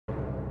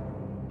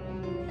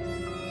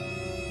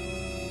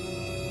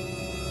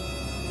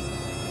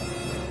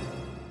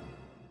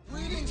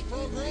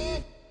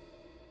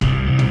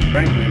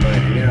Frankly, my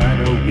dear,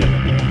 I don't give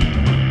a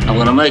damn. I'm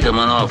gonna make him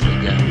an offer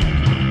again.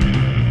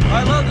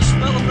 I love the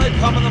smell of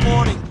napalm in the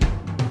morning.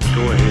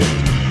 Go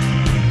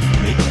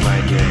ahead. Make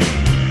my day.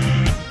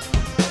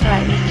 All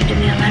right, Mr.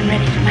 DeMille, I'm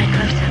ready for my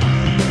close-up.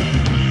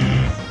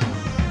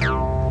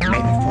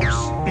 May the force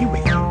be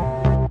with you.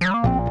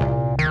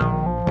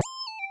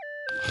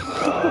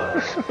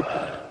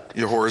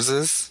 Your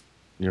horses?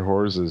 Your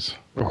horses.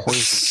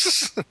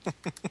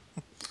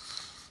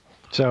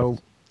 So,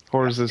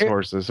 horses.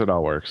 It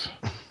all works.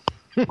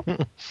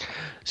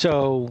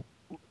 so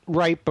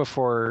right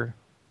before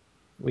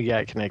we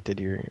got connected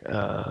here,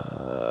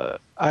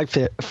 I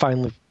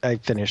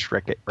finished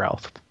Wreck-It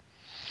Ralph.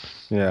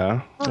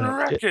 Yeah.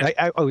 I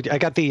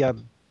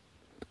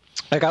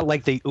got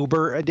like the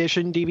Uber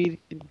edition DVD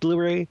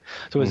Blu-ray.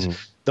 So it was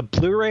the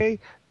Blu-ray,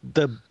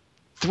 the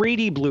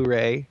 3D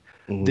Blu-ray,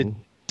 the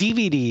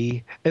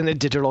DVD, and the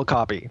digital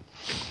copy.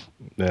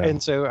 Yeah.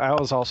 And so I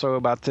was also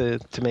about to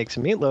make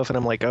some meatloaf, and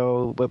I'm like,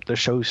 oh, the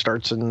show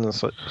starts in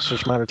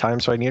such amount of time,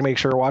 so I need to make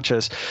sure to watch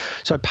this.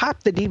 So I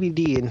popped the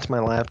DVD into my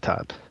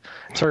laptop,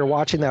 started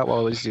watching that while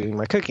I was doing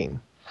my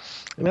cooking.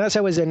 And as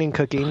I was ending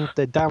cooking,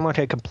 the download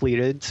had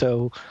completed,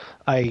 so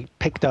I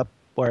picked up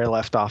where I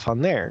left off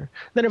on there.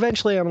 Then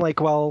eventually I'm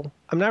like, well,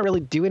 I'm not really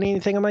doing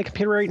anything on my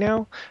computer right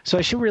now, so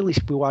I should really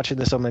be watching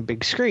this on my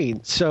big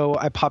screen. So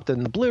I popped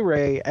in the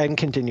Blu-ray and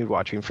continued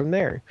watching from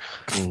there.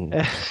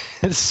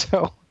 And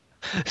so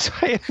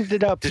I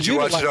ended up. Did you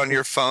watch it on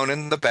your phone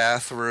in the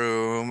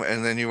bathroom,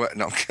 and then you went?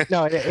 No,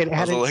 no, it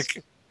hadn't.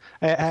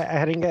 I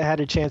hadn't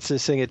had a chance to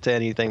sing it to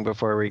anything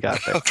before we got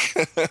there.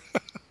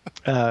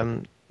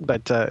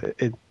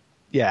 Okay.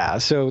 Yeah.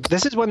 So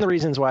this is one of the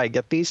reasons why I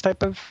get these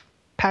type of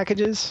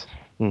packages.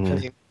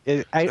 I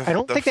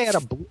don't think they had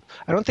a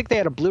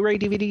Blu-ray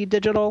DVD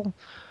digital.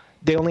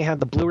 They only had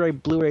the Blu-ray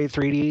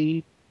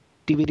 3D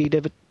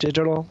DVD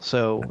digital,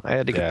 so I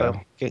had to get the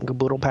Kit and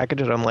Caboodle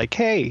package, and I'm like,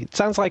 hey, it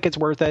sounds like it's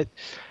worth it.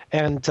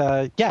 And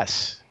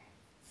yes,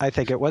 I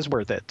think it was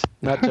worth it.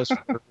 Not just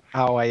for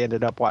how I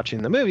ended up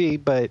watching the movie,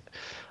 but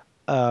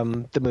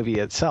the movie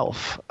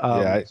itself.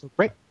 Right,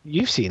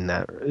 you've seen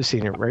it,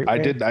 right? I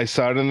did. I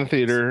saw it in the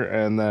theater,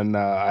 and then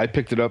I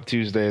picked it up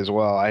Tuesday as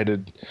well.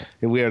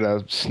 We had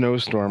a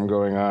snowstorm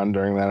going on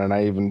during that,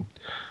 and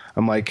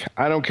I'm like,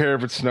 I don't care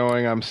if it's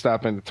snowing. I'm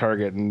stopping at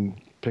Target and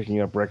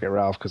picking up Wreck-It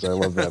Ralph because I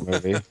love that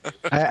movie.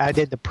 I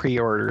did the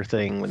pre-order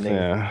thing when they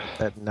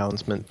that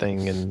announcement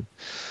thing,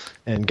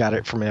 and got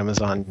it from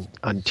Amazon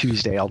on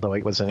Tuesday, although I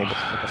wasn't able to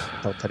pick it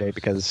until today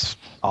because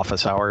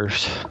office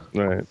hours.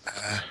 Right.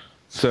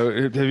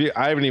 So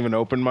I haven't even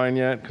opened mine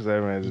yet because I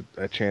haven't had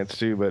a chance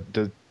to, but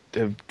did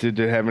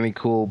it have any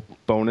cool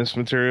bonus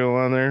material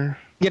on there?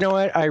 You know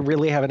what? I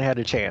really haven't had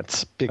a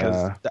chance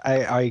because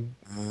I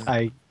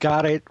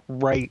got it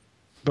right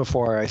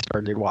before I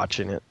started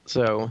watching it.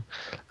 So,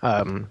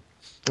 and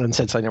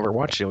since I never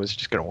watched it, I was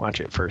just going to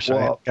watch it first. So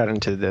I haven't got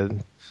into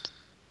the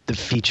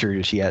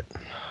features yet.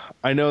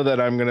 I know that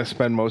I'm going to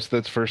spend most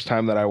of the first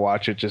time that I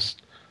watch it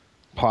just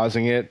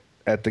pausing it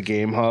at the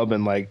Game Hub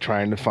and like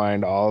trying to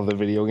find all the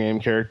video game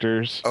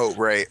characters. Oh,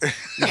 right.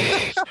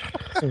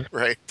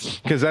 Right.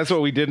 Because that's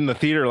what we did in the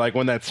theater. Like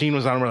when that scene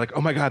was on, we're like,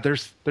 oh my God,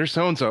 there's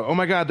so-and-so. Oh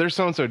my God, there's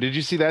so-and-so. Did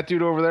you see that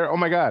dude over there? Oh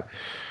my God.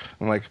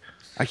 I'm like,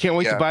 I can't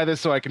wait to buy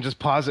this so I can just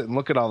pause it and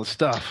look at all the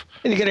stuff.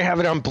 And you're going to have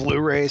it on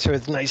Blu-ray so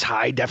it's nice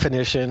high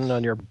definition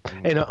on your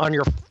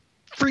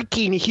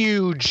freaking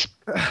huge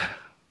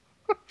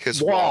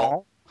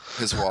wall.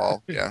 His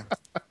wall, yeah.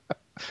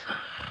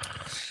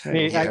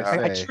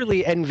 I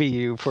truly envy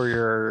you for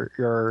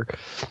your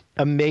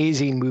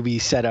amazing movie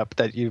setup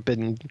that you've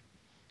been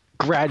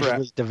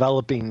gradually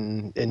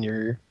developing in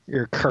your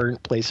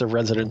current place of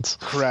residence.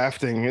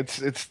 Crafting.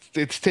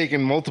 It's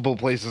taken multiple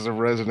places of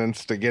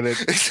residence to get it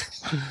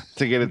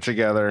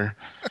together.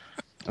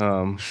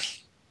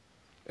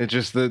 It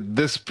just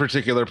this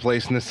particular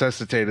place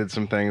necessitated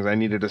some things. I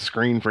needed a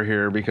screen for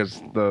here because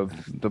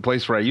the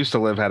place where I used to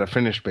live had a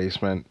finished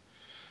basement.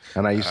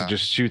 And I used to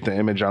just shoot the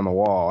image on the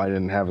wall. I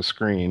didn't have a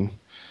screen.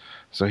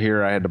 So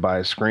here I had to buy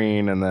a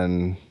screen, and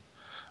then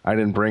I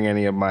didn't bring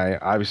any of my,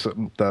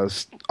 obviously,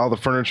 all the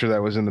furniture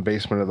that was in the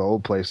basement of the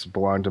old place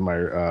belonged to my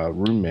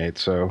roommate,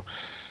 so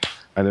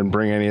I didn't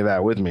bring any of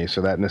that with me.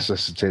 So that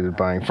necessitated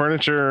buying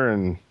furniture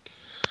and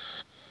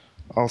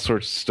all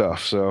sorts of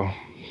stuff. So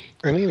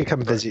I need to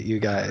come visit you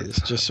guys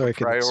just so I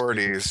can...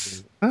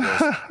 Priorities.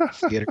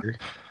 Theater.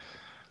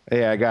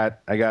 Yeah,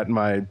 I got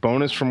my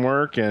bonus from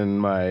work and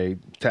my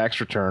tax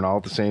return all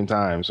at the same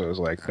time, so it was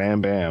like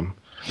bam, bam.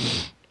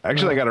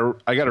 Actually,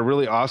 I got a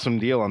really awesome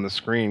deal on the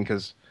screen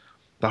because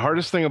the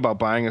hardest thing about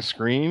buying a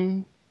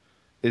screen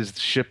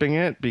is shipping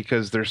it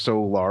because they're so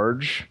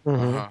large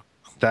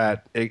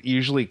that it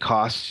usually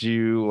costs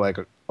you like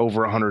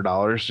over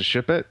 $100 to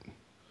ship it.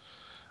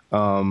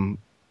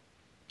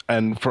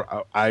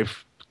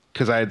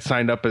 Because I had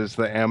signed up as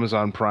the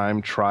Amazon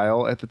Prime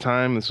trial at the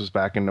time. This was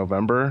back in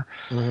November.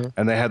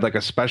 And they had like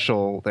a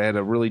special. They had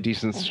a really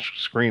decent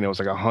screen. It was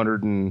like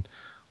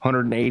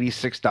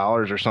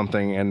 $186 or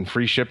something and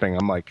free shipping.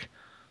 I'm like,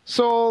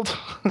 Sold.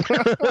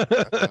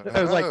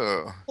 I was like,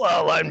 Oh,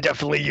 well, I'm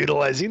definitely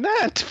utilizing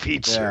that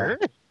feature.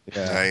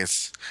 Yeah.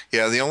 nice.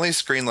 Yeah, the only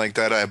screen like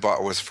that I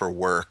bought was for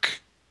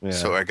work. Yeah.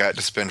 So I got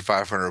to spend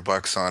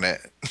 $500 on it.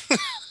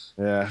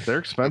 Yeah, they're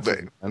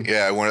expensive. But Man.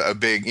 yeah, I want a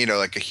big,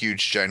 like a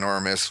huge,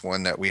 ginormous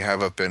one that we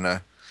have up in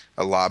a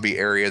lobby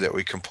area that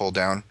we can pull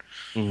down.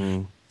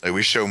 Mm-hmm. Like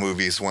we show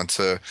movies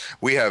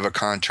we have a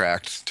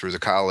contract through the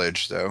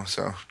college though,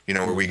 so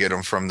where we get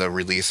them from the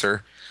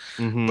releaser.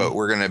 Mm-hmm. But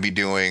we're gonna be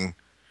showing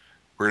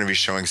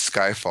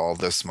Skyfall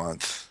this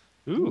month.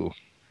 Ooh.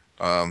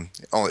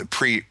 Only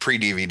pre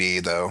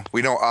DVD though.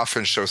 We don't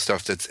often show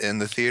stuff that's in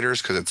the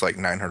theaters because it's like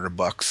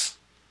 $900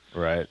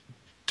 Right.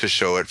 to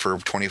show it for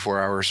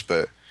 24 hours.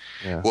 But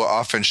Yeah. we'll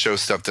often show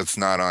stuff that's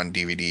not on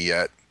DVD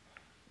yet.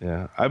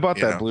 Yeah. I bought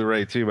that Yeah.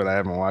 Blu-ray too, but I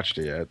haven't watched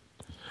it yet.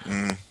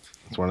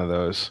 It's one of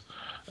those.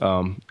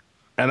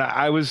 And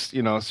I was,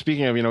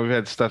 speaking of, we've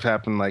had stuff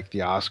happen like the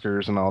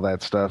Oscars and all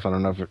that stuff. I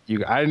don't know if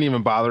I didn't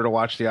even bother to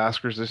watch the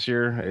Oscars this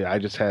year. I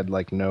just had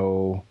like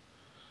no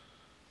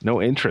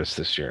interest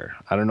this year.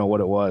 I don't know what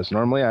it was.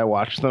 Normally I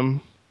watch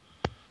them,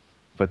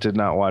 but did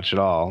not watch at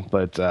all.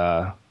 But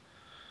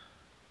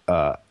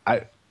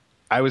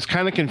I was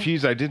kind of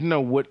confused. I didn't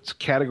know what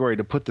category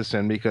to put this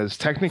in because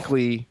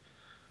technically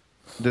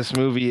this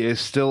movie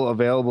is still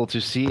available to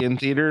see in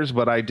theaters,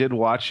 but I did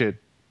watch it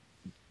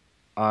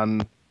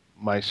on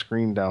my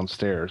screen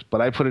downstairs,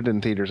 but I put it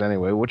in theaters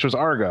anyway, which was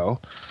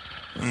Argo.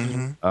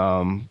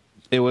 Mm-hmm.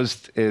 It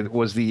was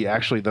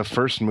actually the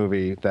first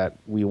movie that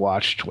we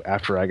watched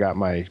after I got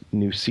my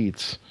new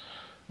seats.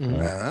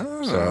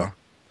 Oh. So,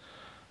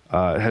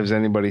 has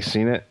anybody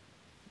seen it?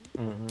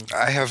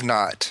 I have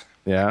not.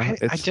 Yeah,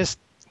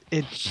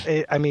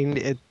 I mean,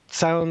 it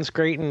sounds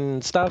great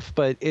and stuff,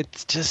 but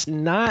it's just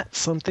not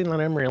something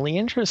that I'm really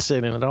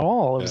interested in at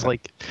all. It was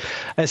like,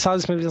 I saw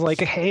this movie,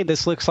 like, hey,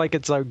 this looks like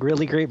it's a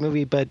really great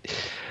movie, but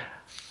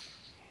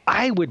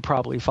I would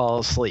probably fall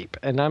asleep,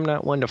 and I'm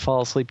not one to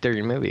fall asleep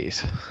during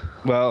movies.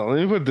 Well,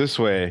 let me put it this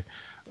way.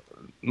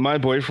 My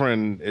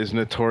boyfriend is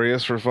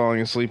notorious for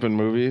falling asleep in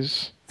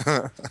movies,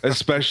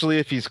 especially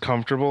if he's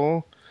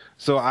comfortable.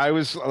 So I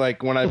was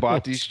like, when I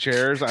bought these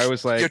chairs, I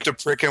was You like, have to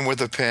prick him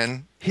with a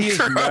pin. he is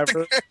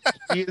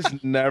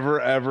never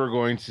ever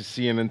going to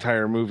see an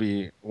entire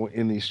movie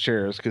in these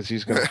chairs because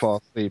he's going to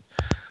fall asleep.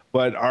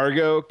 But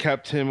Argo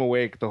kept him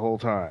awake the whole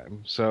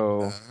time.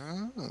 So,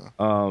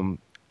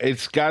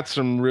 it's got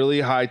some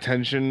really high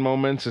tension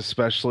moments,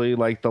 especially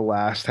like the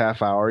last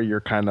half hour.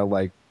 You're kind of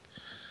like,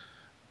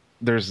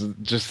 there's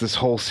just this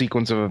whole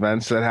sequence of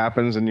events that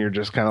happens, and you're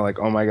just kind of like,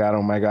 oh my god,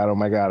 oh my god, oh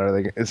my god,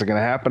 is it going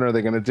to happen? Are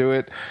they going to do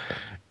it?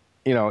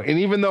 And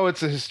even though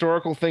it's a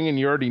historical thing and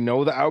you already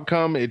know the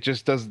outcome, it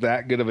just does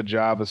that good of a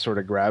job of sort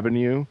of grabbing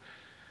you,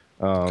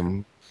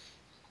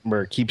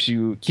 where it keeps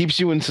you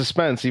in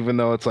suspense, even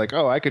though it's like,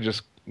 oh, I could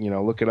just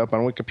look it up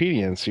on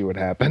Wikipedia and see what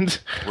happened.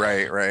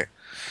 Right.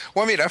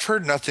 Well, I mean, I've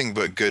heard nothing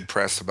but good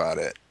press about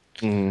it.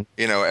 Mm-hmm.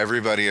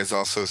 Everybody is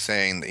also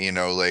saying,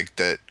 like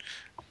that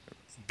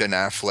Ben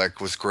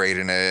Affleck was great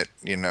in it.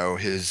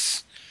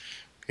 His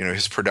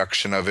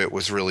production of it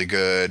was really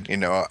good.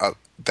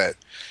 That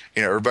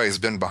everybody's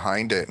been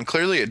behind it, and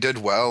clearly it did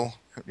well.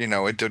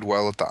 It did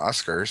well at the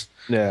Oscars.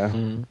 Yeah.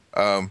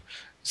 Mm-hmm.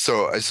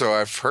 So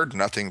I've heard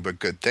nothing but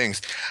good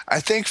things.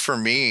 I think for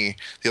me,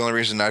 the only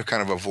reason I've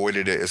kind of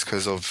avoided it is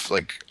because of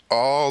like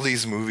all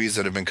these movies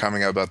that have been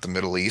coming out about the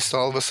Middle East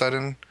all of a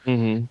sudden.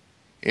 Mm-hmm.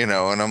 And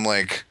I'm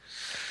like,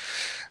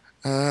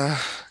 I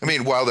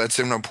mean, while that's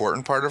an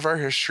important part of our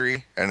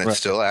history and it's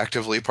still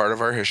actively part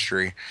of our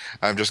history,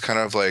 I'm just kind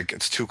of like,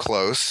 it's too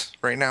close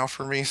right now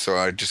for me. So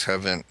I just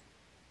haven't,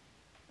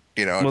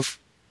 Well,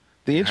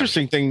 the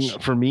interesting thing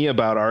for me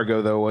about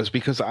Argo, though, was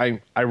because I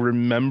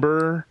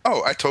remember.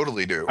 Oh, I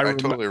totally do. I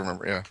totally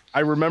remember. Yeah. I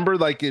remember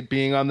like it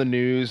being on the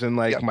news and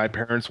like my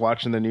parents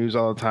watching the news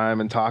all the time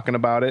and talking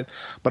about it.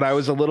 But I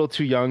was a little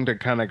too young to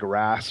kind of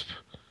grasp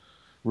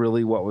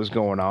really what was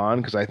going on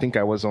because I think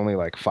I was only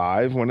like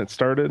 5 when it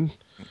started.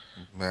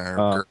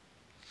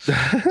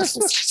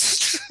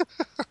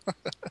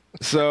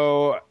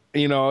 So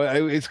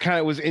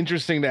it was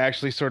interesting to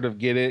actually sort of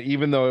get it,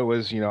 even though it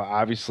was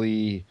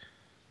obviously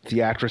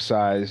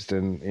theatricized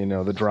and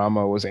the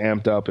drama was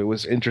amped up. It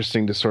was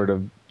interesting to sort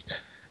of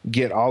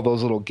get all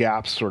those little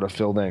gaps sort of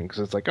filled in because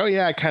it's like, oh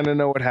yeah, I kind of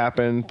know what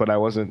happened, but I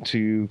wasn't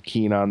too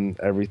keen on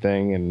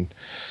everything, and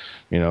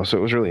so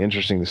it was really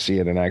interesting to see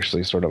it and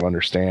actually sort of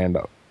understand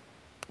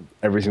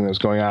everything that was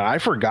going on. I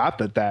forgot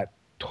that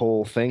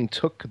whole thing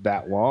took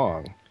that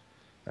long.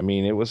 I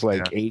mean, it was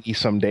like 80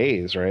 some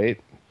days,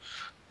 right?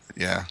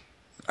 Yeah,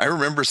 I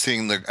remember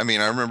seeing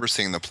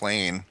the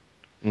plane.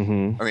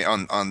 Mm-hmm.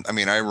 I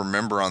mean, I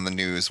remember on the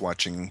news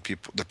watching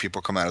the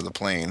people come out of the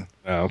plane.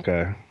 Oh,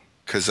 okay.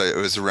 Because it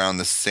was around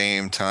the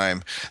same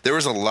time. There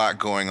was a lot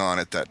going on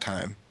at that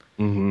time.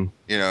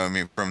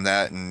 Mm-hmm. From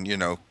that and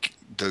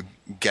the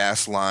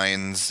gas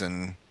lines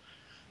and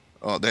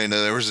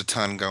there was a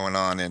ton going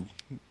on, and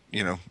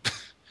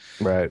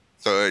right.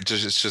 So it's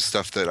just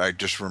stuff that I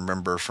just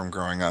remember from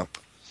growing up.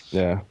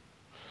 Yeah.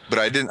 but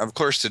I didn't, of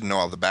course, didn't know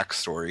all the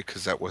backstory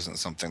because that wasn't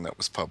something that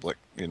was public,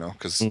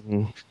 because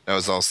that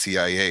was all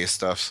CIA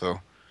stuff. So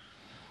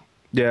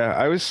Yeah,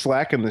 I was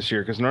slacking this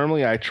year because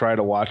normally I try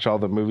to watch all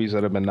the movies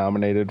that have been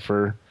nominated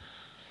for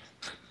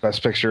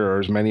Best Picture, or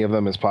as many of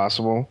them as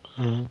possible.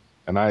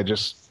 And I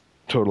just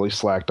totally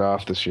slacked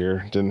off this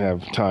year. Didn't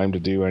have time to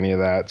do any of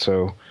that.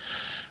 So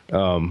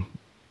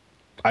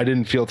I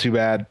didn't feel too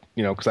bad,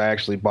 because I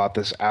actually bought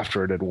this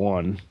after it had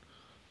won.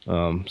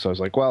 So I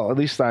was like, well, at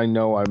least I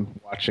know I'm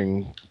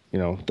watching,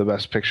 the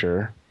Best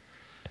Picture.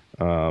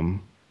 So,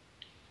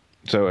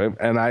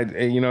 and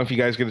if you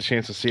guys get a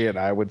chance to see it,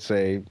 I would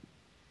say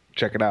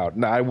check it out.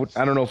 Now, I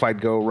don't know if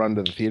I'd go run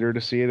to the theater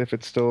to see it if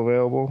it's still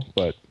available,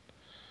 but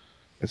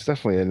it's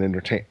definitely an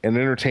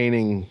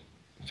entertaining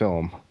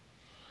film.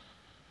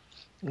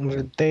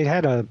 They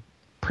had a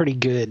pretty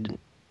good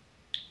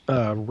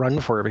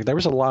run for it. There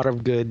was a lot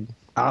of good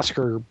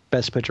Oscar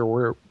Best Picture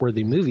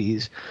worthy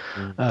movies.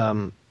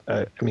 I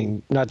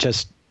mean, not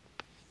just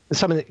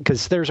some of the,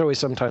 because there's always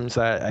sometimes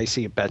that I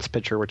see a Best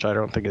Picture which I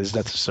don't think is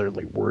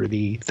necessarily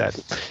worthy, that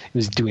it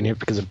was doing it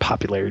because of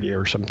popularity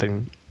or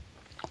something,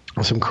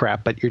 some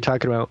crap. But you're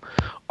talking about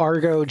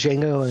Argo,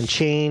 Django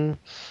Unchained,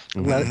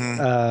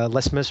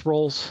 Les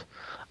Miserables,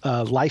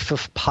 Life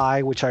of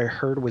Pi, which I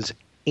heard was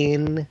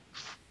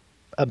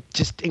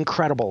just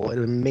incredible,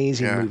 an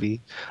amazing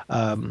movie.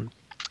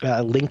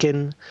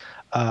 Lincoln.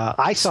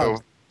 I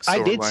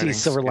did see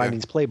Silver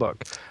Linings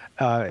Playbook,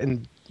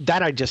 and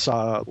that I just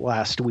saw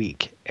last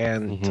week.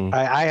 And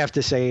I have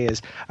to say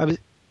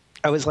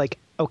I was like,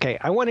 okay,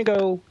 I want to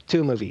go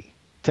to a movie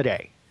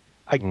today.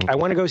 I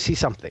want to go see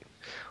something.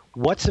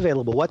 What's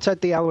available? What's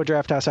at the Alamo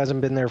Drafthouse? Hasn't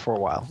been there for a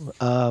while.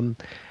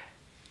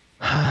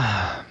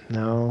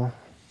 No.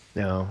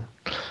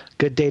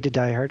 Good Day to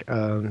Die Hard.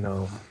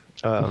 No.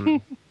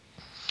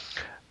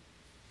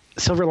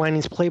 Silver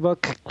Linings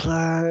Playbook.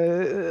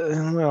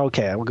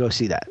 Okay, I will go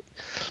see that.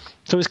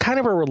 So it was kind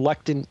of a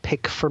reluctant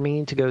pick for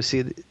me to go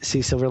see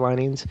Silver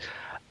Linings.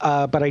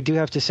 But I do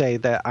have to say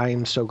that I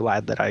am so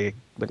glad that I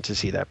went to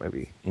see that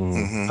movie.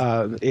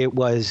 It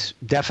was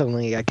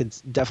definitely, I could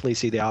definitely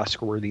see the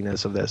Oscar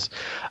worthiness of this.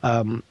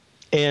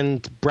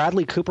 And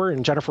Bradley Cooper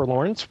and Jennifer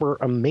Lawrence were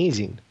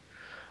amazing,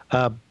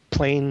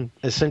 playing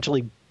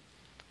essentially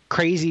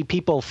crazy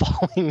people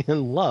falling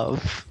in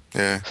love.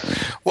 Yeah.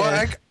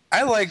 Well,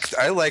 I like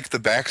the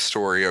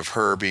backstory of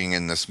her being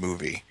in this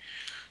movie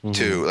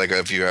too. Like,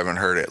 if you haven't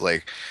heard it,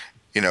 like,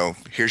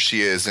 here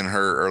she is in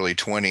her early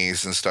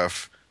 20s and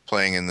stuff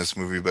playing in this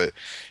movie, but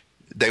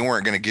they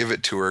weren't going to give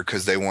it to her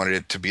because they wanted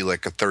it to be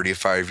like a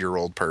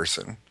 35-year-old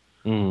person.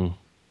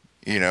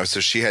 So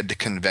she had to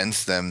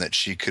convince them that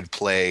she could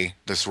play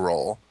this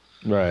role.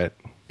 Right.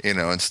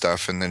 And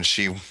stuff, and then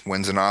she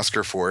wins an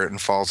Oscar for it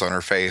and falls on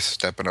her face,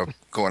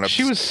 going up.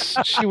 She was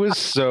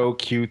so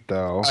cute,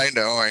 though. I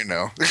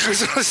know.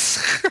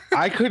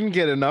 I couldn't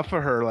get enough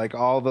of her. Like,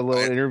 all the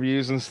little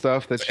interviews and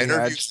stuff that she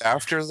interviews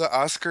after the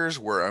Oscars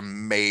were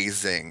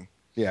amazing.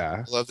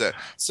 Yeah, I love that.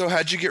 So,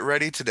 how'd you get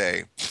ready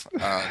today?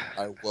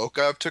 I woke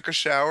up, took a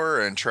shower,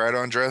 and tried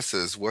on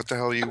dresses. What the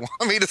hell do you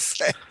want me to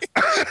say?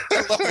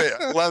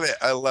 I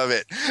love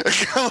it.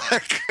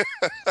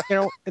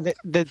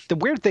 The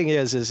weird thing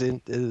is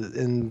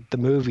in the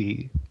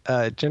movie,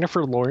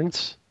 Jennifer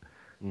Lawrence,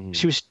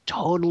 she was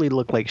totally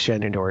looked like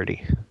Shannon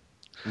Doherty.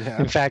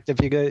 Yeah. In fact,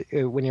 if you go,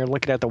 when you're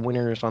looking at the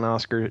winners on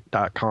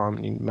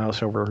Oscar.com, you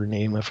mouse over her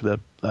name of the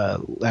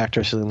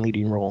actress in the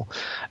leading role.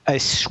 I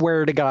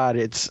swear to God,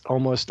 it's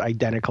almost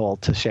identical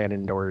to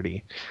Shannon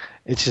Doherty.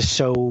 It's just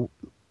so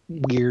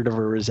weird of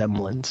a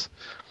resemblance.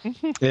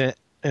 And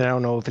I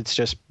don't know if it's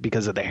just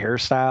because of the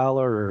hairstyle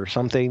or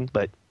something,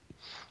 but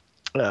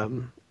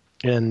well,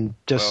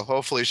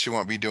 hopefully she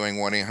won't be doing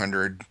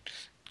 1-800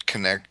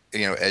 connect,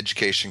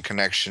 education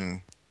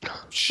connection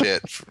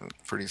shit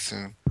pretty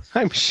soon.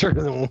 I'm sure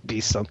there won't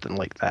be something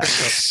like that.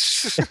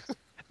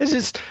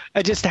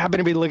 I just happen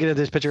to be looking at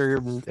this picture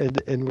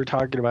and we're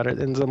talking about it,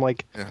 and I'm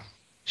like,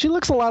 she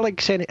looks a lot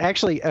like Shannon.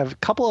 Actually, a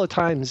couple of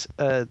times,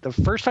 the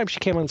first time she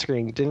came on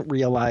screen, didn't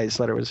realize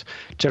that it was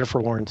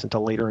Jennifer Lawrence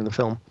until later in the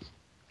film.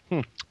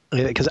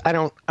 Because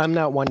I'm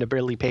not one to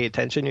really pay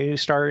attention to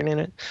who's starring in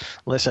it,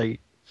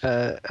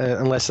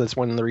 unless that's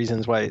one of the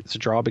reasons why it's a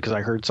draw, because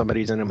I heard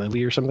somebody's in a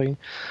movie or something.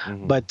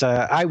 But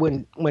I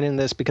went in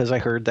this because I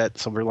heard that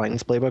Silver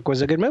Linings Playbook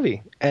was a good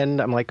movie,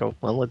 and I'm like, oh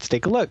well, let's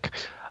take a look.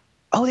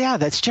 Oh yeah,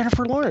 that's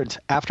Jennifer Lawrence.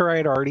 After I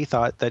had already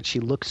thought that she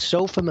looked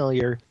so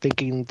familiar,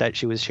 thinking that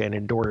she was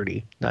Shannon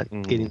Doherty, not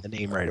getting the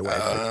name right away.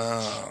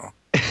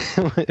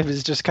 It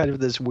was just kind of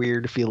this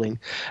weird feeling,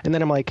 and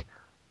then I'm like,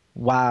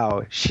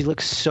 wow, she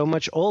looks so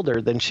much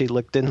older than she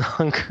looked in the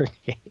Hunger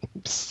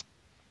Games.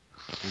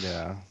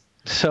 Yeah.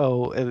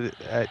 So,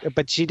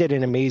 but she did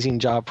an amazing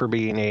job for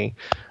being a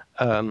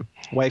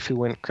wife who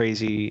went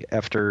crazy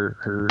after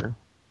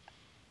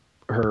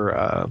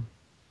her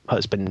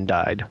husband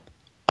died.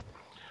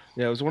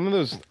 Yeah, it was one of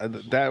those.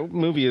 That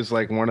movie is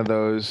like one of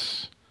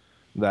those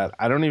that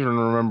I don't even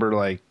remember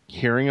like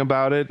hearing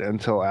about it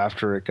until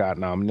after it got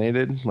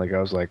nominated. Like, I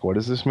was like, "What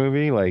is this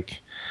movie?" Like,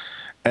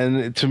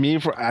 And to me,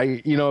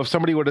 if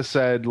somebody would have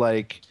said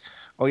like,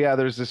 "Oh yeah,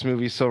 there's this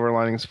movie Silver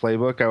Linings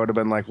Playbook," I would have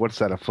been like, "What's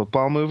that? A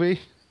football movie?"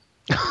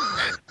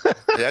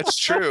 That's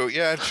true.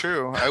 Yeah,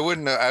 true. I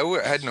wouldn't.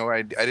 Had no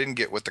idea. I didn't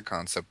get what the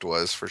concept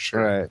was for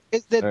sure.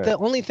 Right. The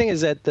only thing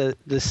is that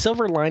the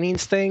silver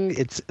linings thing,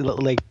 it's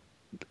like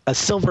a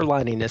silver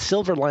lining. A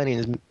silver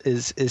lining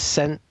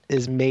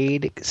is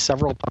made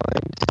several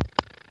times,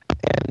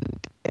 and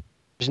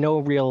there's no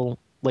real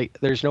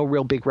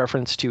big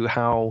reference to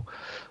how.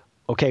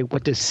 Okay,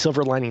 what does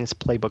silver linings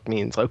playbook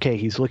means? Okay,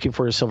 he's looking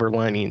for his silver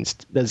linings.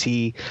 Does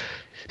he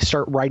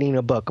start writing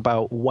a book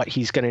about what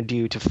he's going to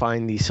do to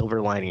find these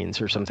silver linings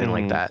or something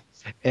like that?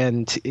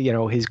 And,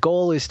 his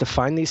goal is to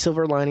find these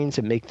silver linings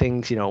and make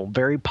things,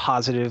 very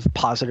positive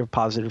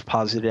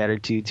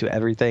attitude to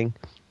everything.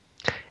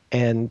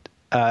 And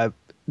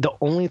the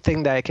only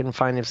thing that I can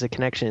find as a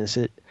connection is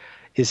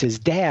his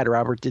dad,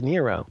 Robert De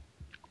Niro,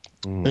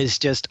 is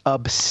just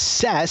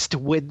obsessed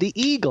with the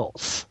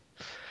Eagles.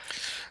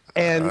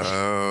 And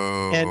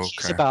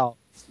he's about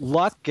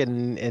luck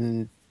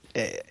and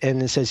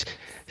it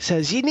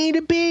says you need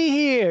to be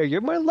here.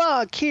 You're my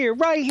luck here,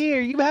 right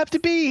here. You have to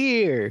be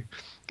here.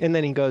 And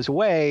then he goes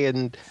away,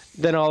 and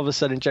then all of a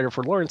sudden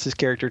Jennifer Lawrence's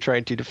character,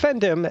 trying to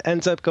defend him,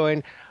 ends up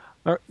going,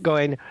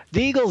 the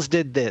Eagles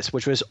did this,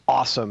 which was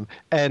awesome.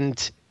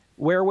 And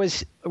where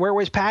was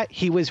Pat?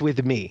 He was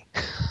with me.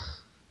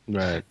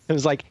 Right. It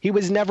was like he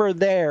was never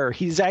there.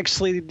 He's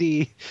actually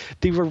the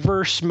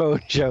reverse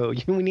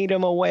Mojo. You need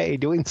him away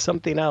doing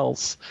something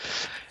else.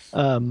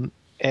 And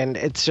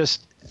it's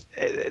just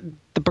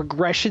the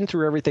progression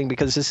through everything,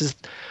 because this is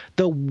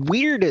the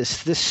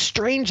weirdest, the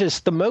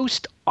strangest, the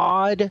most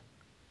odd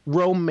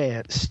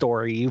romance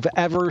story you've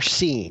ever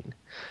seen.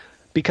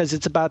 Because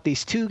it's about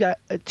these two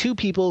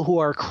people who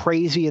are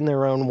crazy in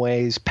their own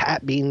ways.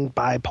 Pat being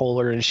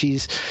bipolar, and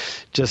she's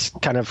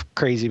just kind of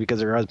crazy because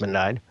her husband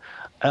died.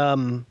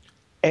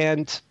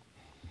 And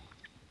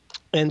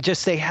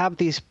just they have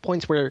these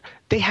points where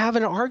they have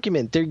an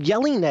argument. They're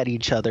yelling at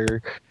each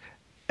other,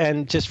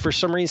 and just for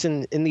some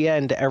reason, in the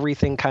end,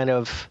 everything kind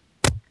of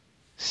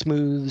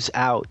smooths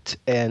out.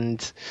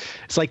 And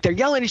it's like they're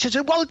yelling at each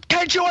other. Well,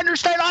 can't you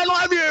understand? I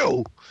love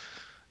you.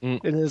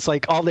 And it's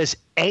like all this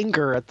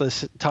anger at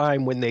this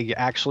time when they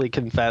actually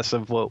confess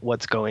of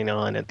what's going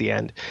on at the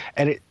end.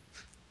 And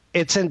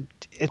it's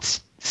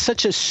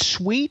such a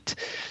sweet,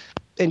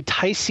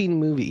 enticing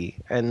movie,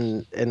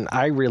 and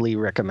I really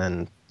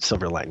recommend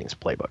Silver Linings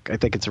Playbook. I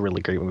think it's a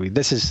really great movie.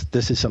 This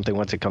is something,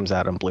 once it comes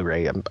out on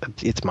Blu-ray,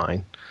 it's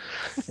mine.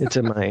 It's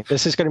in my.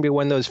 This is going to be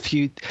one of those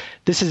few.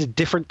 This is a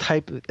different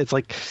type. It's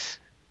like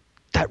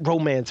that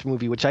romance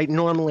movie, which I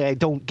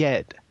don't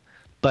get,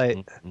 but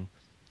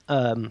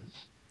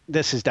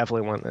this is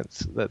definitely one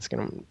that's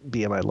going to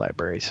be in my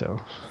library.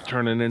 So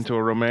turning into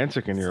a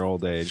romantic in your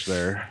old age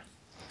there.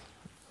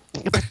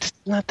 But it's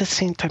not the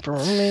same type of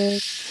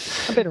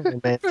romance. I've been a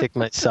romantic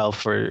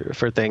myself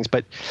for things.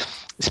 But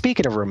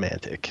speaking of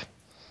romantic,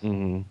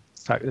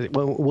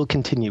 we'll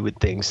continue with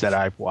things that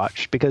I've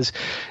watched, because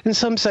in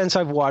some sense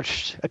I've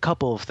watched a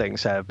couple of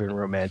things that have been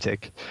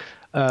romantic.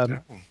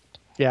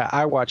 Yeah,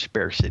 I watched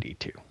Bear City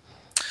too.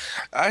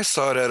 I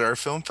saw it at our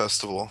film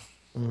festival.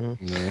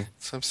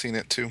 So I've seen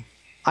it too.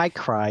 I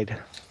cried.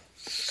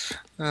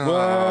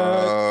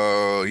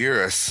 Oh,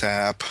 you're a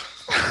sap.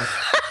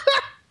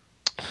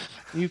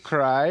 You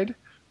cried?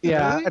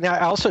 Yeah, Really? and I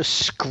also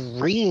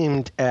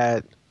screamed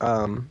at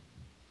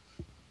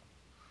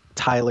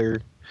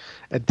Tyler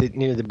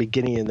near the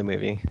beginning of the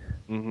movie.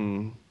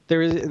 Mm-hmm.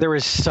 There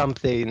was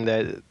something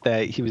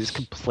that he was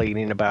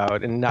complaining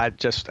about and not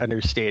just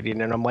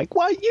understanding, and I'm like,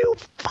 "What, you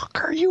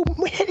fucker, you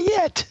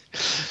idiot!"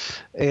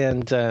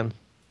 And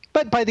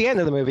but by the end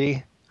of the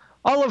movie,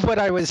 all of what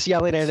I was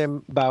yelling at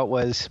him about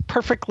was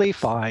perfectly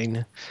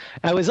fine.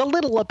 I was a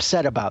little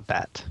upset about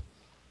that.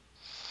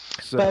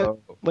 So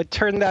But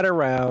turn that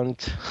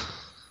around.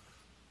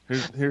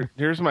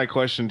 here's my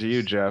question to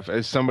you, Jeff.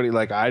 As somebody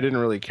like, I didn't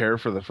really care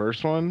for the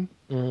first one.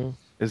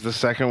 Is the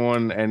second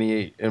one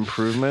any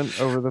improvement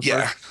over the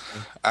first?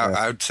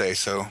 I would say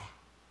so.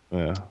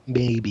 Yeah.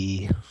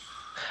 Maybe.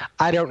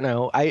 I don't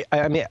know. I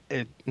mean,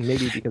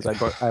 maybe because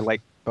I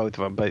like both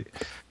of them, but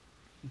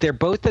they're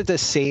both at the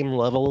same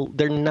level.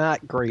 They're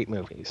not great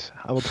movies.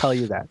 I will tell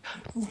you that.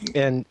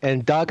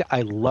 And Doug,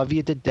 I love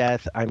you to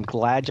death. I'm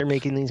glad you're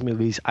making these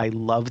movies. I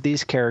love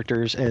these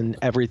characters and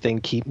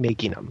everything. Keep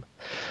making them.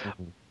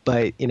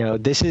 But,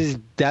 this is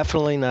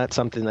definitely not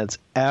something that's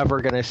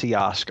ever going to see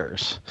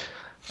Oscars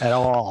at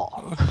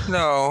all.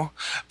 No,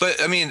 but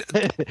I mean,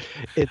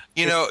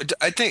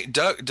 I think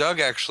Doug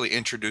actually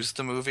introduced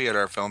the movie at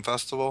our film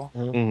festival,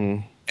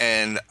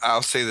 and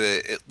I'll say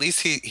that at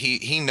least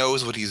he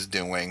knows what he's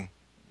doing.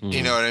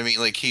 You know what I mean?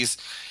 Like he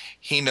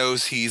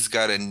knows he's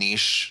got a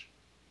niche.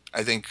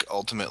 I think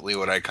ultimately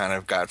what I kind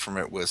of got from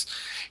it was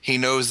he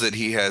knows that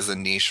he has a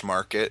niche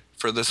market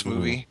for this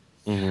movie.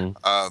 He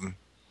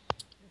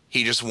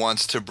just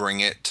wants to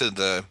bring it to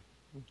the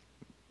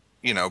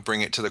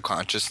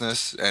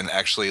consciousness and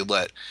actually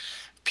let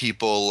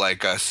people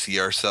like us see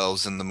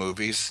ourselves in the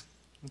movies.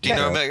 You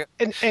know, Meg?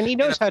 And he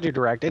knows how to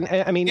direct, and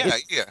I mean,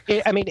 Yeah,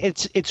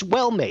 it's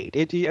well made.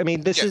 I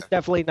mean, this is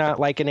definitely not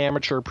like an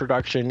amateur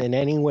production in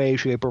any way,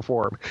 shape, or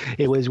form.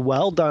 It was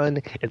well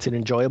done. It's an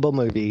enjoyable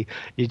movie.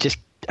 You just,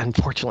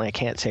 unfortunately, I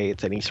can't say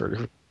it's any sort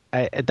of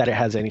that it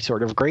has any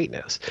sort of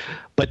greatness,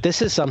 but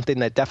this is something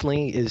that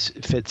definitely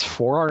fits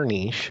for our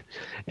niche,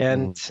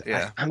 and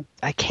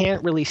I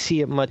can't really see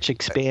it much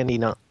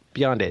expanding up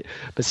beyond it.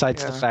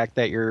 Besides the fact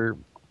that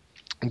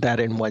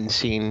that in one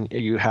scene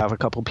you have a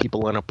couple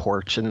people on a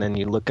porch, and then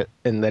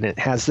and then it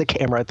has the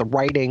camera at the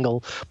right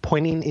angle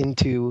pointing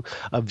into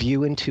a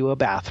view into a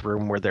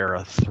bathroom where there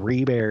are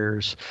 3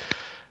 bears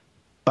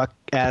buck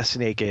ass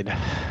naked,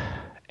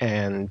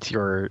 and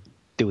you're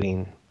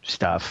doing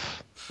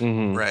stuff.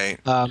 Right.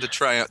 The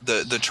triad.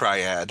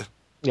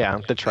 Yeah,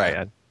 the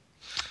triad.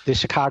 The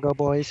Chicago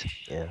Boys.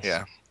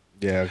 Yes.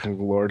 Yeah.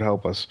 Lord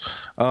help us.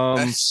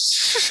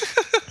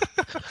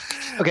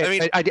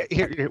 Okay, I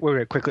here,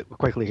 wait,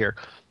 quickly here.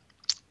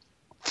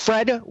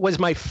 Fred was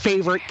my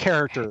favorite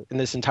character in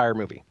this entire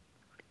movie.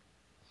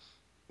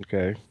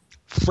 Okay.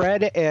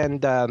 Fred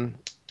and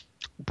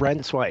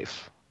Brent's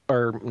wife,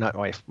 or not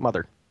wife,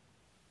 mother.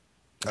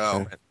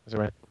 Oh, is that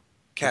right?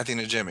 Kathy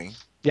and Jimmy.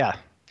 Yeah.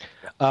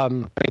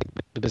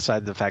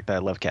 Besides the fact that I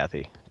love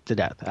Kathy to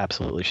death,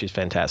 absolutely, she's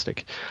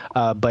fantastic.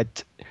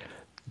 But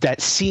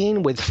that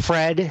scene with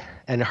Fred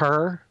and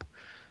her,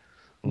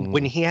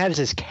 when he has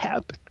his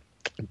cap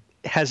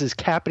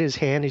in his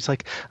hand, he's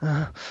like,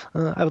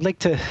 I would like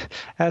to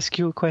ask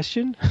you a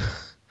question.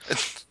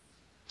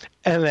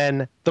 And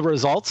then the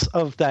results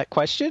of that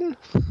question,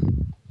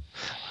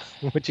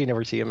 which you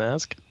never see him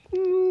ask,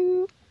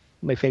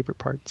 my favorite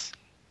parts.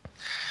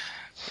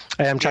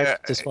 I'm trying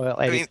to spoil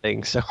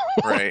anything, so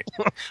right.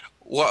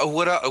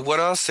 What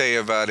I'll say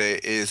about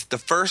it is the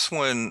first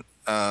one.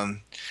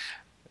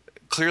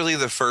 Clearly,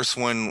 the first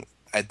one,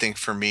 I think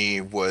for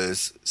me,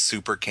 was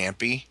super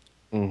campy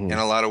in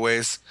a lot of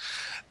ways.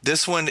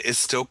 This one is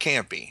still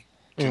campy.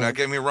 Do not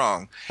get me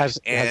wrong.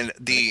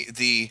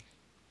 The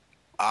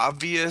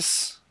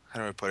obvious, how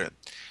do I put it?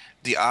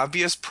 The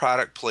obvious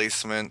product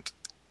placement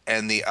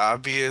and the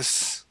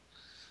obvious,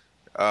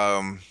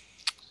 oh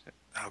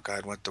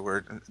God, what the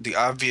word? The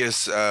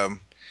obvious,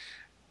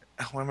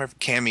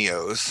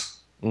 cameos,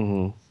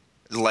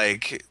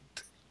 like,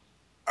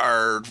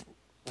 are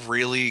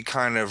really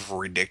kind of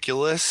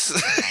ridiculous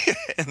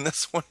in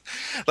this one.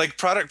 Like,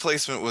 product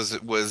placement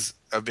was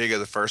a big of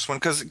the first one,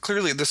 because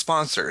clearly the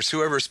sponsors,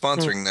 whoever's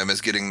sponsoring them, is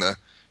getting the,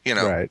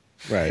 right.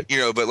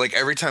 But like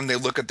every time they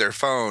look at their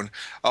phone,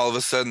 all of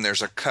a sudden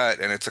there's a cut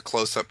and it's a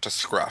close up to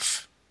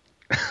Scruff.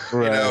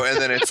 Right.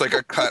 And then it's like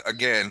a cut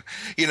again,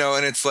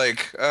 and it's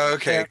like,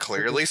 okay,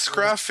 clearly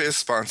Scruff is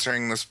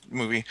sponsoring this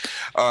movie,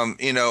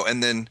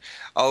 and then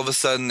all of a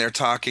sudden they're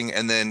talking,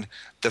 and then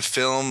the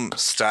film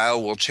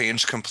style will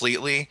change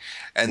completely,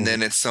 and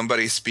then it's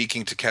somebody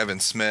speaking to Kevin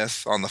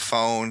Smith on the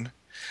phone,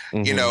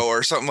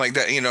 or something like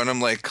that, and I'm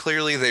like,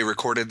 clearly they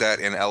recorded that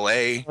in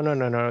LA.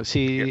 No.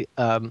 See,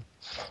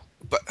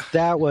 but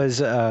that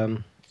was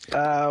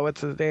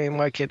what's his name?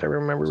 Why can't I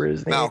remember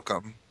his name?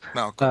 Malcolm.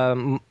 No,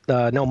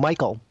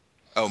 Michael.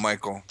 Oh,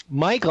 Michael.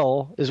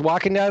 Michael is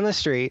walking down the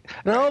street,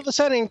 and all of a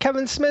sudden,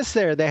 Kevin Smith's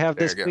there. They have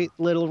this sweet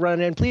little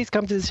run-in. Please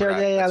come to the show,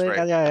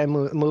 and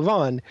move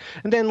on.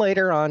 And then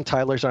later on,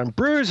 Tyler's on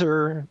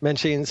Bruiser,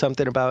 mentioning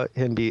something about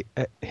him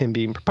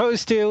being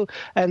proposed to,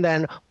 and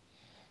then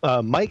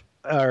Malcolm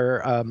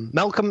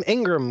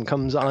Ingram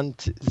comes on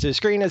to the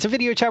screen as a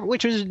video chat,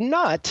 which was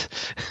not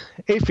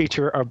a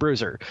feature of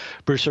Bruiser.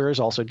 Bruiser is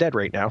also dead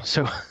right now,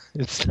 so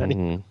it's not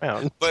even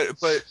around.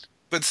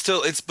 But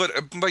still,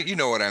 but you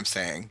know what I'm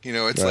saying.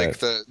 It's like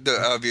the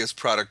obvious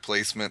product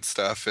placement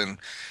stuff, and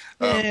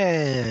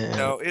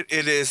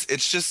it is.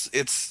 It's just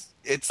it's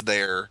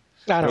there.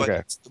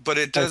 But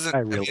it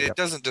doesn't. It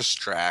doesn't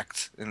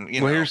distract. And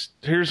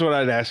here's what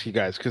I'd ask you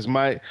guys, because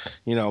my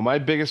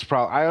biggest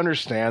problem. I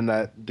understand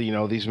that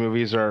these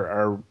movies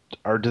are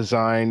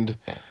designed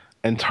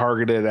and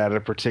targeted at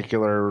a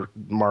particular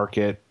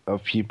market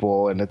of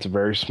people, and it's a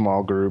very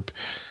small group.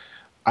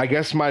 I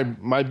guess my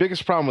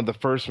biggest problem with the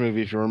first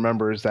movie, if you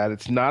remember, is that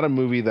it's not a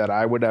movie that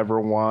I would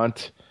ever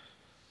want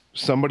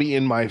somebody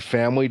in my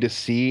family to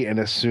see and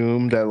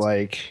assume that,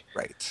 like,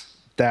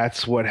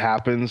 that's what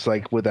happens,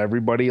 like, with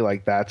everybody,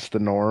 like, that's the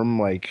norm,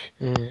 like.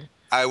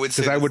 I would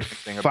say, because I would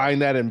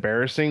find that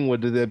embarrassing.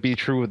 Would that be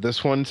true with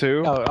this one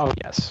too? Oh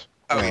yes.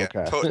 Oh yeah.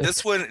 Okay.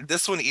 This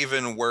one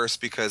even worse,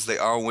 because they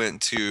all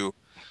went to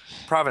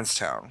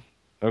Provincetown.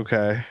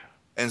 Okay.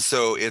 And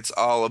so it's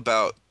all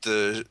about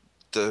the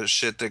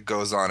shit that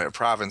goes on at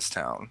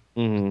Provincetown.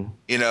 And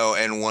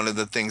one of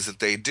the things that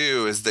they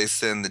do is they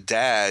send the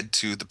dad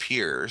to the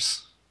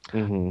piers.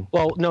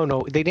 Well,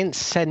 no, they didn't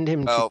send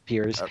him to the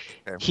piers.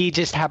 Okay. He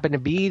just happened to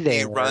be there.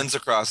 He runs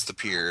across the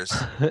piers.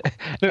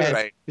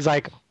 Right. He's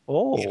like,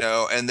 oh.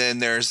 And then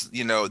there's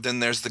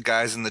the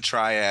guys in the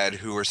triad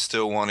who are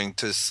still wanting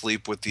to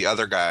sleep with the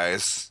other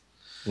guys.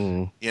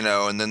 And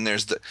then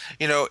there's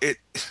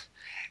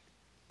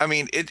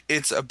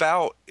it's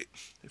about,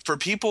 for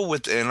people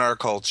within our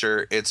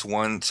culture, it's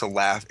one to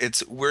laugh.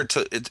 It's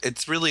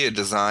really a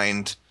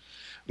designed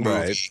movie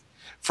Right.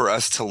 for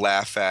us to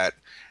laugh at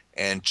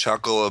and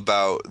chuckle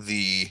about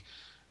the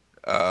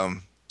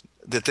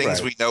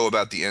things Right. we know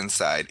about the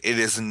inside. It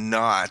is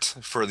not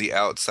for the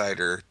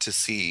outsider to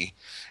see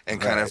and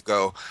kind Right. of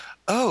go,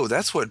 "Oh,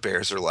 that's what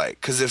bears are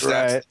like." Because if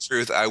that's Right. the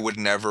truth, I would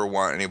never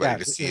want anybody Yeah,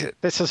 to see it.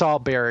 this is all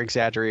bear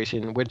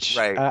exaggeration, which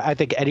Right. I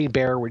think any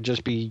bear would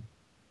just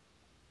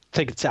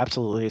think it's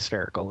absolutely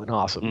hysterical and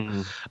awesome.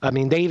 Mm-hmm. I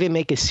mean, they even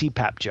make a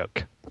CPAP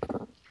joke.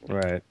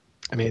 Right.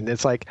 I mean,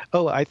 it's like,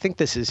 oh, I think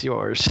this is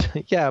yours.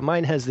 Yeah,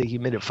 mine has the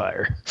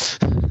humidifier.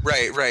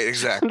 Right,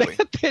 exactly.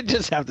 They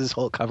just have this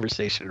whole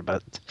conversation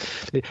about.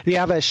 They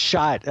have a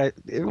shot.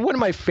 One of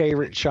my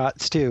favorite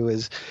shots too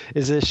is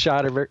this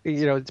shot of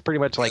it's pretty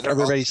much like They're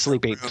all everybody's in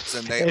sleeping. rooms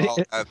and they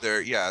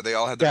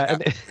all have their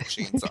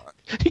machines on.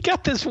 You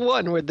got this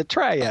one with the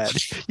triad.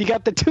 You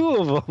got the two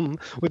of them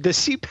with the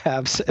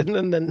CPAPs,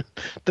 and then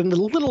the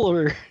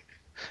littler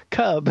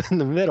cub in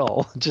the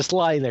middle just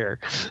lying there,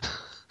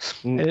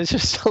 and it's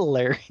just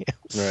hilarious.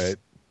 Right.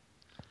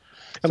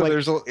 I'm So like,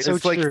 there's so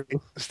it's like true.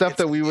 stuff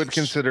that we would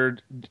consider,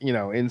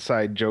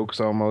 inside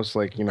jokes almost,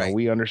 like, Right.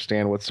 we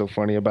understand what's so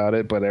funny about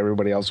it, but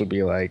everybody else would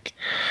be like,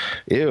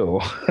 ew.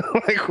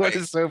 Like, what Right.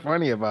 is so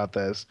funny about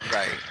this?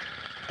 Right.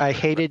 I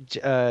hated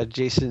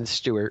Jason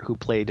Stewart, who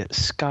played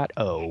Scott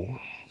O.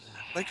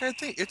 Like, I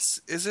think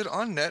is it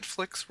on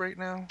Netflix right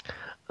now?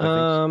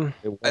 I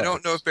I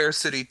don't know if Bear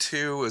City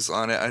 2 is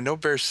on it. I know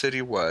Bear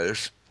City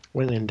was.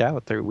 When in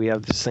doubt, we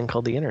have this thing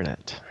called the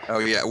internet. Oh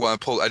yeah, well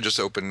I just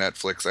opened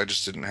Netflix. I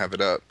just didn't have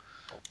it up.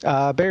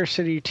 Bear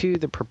City 2,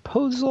 The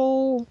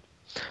Proposal.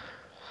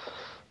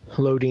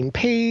 Loading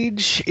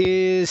page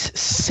is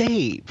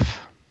Save.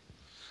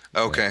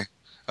 Okay.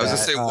 I was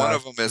gonna say one uh,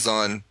 of them is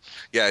on.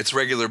 Yeah, it's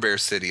regular Bear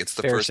City. It's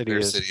the Bear first City Bear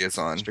is City it's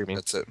on. streaming.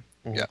 That's it.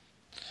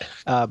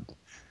 Yeah.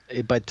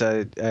 But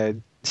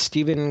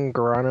Steven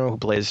Garano, who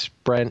plays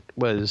Brent,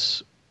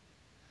 was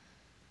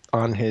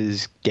on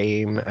his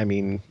game. I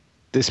mean,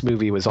 this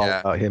movie was all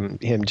about him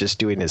just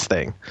doing his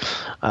thing.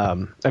 I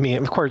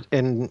mean, of course,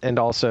 and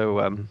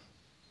also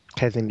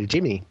Kathy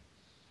Najimy.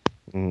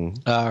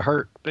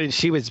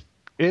 She was.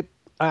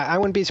 I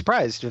wouldn't be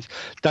surprised if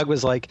Doug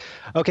was like,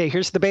 "Okay,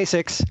 here's the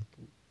basics.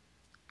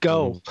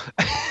 Go."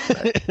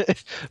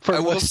 I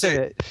will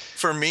say,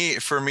 for me,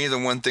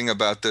 the one thing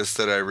about this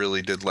that I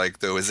really did like,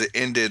 though, is it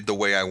ended the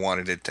way I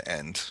wanted it to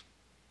end.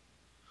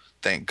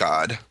 Thank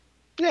God.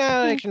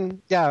 Yeah, I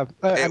can. Yeah,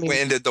 I mean,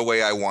 ended the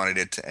way I wanted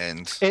it to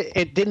end.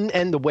 it didn't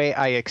end the way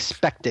I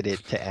expected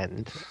it to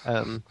end.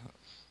 And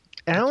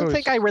I don't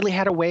think I really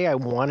had a way I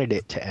wanted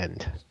it to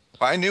end.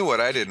 I knew what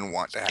I didn't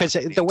want to happen.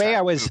 Because the way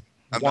I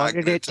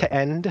wanted it to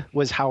end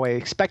was how I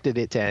expected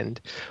it to end,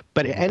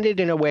 but it ended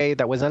in a way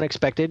that was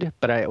unexpected,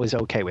 but I was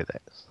okay with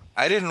it.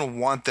 I didn't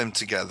want them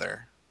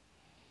together.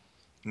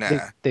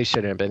 Nah. They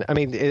shouldn't have been. I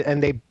mean,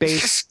 and they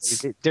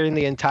basically during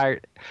the entire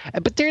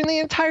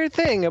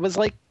thing, it was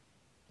like,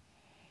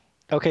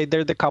 okay,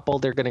 they're the couple,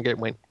 they're gonna get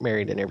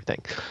married and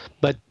everything,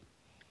 but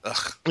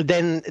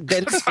then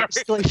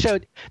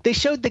they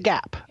showed the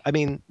gap. I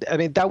mean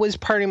that was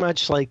pretty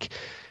much like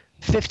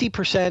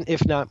 50%,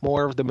 if not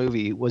more, of the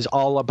movie was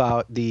all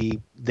about the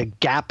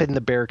gap in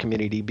the bear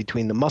community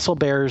between the muscle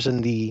bears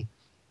and the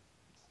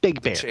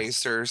big bears.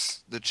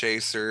 The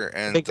chaser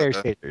and big bear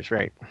chasers,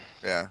 right?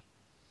 Yeah.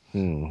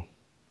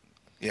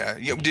 Yeah.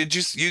 Did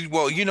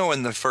you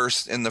in the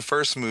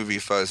first movie,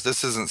 Fuzz,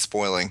 this isn't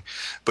spoiling,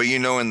 but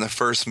in the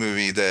first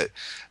movie that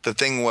the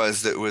thing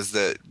was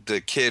that the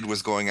kid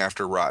was going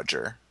after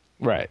Roger.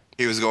 Right.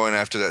 He was going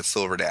after that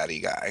Silver Daddy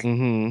guy.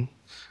 Mm-hmm.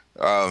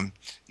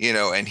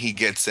 And he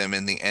gets him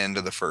in the end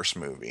of the first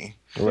movie.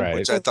 Right.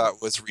 Which I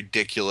thought was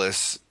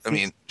ridiculous. I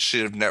mean,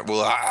 should have never.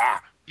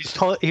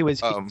 He was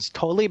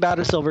totally about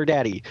a Silver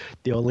Daddy.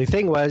 The only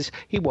thing was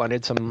he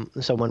wanted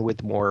someone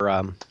with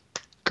more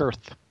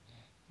girth.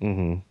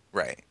 Mm-hmm.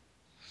 Right.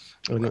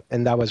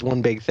 And that was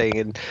one big thing.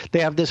 And they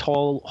have this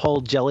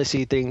whole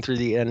jealousy thing through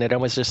the end. And I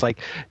was just like,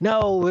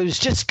 no, it was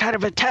just kind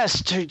of a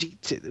test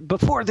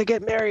before they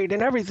get married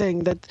and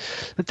everything, that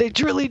they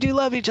truly do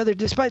love each other,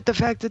 despite the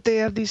fact that they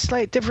have these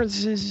slight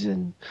differences.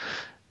 And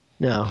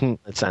no,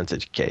 that's not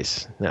such a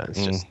case. No,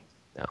 it's just,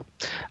 no.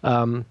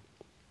 I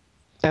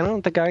don't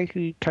know, the guy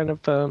who kind of,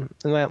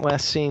 in that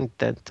last scene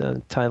that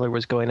Tyler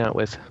was going out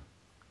with,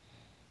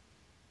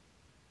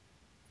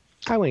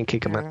 I wouldn't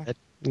kick him out,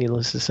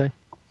 needless to say.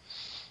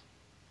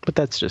 But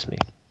that's just me.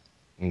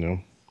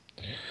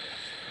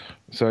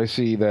 So I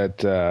see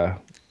that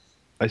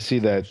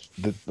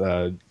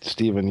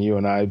Stephen, you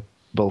and I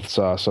both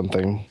saw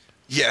something.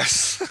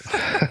 Yes.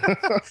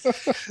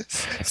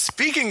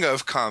 Speaking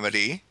of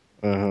comedy,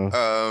 and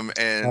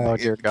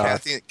Kathy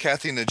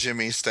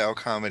Najimy style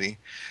comedy.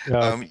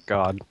 Oh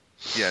God.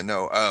 Yeah,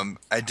 no.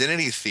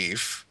 Identity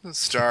Thief,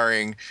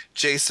 starring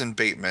Jason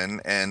Bateman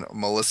and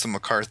Melissa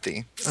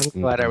McCarthy. I'm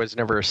glad I was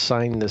never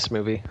assigned this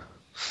movie.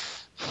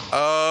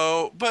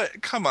 Oh,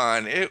 but come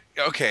on.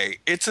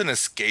 It's an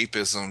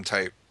escapism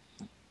type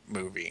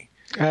movie.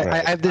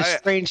 I have this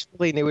strange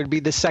feeling it would be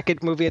the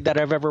second movie that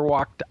I've ever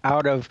walked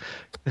out of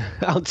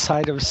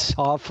outside of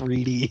Saw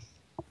 3D.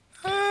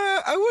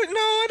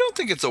 I don't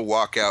think it's a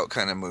walkout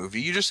kind of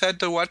movie. You just had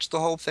to watch the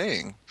whole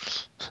thing.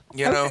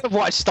 You know, I've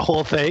watched the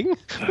whole thing.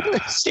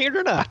 See it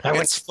or not?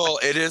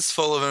 It is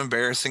full of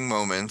embarrassing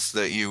moments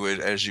that you would,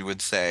 as you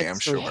would say, I'm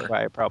sure.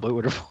 I probably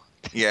would have.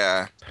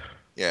 Yeah.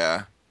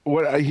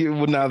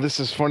 Well, now this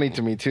is funny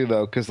to me too,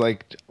 though, because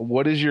like,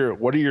 what are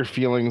your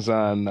feelings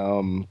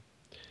on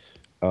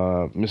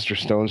Mr.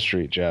 Stone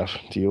Street, Jeff?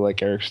 Do you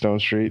like Eric Stone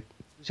Street?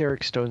 Who's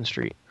Eric Stone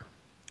Street?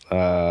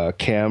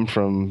 Cam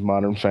from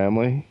Modern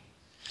Family.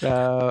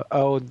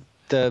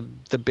 The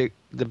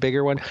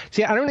bigger one.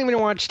 See, I don't even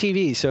watch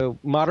TV, so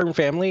Modern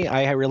Family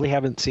I really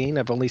haven't seen.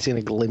 I've only seen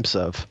a glimpse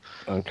of.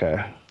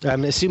 Okay.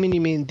 I'm assuming you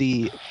mean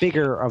the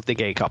bigger of the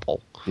gay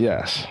couple.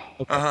 Yes.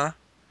 Okay.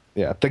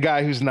 Yeah, the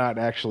guy who's not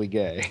actually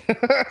gay.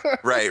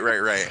 Right.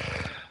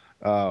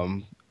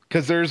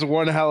 Because there's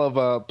one hell of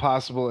a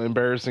possible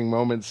embarrassing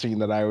moment scene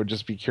that I would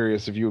just be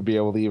curious if you would be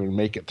able to even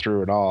make it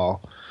through it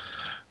all,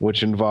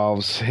 which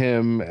involves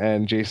him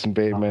and Jason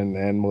Bateman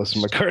and Melissa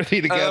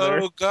McCarthy together.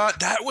 Oh, God.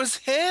 That was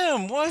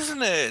him,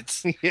 wasn't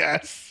it?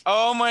 Yes.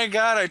 Oh, my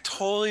God. I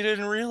totally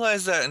didn't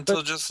realize that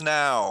until just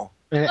now.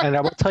 And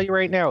I will tell you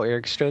right now,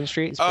 Eric Stone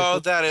Street. Oh,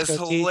 that is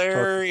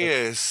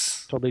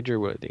hilarious. Totally Drew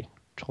Worthy.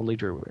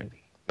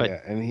 But,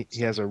 yeah, and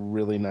he has a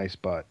really nice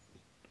butt.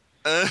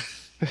 And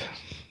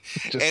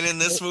in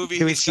this movie,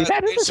 do we see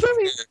that in this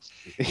movie?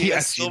 He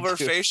has silver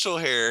facial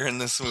hair in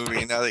this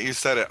movie. Now that you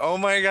said it, oh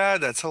my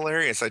God, that's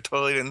hilarious! I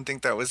totally didn't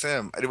think that was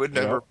him. I would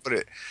never put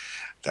it.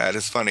 That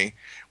is funny.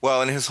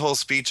 Well, in his whole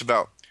speech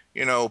about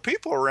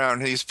people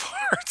around these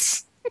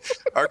parts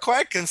are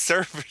quite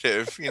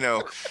conservative.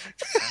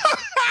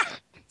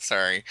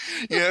 Sorry,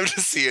 you have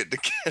to see it to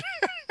get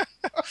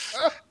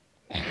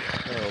it.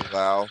 Oh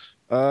wow.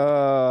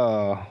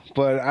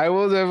 But I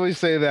will definitely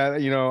say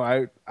that,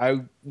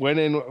 I went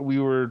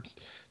in,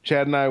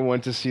 Chad and I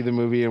went to see the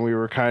movie, and we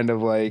were kind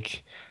of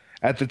like,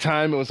 at the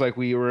time it was like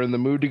we were in the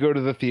mood to go to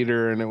the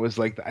theater, and it was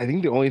like, I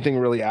think the only thing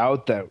really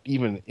out that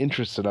even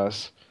interested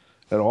us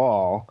at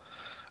all.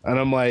 And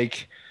I'm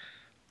like,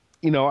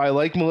 I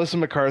like Melissa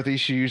McCarthy.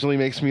 She usually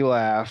makes me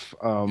laugh.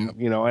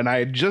 And I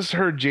had just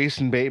heard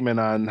Jason Bateman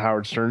on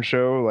Howard Stern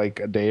show like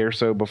a day or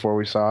so before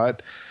we saw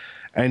it.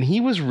 And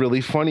he was really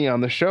funny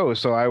on the show.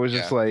 So I was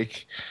just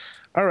like,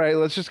 all right,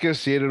 let's just go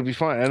see it. It'll be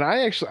fun. And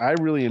I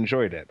really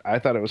enjoyed it. I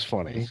thought it was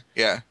funny.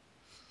 Yeah.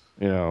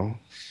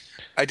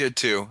 I did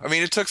too. I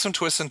mean, it took some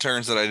twists and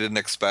turns that I didn't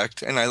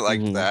expect. And I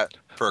liked that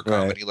for a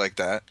comedy like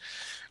that.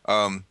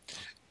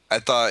 I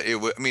thought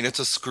it's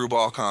a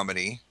screwball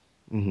comedy.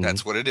 Mm-hmm.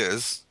 That's what it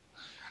is.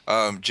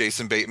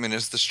 Jason Bateman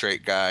is the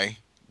straight guy.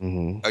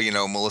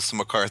 Mm-hmm. Melissa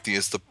McCarthy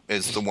is the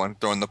one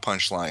throwing the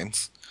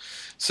punchlines.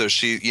 So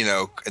she,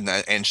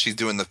 and she's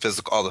doing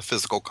all the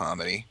physical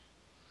comedy.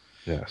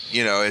 Yes.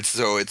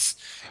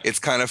 It's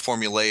kind of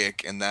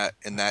formulaic in that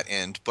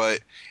end, but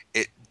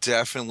it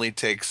definitely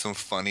takes some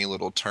funny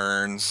little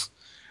turns.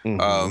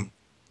 Mm-hmm.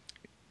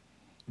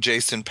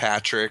 Jason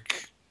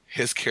Patric,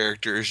 his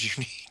character is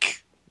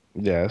unique.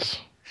 Yes.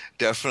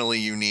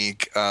 Definitely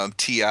unique.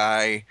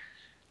 T.I.,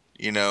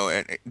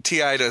 and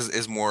T.I.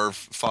 is more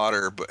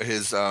fodder, but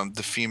his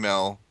the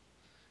female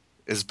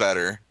is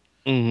better.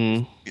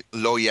 Mm-hmm.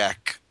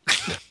 Loyak.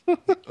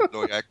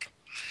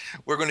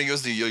 We're going to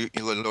use the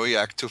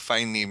Loyak to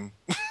find him.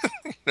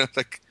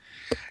 Like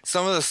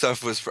some of the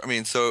stuff was,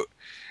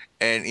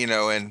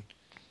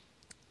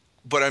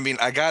 but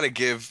I gotta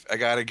give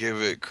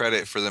it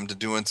credit for them to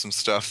doing some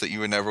stuff that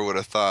you never would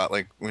have thought.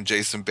 Like when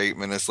Jason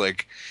Bateman is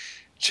like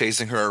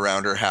chasing her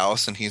around her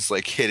house and he's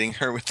like hitting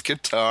her with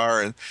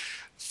guitar and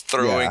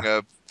throwing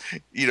a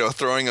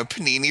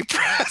panini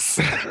press.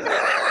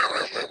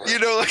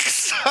 Like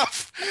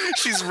stuff.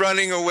 She's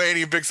running away and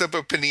he picks up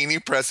a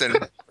panini press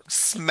and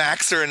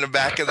smacks her in the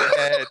back of the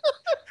head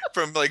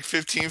from like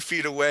 15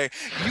 feet away.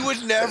 You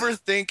would never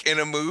think in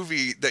a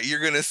movie that you're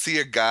going to see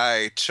a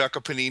guy chuck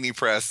a panini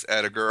press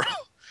at a girl.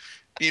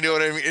 You know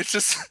what I mean? It's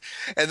just,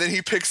 and then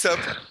he picks up,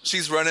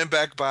 she's running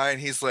back by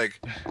and he's like,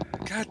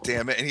 God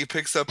damn it. And he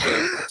picks up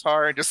the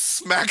guitar and just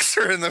smacks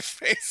her in the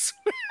face.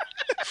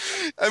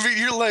 I mean,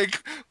 you're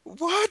like,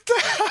 what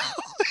the hell?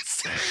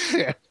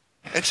 Yeah.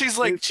 And she's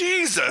like,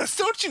 Jesus,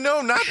 don't you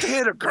know not to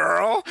hit a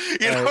girl?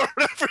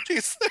 Whatever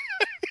he's saying.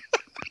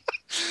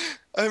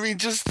 I mean,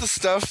 just the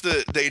stuff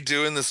that they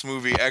do in this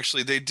movie,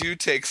 actually, they do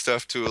take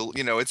stuff to,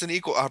 it's an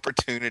equal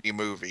opportunity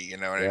movie. You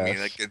know what I mean?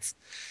 Like it's,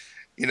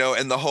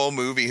 and the whole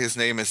movie, his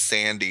name is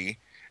Sandy.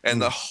 And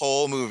the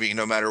whole movie,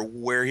 no matter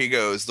where he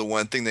goes, the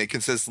one thing they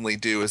consistently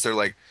do is they're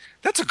like,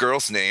 that's a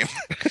girl's name.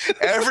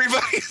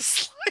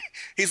 Everybody's like,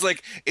 he's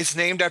like, it's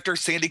named after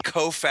Sandy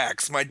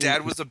Koufax. My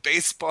dad was a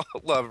baseball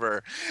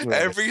lover.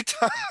 Right. Every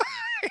time.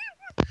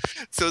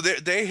 So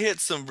they hit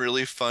some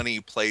really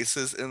funny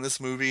places in this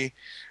movie.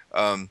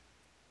 And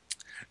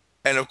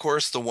of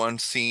course, the one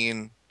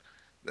scene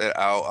that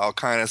I'll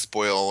kind of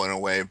spoil in a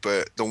way,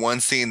 but the one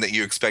scene that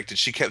you expected,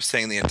 she kept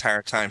saying the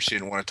entire time she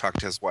didn't want to talk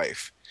to his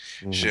wife.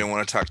 She didn't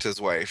want to talk to his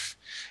wife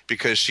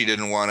because she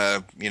didn't want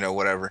to,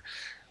 whatever.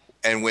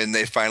 And when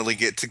they finally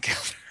get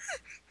together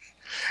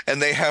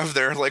and they have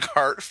their like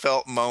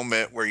heartfelt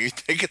moment where you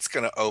think it's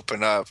going to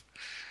open up,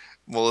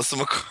 Melissa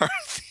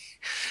McCarthy,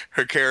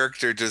 her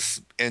character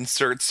just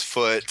inserts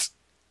foot.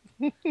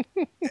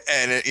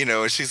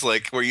 And she's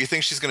like, where you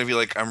think she's going to be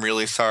like, I'm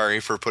really sorry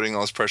for putting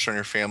all this pressure on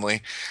your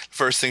family.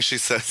 First thing she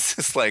says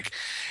is like,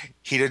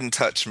 he didn't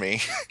touch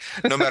me.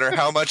 No matter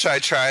how much I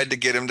tried to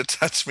get him to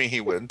touch me,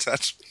 he wouldn't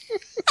touch me.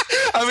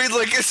 I mean,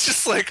 like, it's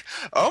just like,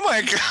 oh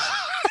my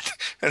God.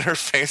 And her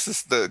face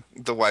is, the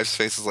wife's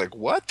face is like,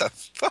 what the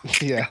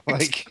fuck? Yeah,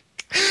 like,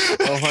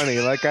 oh honey,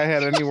 like I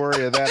had any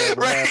worry of that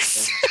ever right,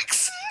 happening.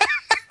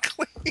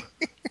 Exactly.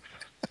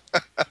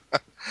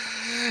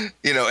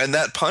 And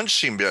that punch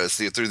she does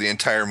through the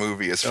entire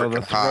movie is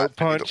freaking hot.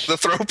 Punch. The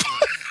throat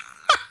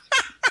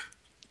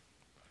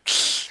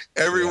punch.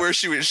 Everywhere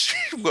she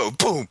whoa,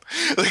 boom.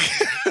 Like,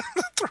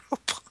 the throat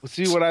punch.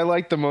 See, what I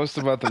liked the most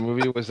about the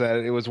movie was that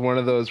it was one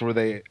of those where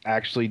they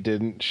actually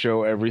didn't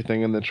show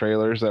everything in the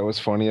trailers that was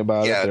funny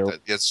about it. Yeah,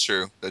 that's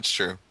true. That's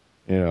true.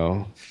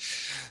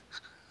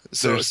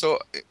 So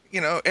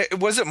it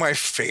wasn't my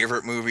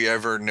favorite movie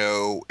ever.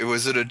 No,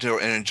 was it an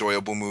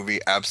enjoyable movie?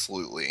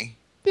 Absolutely.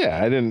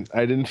 Yeah, I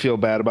didn't feel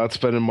bad about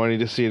spending money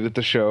to see it at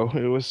the show.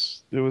 It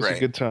was right. A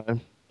good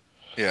time.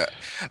 Yeah,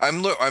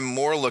 I'm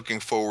more looking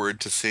forward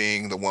to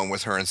seeing the one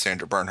with her and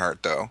Sandra Bernhard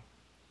though.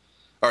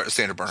 Or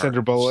Sandra Bernhard.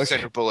 Sandra Bullock.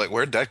 Sandra Bullock.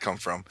 Where'd that come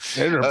from?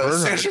 Sandra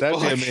Bernhard.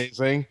 That'd be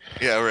amazing.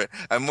 Yeah, right.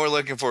 I'm more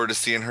looking forward to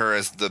seeing her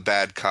as the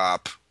bad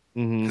cop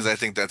because I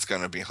think that's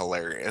going to be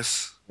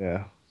hilarious.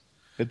 Yeah,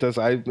 it does.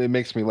 It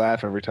makes me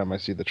laugh every time I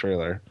see the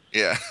trailer.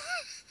 Yeah.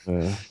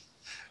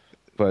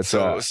 But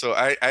so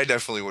I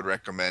definitely would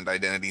recommend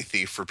Identity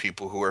Thief for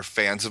people who are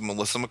fans of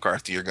Melissa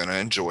McCarthy. You're going to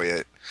enjoy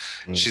it.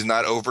 She's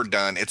not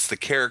overdone. It's the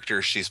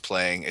character she's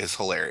playing is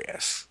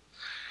hilarious.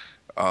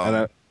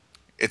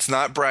 It's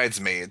not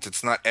Bridesmaids.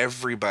 It's not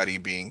everybody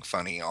being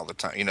funny all the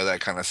time.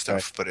 That kind of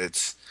stuff. Right.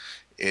 But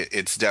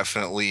it's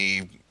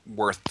definitely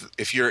worth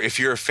if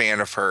you're a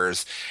fan of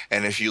hers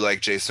and if you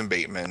like Jason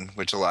Bateman,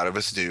 which a lot of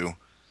us do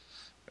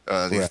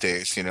these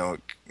days.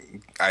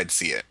 I'd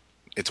see it.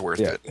 It's worth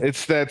it.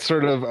 It's that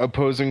sort of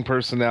opposing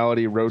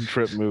personality road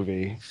trip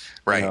movie.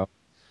 Right.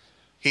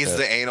 He's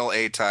the anal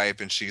A type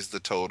and she's the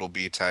total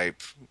B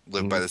type,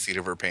 live by the seat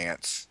of her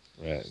pants.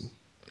 Right.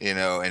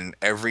 And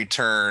every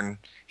turn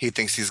he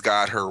thinks he's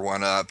got her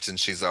one-upped and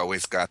she's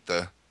always got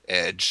the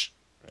edge.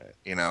 Right.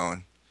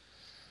 And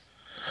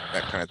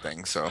that kind of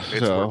thing. So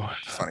it's a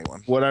funny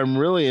one. What I'm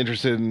really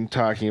interested in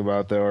talking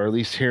about, though, or at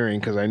least hearing,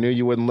 because I knew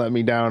you wouldn't let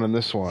me down in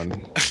this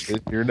one, is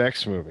your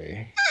next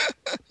movie.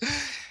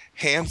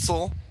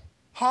 Hansel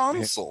and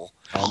Gretel.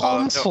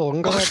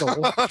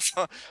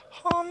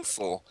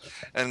 Hansel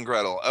and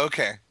Gretel.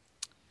 Okay.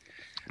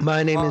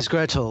 My name is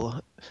Gretel,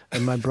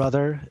 and my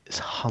brother is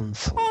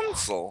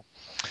Hansel.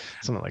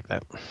 Something like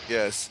that.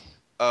 Yes.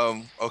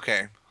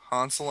 Okay.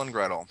 Hansel and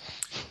Gretel.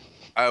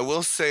 I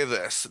will say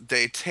this: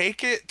 they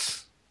take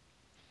it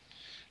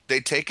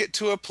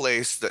to a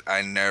place that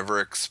I never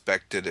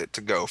expected it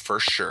to go, for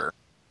sure.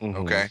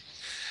 Okay.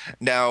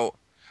 Now,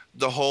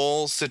 the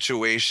whole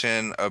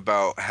situation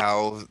about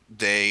how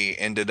they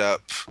ended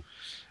up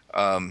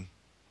going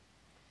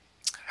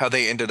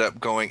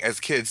as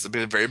kids,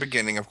 the very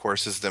beginning, of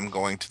course, is them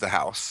going to the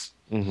house.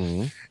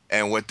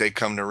 And what they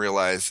come to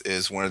realize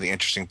is one of the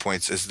interesting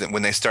points is that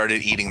when they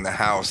started eating the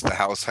house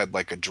had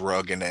like a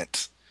drug in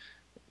it,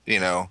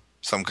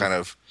 some kind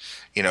of,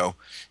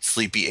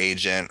 sleepy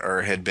agent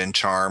or had been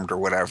charmed or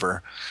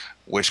whatever,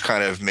 which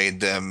kind of made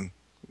them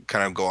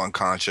kind of go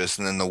unconscious.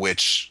 And then the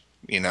witch,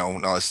 and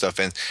all this stuff.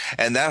 And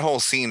that whole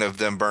scene of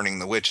them burning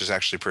the witch is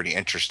actually pretty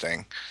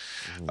interesting.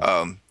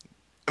 I mean,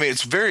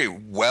 it's very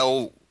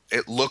well,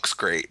 it looks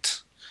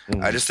great.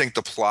 I just think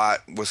the plot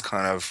was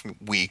kind of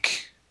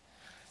weak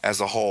as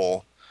a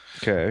whole.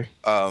 Okay.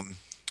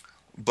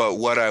 But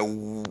what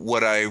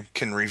I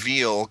can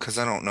reveal, because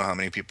I don't know how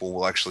many people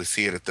will actually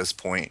see it at this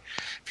point,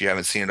 if you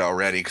haven't seen it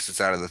already, because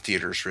it's out of the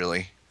theaters,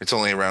 really. It's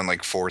only around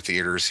like 4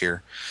 theaters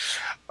here.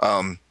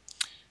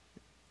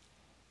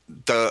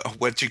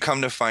 What you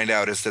come to find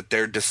out is that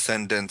they're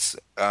descendants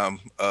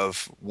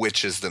of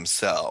witches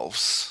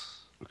themselves.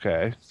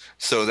 Okay.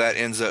 So that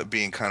ends up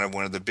being kind of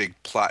one of the big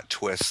plot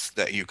twists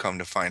that you come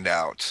to find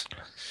out.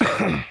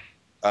 So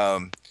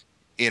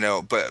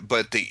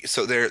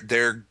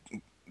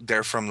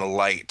they're from the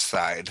light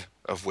side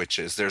of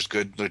witches. There's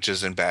good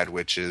witches and bad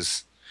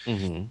witches,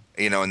 and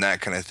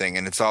that kind of thing.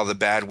 And it's all the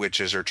bad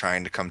witches are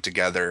trying to come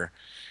together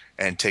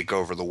and take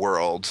over the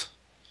world.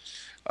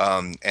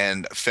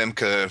 And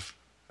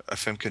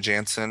Femke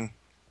Janssen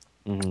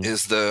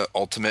is the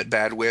ultimate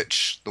bad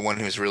witch, the one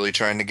who's really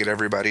trying to get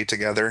everybody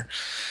together.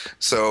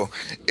 So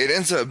it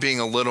ends up being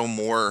a little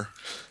more.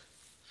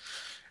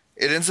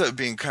 It ends up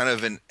being kind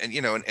of an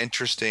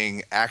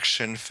interesting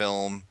action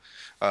film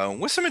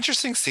with some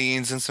interesting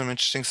scenes and some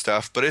interesting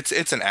stuff. But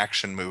it's an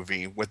action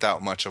movie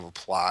without much of a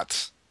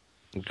plot.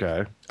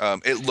 Okay.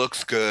 It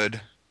looks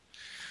good.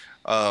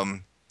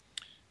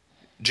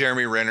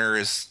 Jeremy Renner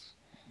is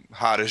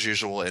hot as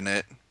usual in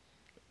it.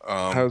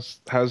 How's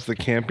the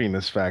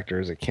campiness factor?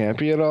 Is it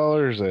campy at all,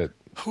 or is it?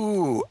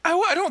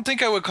 I don't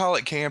think I would call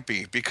it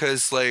campy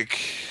because like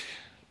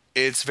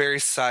it's very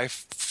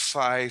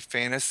sci-fi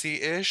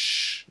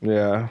fantasy-ish.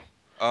 Yeah.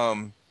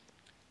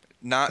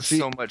 Not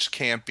so much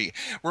campy.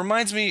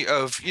 Reminds me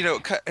of,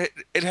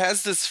 it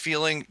has this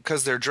feeling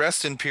because they're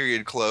dressed in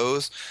period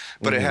clothes,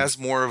 but it has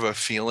more of a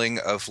feeling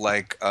of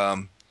like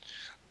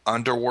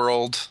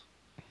Underworld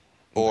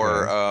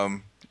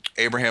or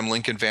Abraham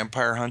Lincoln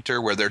Vampire Hunter,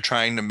 where they're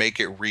trying to make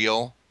it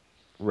real.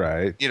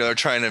 Right. They're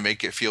trying to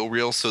make it feel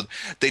real. So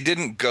they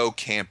didn't go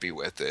campy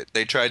with it.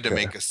 They tried to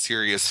make a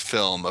serious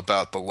film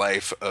about the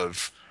life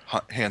of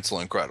Hansel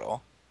and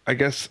Gretel. I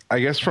guess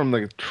from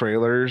the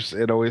trailers,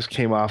 it always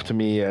came off to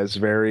me as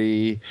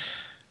very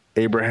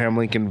Abraham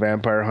Lincoln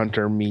Vampire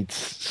Hunter meets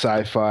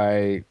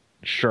sci-fi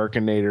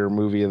Sharkinator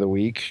movie of the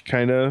week,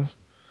 kind of.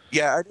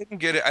 Yeah, I didn't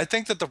get it. I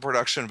think that the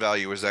production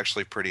value was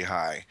actually pretty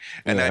high,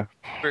 and I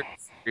very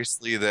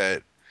seriously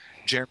that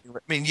Jeremy. I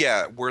mean,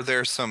 are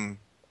there some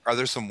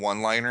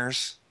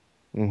one-liners?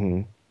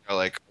 Mm-hmm.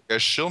 Like, I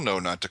guess she'll know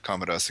not to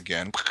come at us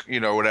again.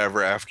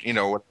 Whatever. After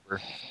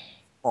whatever,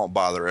 won't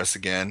bother us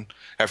again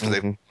after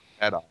they've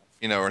head off.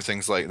 Or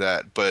things like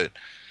that. But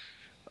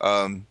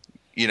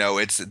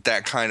it's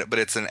that kind of. But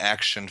it's an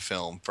action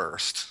film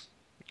first.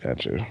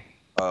 Gotcha.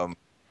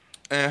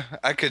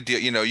 I could deal.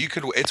 You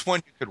could. It's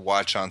one you could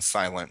watch on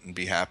silent and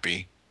be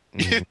happy.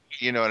 Mm-hmm.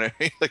 You know what I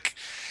mean? Like,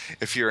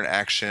 if you're an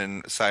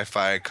action,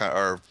 sci-fi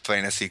or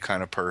fantasy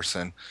kind of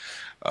person,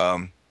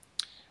 I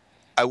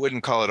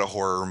wouldn't call it a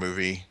horror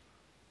movie.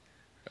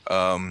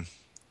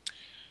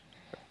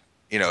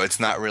 It's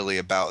not really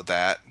about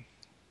that.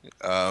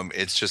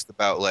 It's just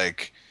about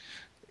like,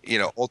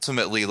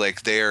 ultimately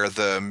like they're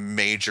the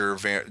major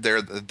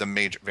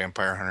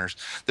vampire hunters.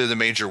 They're the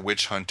major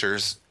witch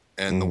hunters,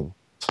 and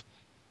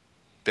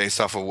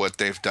based off of what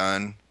they've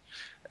done,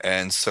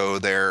 and so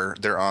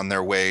they're on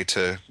their way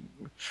to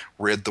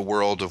rid the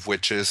world of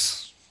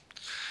witches.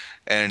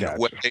 And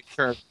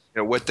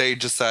what they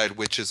decide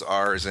witches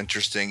are is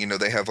interesting.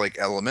 They have like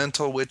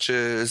elemental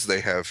witches.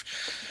 They have,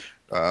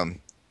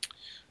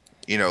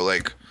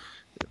 like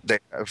they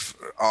have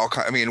all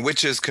kind. I mean,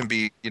 witches can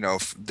be,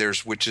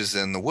 there's witches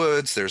in the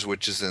woods. There's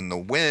witches in the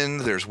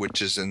wind. There's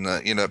witches in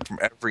the, from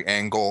every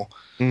angle.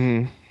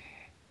 Mm-hmm.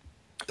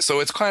 So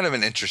it's kind of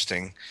an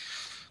interesting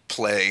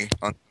play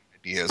on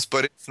ideas,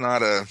 but it's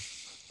not a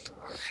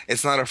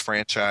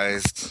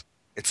franchise.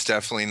 It's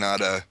definitely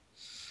not a.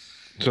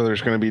 So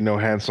there's going to be no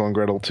Hansel and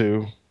Gretel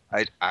 2?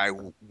 I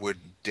would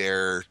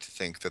dare to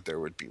think that there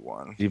would be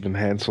one. Even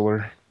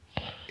Hanseler?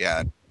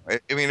 Yeah. I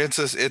mean, it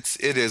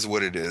is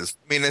what it is.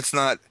 I mean, it's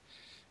not.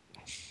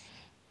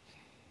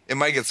 It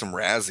might get some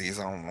Razzies.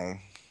 I don't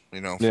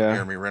know. From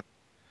Jeremy Renner.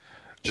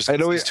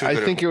 I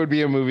think it would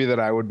be a movie that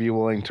I would be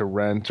willing to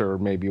rent or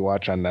maybe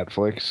watch on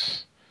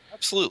Netflix.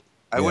 Absolutely,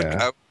 I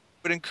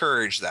would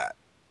encourage that.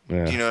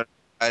 Yeah.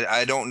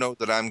 I don't know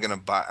that I'm gonna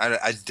buy.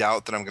 I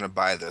doubt that I'm gonna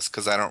buy this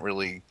because I don't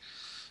really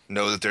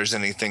know that there's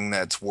anything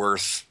that's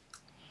worth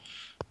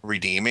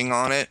redeeming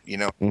on it.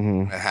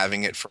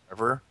 Having it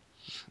forever.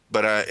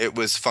 But it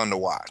was fun to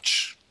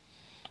watch.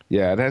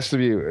 Yeah, it has to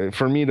be,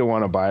 for me to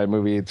want to buy a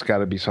movie, it's got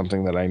to be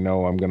something that I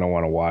know I'm going to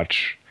want to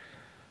watch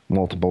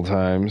multiple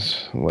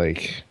times.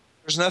 Like,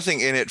 there's nothing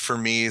in it for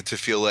me to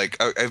feel like,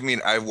 I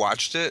mean, I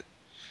watched it.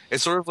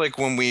 It's sort of like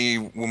when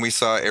we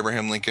saw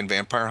Abraham Lincoln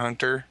Vampire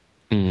Hunter.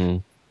 Mm-hmm.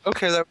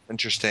 Okay, that was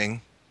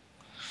interesting.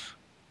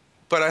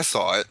 But I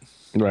saw it.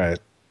 Right.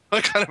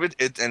 Kind of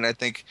it, and I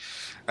think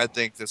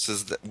this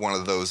is one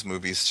of those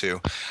movies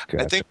too.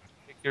 Gotcha. I think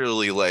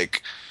particularly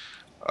like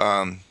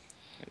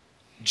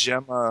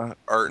Gemma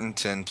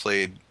Arterton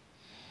played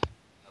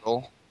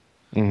Gretel.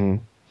 Mm-hmm.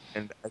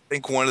 And I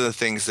think one of the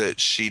things that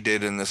she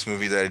did in this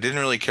movie that I didn't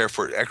really care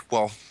for,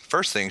 well,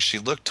 first thing, she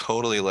looked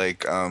totally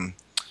like Ben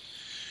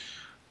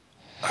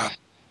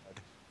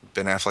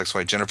Affleck's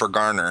wife, Jennifer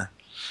Garner.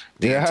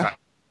 The entire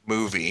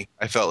movie,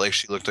 I felt like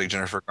she looked like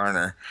Jennifer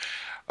Garner.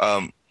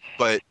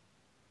 But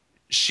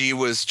she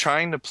was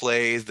trying to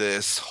play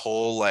this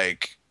whole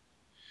like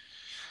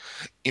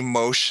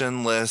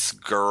emotionless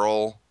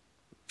girl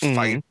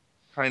fight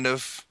kind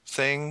of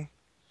thing,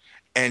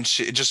 and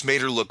it just made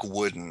her look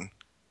wooden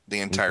the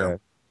entire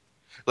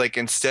like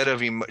instead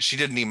of she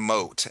didn't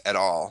emote at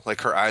all.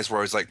 Like her eyes were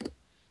always like,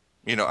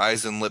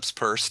 eyes and lips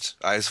pursed,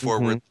 eyes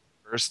forward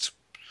pursed.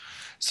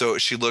 So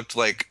she looked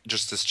like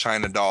just this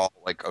China doll,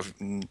 like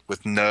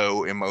with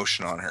no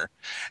emotion on her.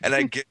 And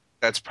I get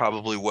that's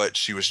probably what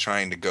she was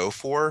trying to go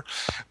for,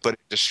 but it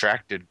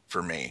distracted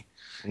for me.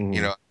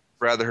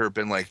 Rather her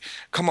been like,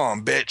 come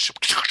on, bitch,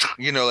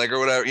 like, or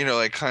whatever,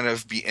 like kind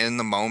of be in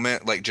the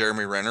moment. Like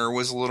Jeremy Renner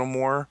was a little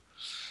more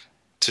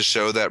to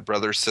show that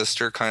brother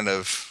sister kind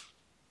of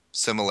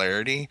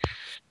similarity.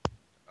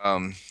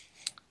 But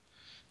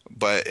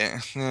I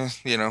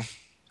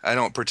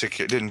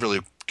didn't really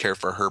care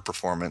for her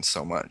performance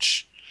so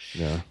much.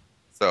 Yeah.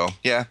 So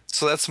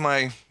that's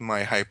my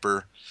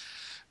hyper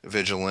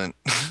vigilant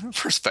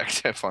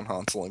perspective on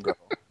Hansel and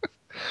Gretel.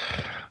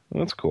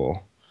 That's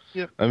cool.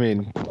 Yep. I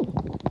mean,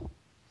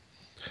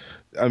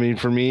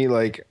 for me,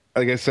 like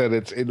I said,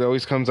 it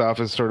always comes off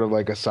as sort of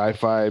like a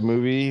sci-fi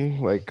movie,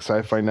 like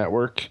Sci-Fi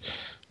Network,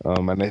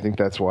 and I think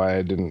that's why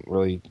I didn't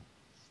really.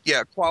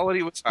 Yeah,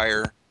 quality was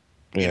higher.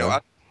 Yeah. You know,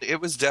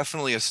 it was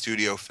definitely a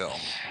studio film.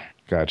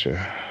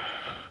 Gotcha.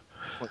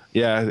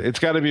 Yeah, it's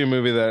got to be a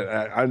movie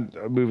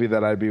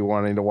that I'd be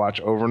wanting to watch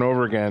over and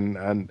over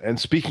again. And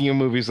speaking of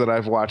movies that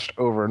I've watched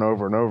over and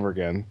over and over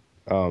again,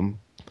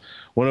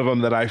 one of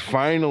them that I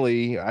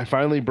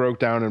finally broke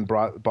down and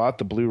bought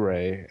the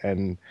Blu-ray,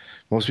 and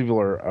most people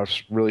are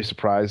really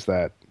surprised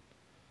that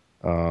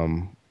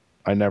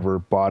I never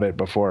bought it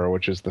before,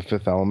 which is The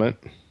Fifth Element.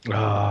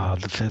 Ah,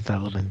 The Fifth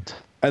Element.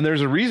 And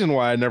there's a reason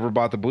why I never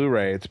bought the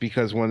Blu-ray. It's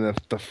because when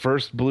the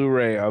first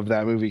Blu-ray of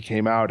that movie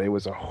came out, it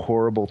was a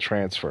horrible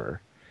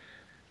transfer.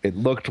 It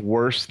looked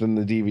worse than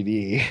the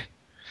DVD.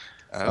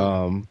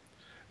 Oh.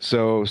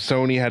 So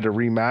Sony had to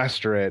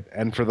remaster it,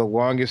 and for the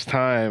longest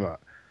time,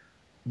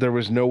 there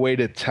was no way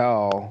to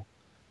tell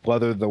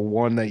whether the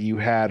one that you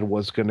had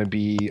was going to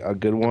be a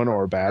good one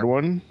or a bad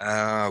one.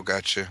 Oh,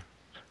 gotcha.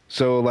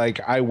 So,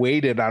 like, I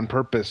waited on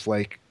purpose,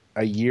 like,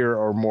 a year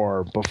or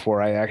more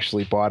before I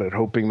actually bought it,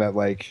 hoping that,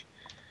 like,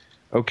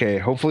 okay,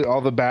 hopefully all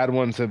the bad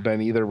ones have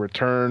been either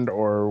returned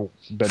or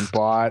been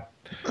bought,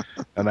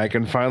 and I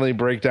can finally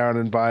break down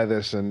and buy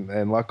this.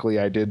 And luckily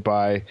I did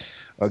buy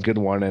a good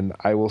one, and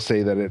I will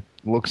say that it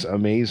looks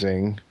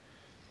amazing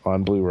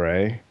on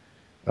Blu-ray.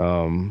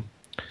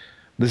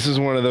 This is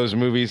one of those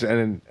movies,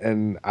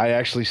 and I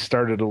actually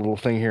started a little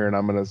thing here, and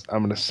I'm gonna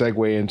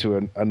segue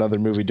into another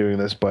movie doing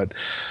this, but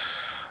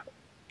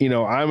you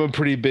know, I'm a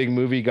pretty big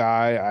movie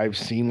guy. I've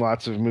seen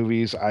lots of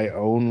movies. I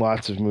own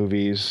lots of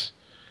movies.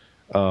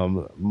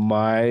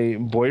 My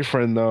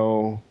boyfriend,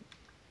 though,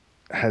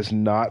 has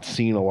not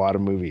seen a lot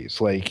of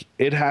movies. Like,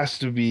 it has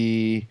to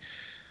be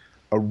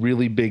a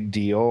really big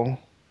deal,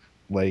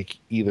 like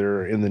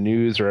either in the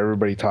news or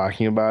everybody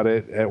talking about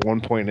it at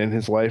one point in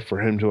his life for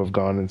him to have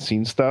gone and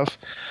seen stuff.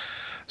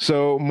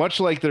 So much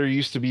like there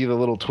used to be the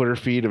little Twitter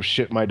feed of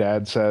shit my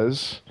dad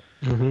says,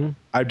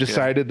 I've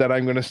decided that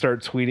I'm going to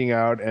start tweeting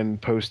out and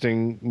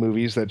posting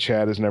movies that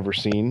Chad has never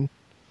seen.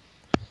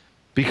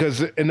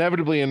 Because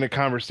inevitably in the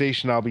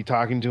conversation, I'll be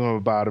talking to him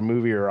about a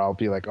movie, or I'll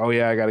be like, oh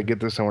yeah, I got to get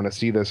this. I want to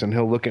see this. And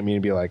he'll look at me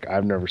and be like,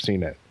 I've never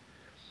seen it.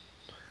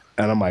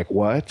 And I'm like,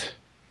 what?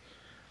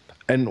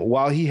 And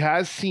while he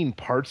has seen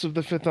parts of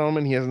The Fifth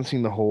Element, he hasn't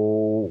seen the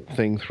whole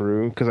thing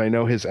through. Because I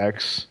know his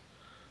ex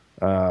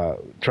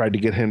tried to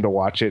get him to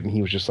watch it, and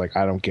he was just like,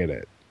 I don't get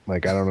it.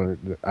 Like, I don't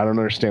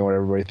understand what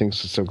everybody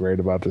thinks is so great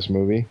about this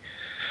movie.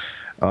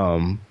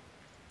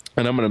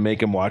 And I'm going to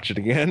make him watch it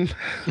again.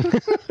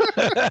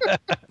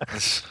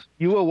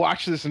 You will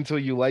watch this until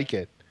you like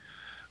it.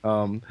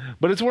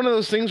 But it's one of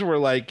those things where,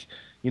 like,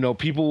 you know,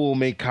 people will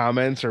make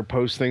comments or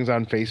post things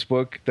on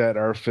Facebook that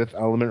are Fifth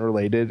Element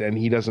related, and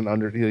he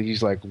doesn't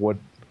he's like, what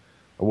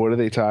are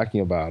they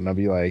talking about? And I'll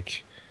be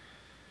like,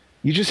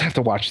 you just have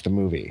to watch the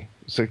movie.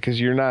 So, because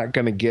you're not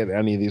going to get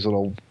any of these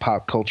little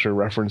pop culture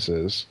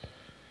references.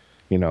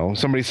 You know,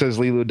 somebody says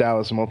Leeloo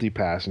Dallas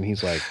Multipass, and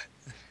he's like,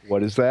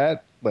 what is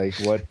that? Like,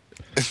 what?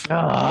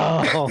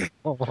 Oh.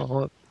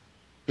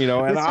 You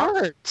know, and this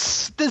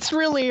hurts. This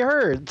really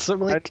hurts. I'm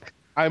like,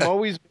 I'm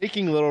always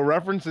making little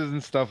references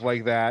and stuff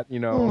like that, you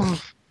know.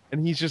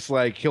 And he's just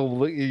like,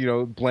 he'll, you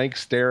know, blank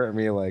stare at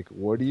me like,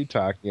 what are you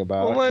talking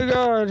about? Oh my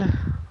God.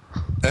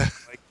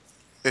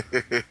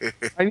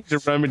 I need to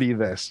remedy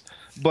this.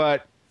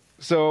 But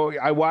so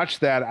I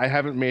watched that. I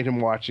haven't made him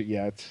watch it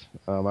yet.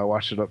 I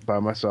watched it up by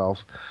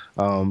myself.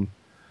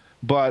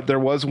 But there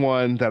was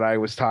one that I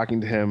was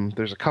talking to him.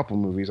 There's a couple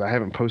movies. I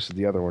haven't posted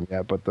the other one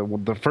yet, but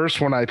the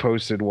first one I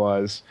posted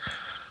was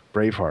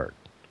Braveheart.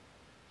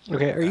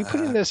 Okay, are you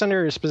putting this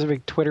under a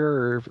specific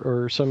Twitter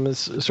or some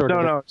sort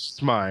of? No, it's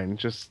mine.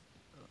 Just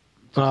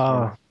so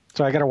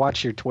I got to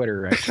watch your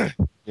Twitter, actually.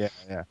 Yeah.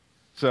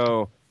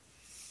 So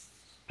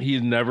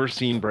he's never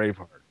seen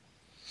Braveheart,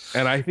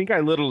 and I think I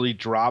literally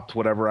dropped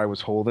whatever I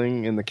was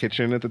holding in the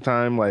kitchen at the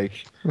time.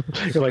 Like,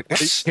 you're like,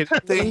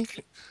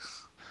 Chink.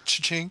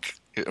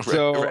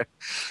 So right.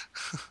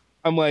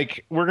 I'm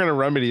like, we're gonna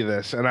remedy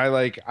this, and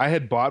I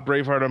had bought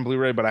Braveheart on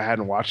Blu-ray, but I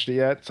hadn't watched it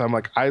yet. So I'm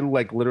like, I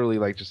like literally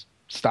like just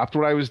stopped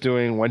what I was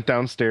doing, went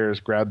downstairs,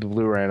 grabbed the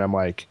Blu-ray, and I'm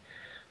like,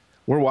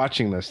 we're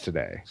watching this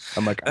today.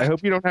 I'm like, I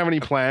hope you don't have any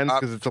plans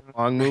because it's a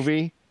long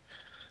movie.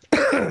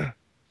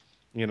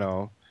 You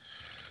know.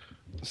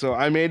 So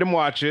I made him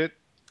watch it,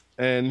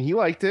 and he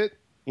liked it.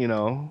 You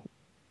know,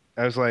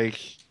 I'm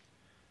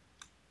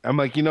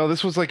like, you know,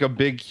 this was like a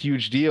big,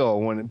 huge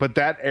deal but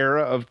that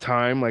era of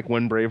time, like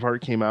when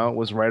Braveheart came out,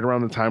 was right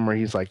around the time where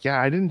he's like,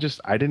 yeah, I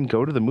didn't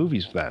go to the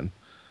movies then.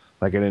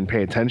 Like, I didn't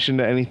pay attention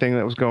to anything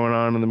that was going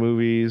on in the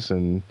movies.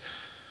 And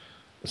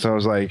so I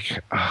was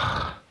like,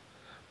 ugh.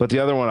 But the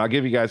other one, I'll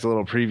give you guys a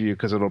little preview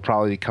because it'll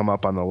probably come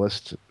up on the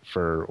list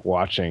for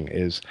watching,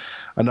 is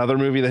another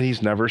movie that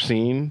he's never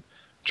seen,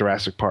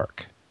 Jurassic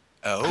Park.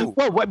 Oh.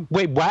 Whoa,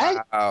 wait,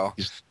 what? Wow.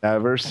 He's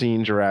never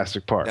seen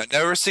Jurassic Park. Now,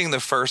 never seen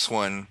the first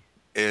one.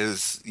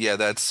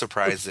 that's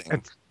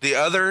surprising. The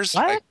others,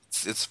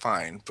 it's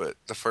fine, but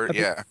the first,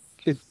 yeah.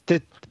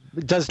 It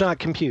does not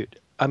compute.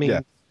 I mean,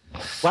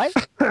 what?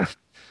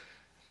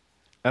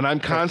 And I'm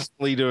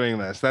constantly doing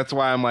this. That's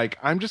why I'm like,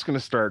 I'm just going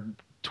to start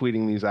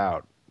tweeting these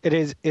out. It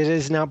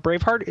is now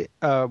Braveheart.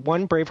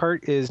 One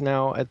Braveheart is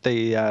now at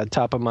the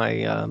top of my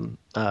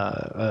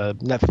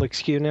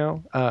Netflix queue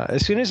now.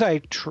 As soon as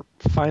I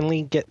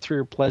finally get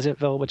through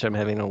Pleasantville, which I'm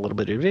having a little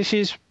bit of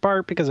issues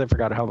part because I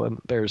forgot how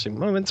embarrassing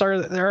moments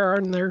there are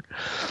in there.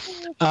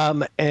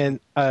 I'm going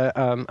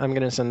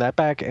to send that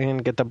back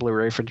and get the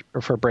Blu-ray for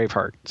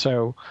Braveheart.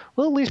 So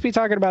we'll at least be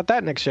talking about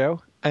that next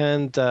show.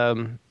 And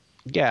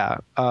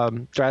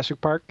Jurassic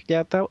Park.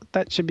 Yeah,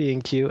 that should be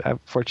in queue.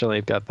 Fortunately,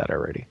 I've got that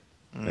already.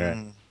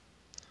 Yeah.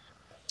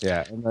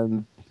 Yeah, and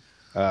then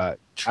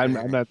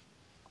I'm not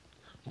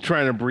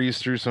trying to breeze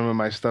through some of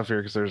my stuff here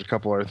because there's a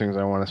couple other things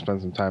I want to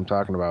spend some time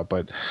talking about.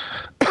 But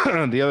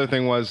the other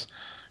thing was,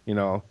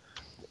 I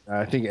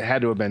think it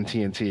had to have been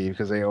TNT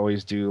because they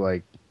always do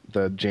like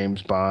the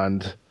James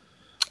Bond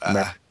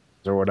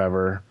or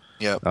whatever.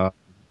 Yep.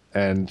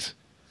 And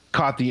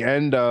caught the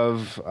end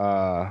of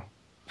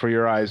For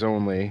Your Eyes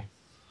Only,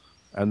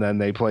 and then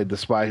they played The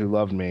Spy Who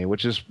Loved Me,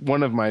 which is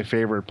one of my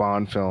favorite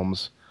Bond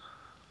films.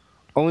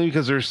 Only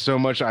because there's so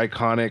much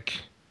iconic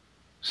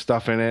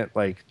stuff in it,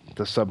 like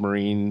the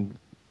submarine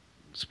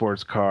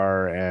sports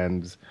car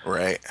and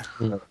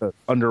the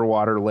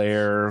underwater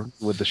lair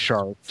with the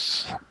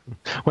sharks.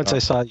 Once I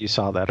saw you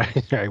saw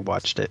that, I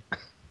watched it.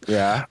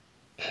 Yeah.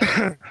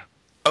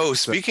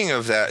 Speaking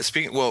of that,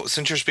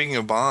 since you're speaking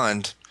of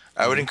Bond,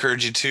 I would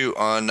encourage you to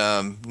on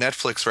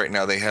Netflix right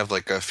now. They have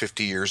like a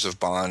 50 years of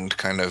Bond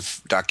kind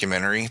of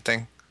documentary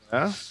thing.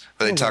 Yeah.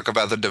 Where they talk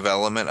about the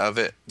development of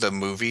it, the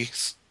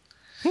movies.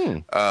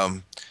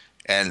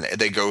 And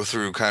they go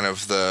through kind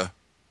of the.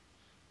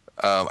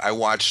 I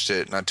watched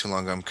it not too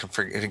long ago. I'm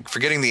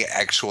forgetting the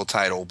actual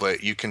title,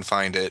 but you can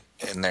find it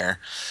in there.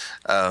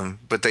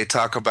 But they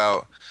talk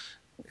about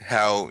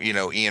how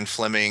Ian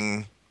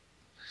Fleming.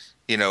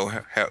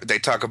 How they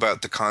talk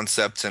about the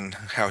concept and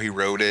how he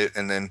wrote it,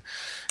 and then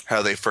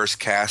how they first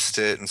cast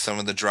it, and some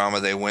of the drama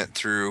they went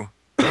through.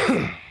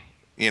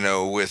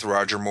 With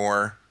Roger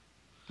Moore.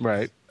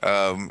 Right.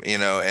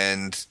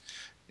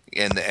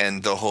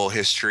 And the whole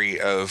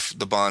history of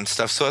the Bond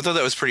stuff. So I thought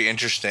that was pretty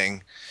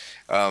interesting,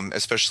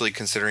 especially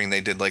considering they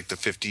did like the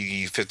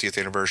 50th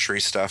anniversary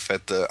stuff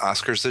at the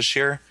Oscars this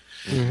year.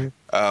 Mm-hmm.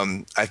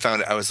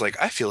 I was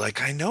like, I feel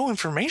like I know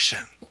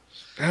information.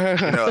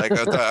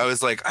 I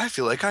was like, I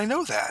feel like I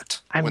know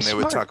that when they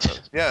would talk about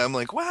it. Yeah, I'm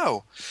like,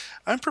 wow,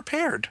 I'm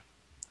prepared.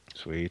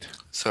 Sweet.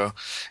 So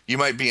you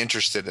might be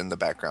interested in the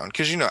background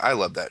because I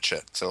love that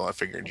shit. So I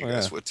figured you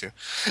guys would too.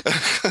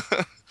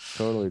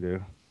 Totally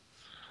do.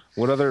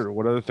 What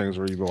other things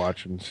were you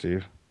watching,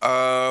 Steve?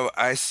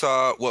 I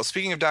saw. Well,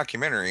 speaking of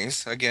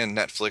documentaries, again,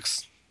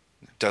 Netflix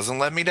doesn't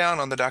let me down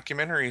on the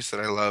documentaries that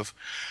I love.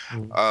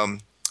 Mm-hmm.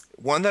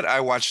 One that I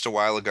watched a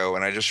while ago,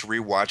 and I just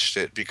rewatched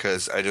it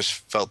because I just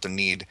felt the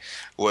need,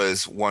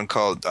 was one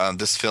called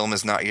 "This Film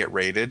Is Not Yet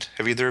Rated."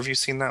 Have either of you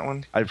seen that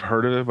one? I've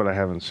heard of it, but I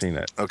haven't seen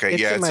it. Okay,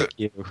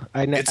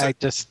 I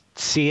just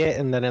see it,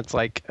 and then it's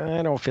like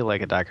I don't feel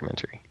like a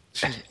documentary.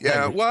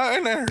 Yeah, well,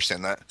 and I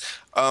understand that.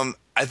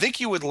 I think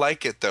you would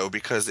like it though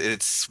because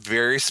it's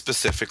very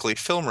specifically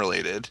film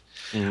related.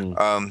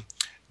 Mm.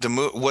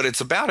 What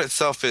it's about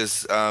itself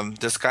is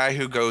this guy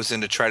who goes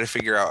in to try to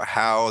figure out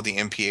how the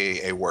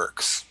MPAA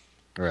works.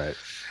 Right.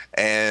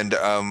 And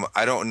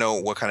I don't know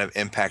what kind of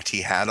impact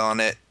he had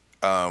on it,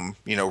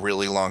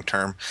 really long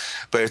term.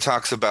 But it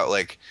talks about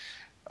like,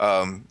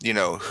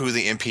 who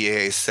the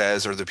MPAA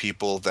says are the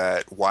people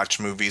that watch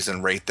movies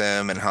and rate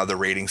them and how the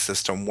rating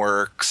system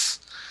works.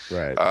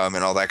 Right.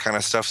 And all that kind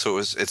of stuff. So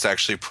it's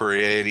actually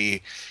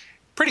pretty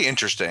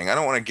interesting. I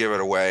don't want to give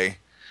it away,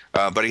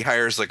 but he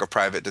hires like a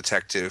private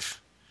detective.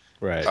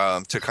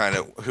 Right. To kind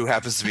of who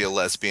happens to be a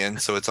lesbian,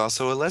 so it's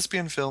also a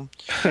lesbian film.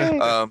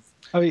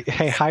 He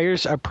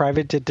hires a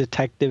private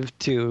detective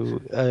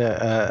to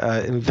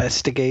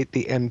investigate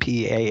the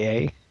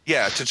MPAA.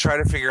 Yeah, to try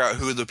to figure out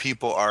who the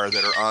people are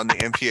that are on the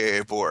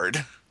MPAA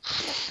board.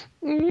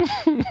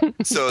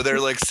 So they're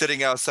like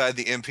sitting outside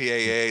the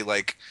MPAA,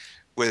 like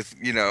with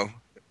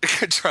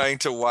trying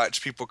to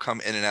watch people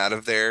come in and out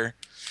of there,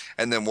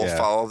 and then we'll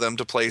follow them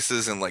to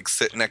places and like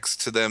sit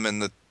next to them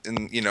and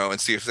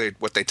see if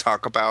what they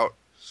talk about.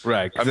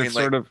 Right. I mean,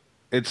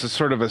 it's a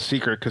sort of a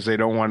secret because they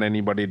don't want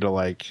anybody to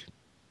like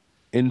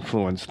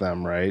influence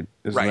them, right?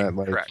 Isn't that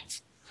like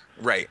correct?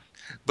 Right.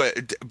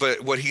 But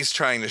what he's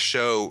trying to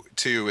show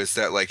too is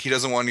that like he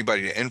doesn't want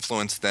anybody to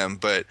influence them,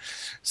 but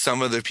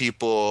some of the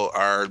people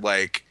are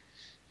like,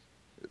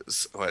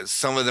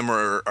 some of them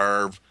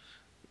are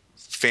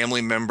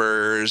family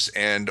members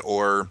and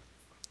or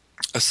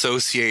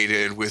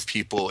associated with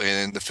people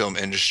in the film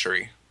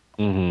industry.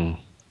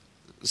 Mm-hmm.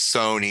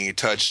 Sony,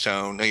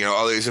 Touchstone,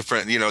 all these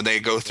different, they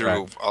go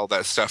through all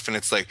that stuff, and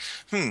it's like,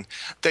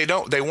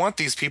 they want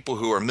these people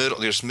who are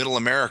middle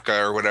America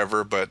or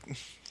whatever, but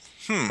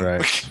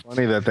Right. It's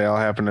funny that they all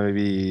happen to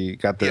be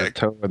got their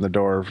toe in the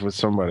door with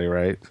somebody,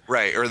 right?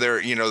 Right. Or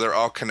they're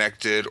all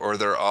connected, or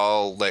they're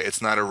all like,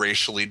 it's not a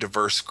racially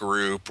diverse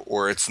group,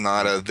 or it's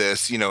not a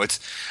this,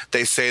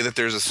 they say that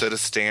there's a set of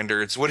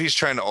standards. What he's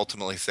trying to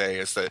ultimately say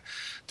is that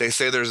they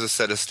say there's a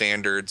set of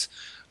standards,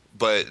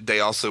 but they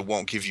also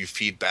won't give you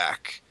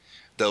feedback.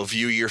 They'll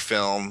view your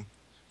film,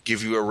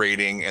 give you a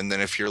rating, and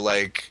then if you're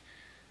like,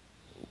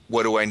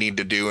 what do I need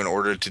to do in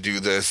order to do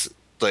this?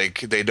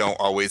 Like, they don't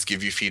always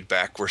give you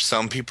feedback, where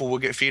some people will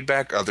get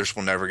feedback, others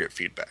will never get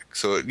feedback.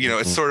 So,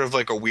 it's sort of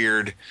like a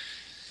weird,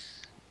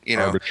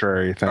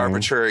 arbitrary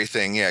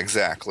thing. Yeah,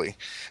 exactly.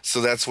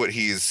 So that's what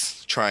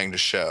he's trying to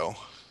show.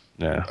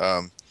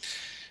 Yeah.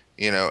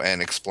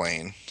 And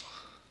explain.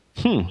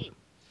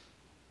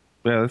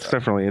 Yeah, that's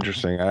definitely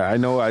interesting. I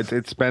know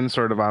it's been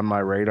sort of on my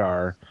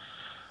radar,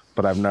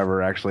 but I've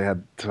never actually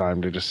had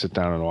time to just sit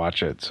down and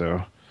watch it.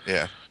 So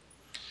yeah.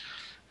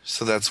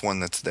 So that's one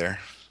that's there.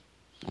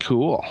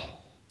 Cool.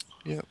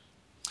 Yep.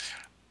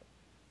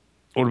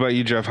 What about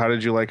you, Jeff? How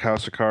did you like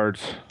House of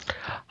Cards?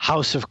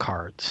 House of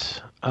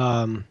Cards.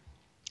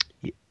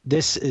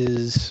 This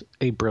is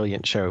a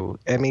brilliant show.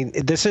 I mean,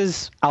 this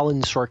is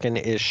Alan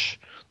Sorkin-ish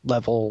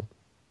level.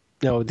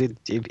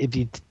 If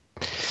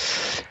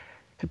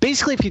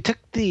you took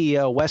the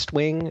West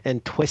Wing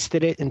and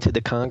twisted it into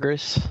the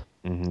Congress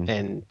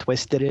and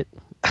twisted it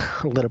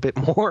a little bit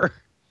more,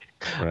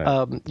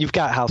 right. You've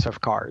got House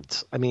of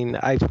Cards. I mean,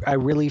 I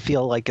really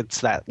feel like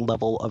it's that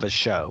level of a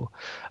show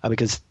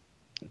because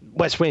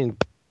West Wing,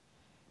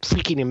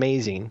 freaking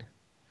amazing.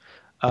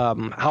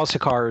 House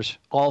of Cards,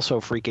 also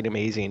freaking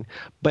amazing.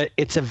 But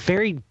it's a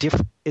very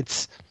different.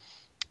 It's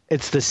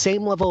the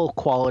same level of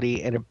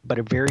quality but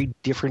a very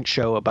different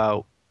show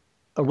about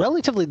a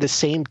relatively the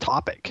same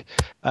topic,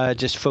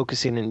 just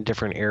focusing in a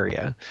different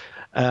area,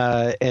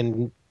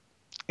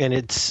 and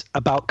it's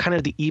about kind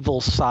of the evil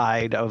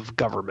side of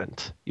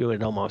government, you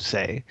would almost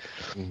say,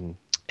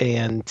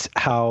 and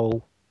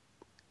how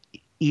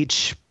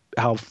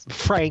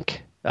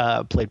Frank,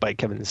 played by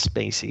Kevin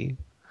Spacey,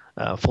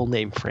 full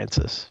name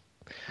Francis,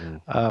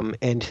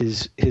 and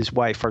his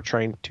wife are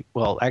trying to.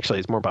 Well, actually,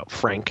 it's more about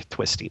Frank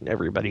twisting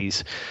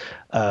everybody's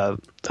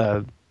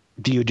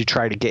view to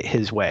try to get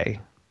his way,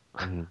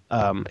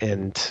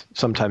 and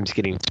sometimes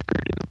getting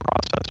screwed in the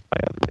process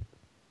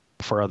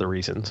for other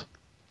reasons.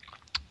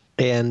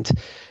 And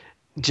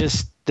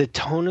just the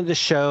tone of the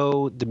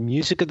show, the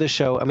music of the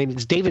show. I mean,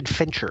 it's David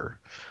Fincher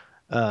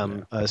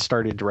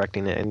started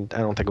directing it, and I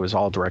don't think it was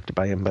all directed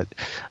by him, but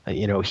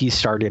he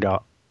started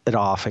it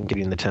off and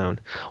getting the tone.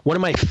 One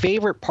of my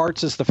favorite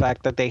parts is the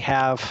fact that they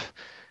have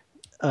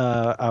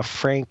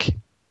Frank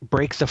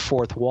break the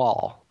fourth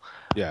wall.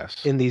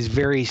 Yes. In these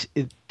very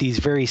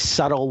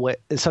subtle ways,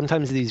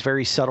 sometimes these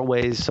very subtle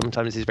ways,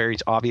 sometimes these very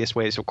obvious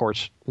ways. Of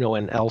course, no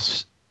one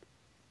else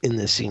in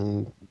this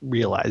scene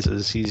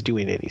realizes he's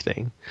doing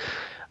anything.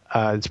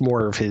 It's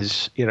more of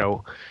his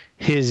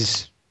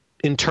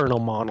internal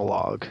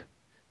monologue.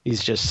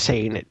 He's just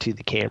saying it to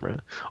the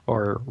camera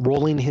or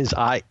rolling his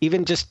eye,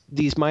 even just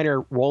these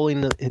minor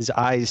rolling his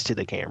eyes to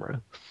the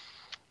camera.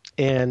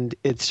 And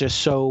it's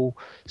just so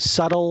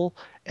subtle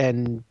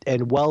and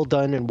well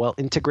done and well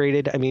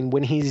integrated. I mean,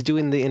 when he's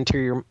doing the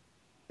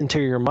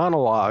interior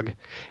monologue,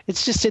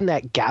 it's just in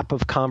that gap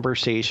of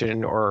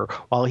conversation or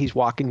while he's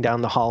walking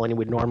down the hall and he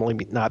would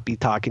normally not be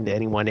talking to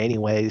anyone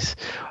anyways,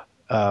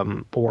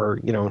 or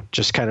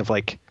just kind of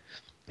like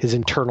his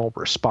internal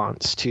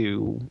response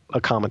to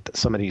a comment that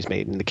somebody's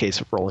made in the case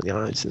of rolling the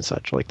eyes and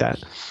such like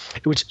that,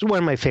 which is one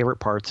of my favorite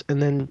parts.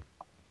 And then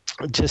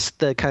just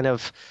the kind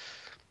of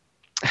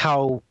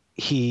how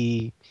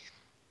he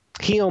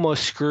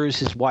almost screws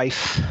his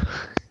wife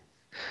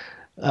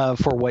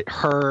for what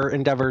her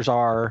endeavors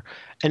are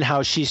and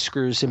how she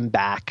screws him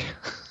back.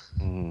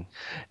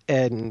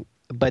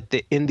 But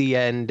in the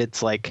end,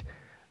 it's like,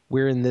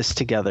 we're in this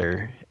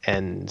together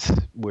and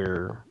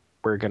we're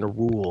going to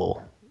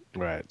rule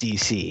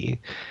DC.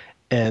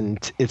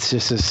 And it's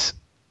just this,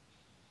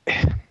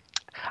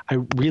 I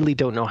really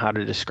don't know how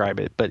to describe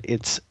it, but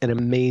it's an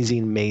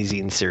amazing,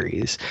 amazing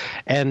series.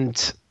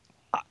 And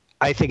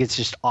I think it's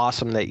just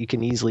awesome that you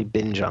can easily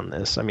binge on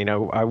this. I mean,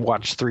 I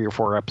watched 3 or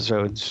 4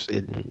 episodes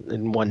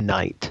in one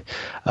night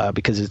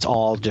because it's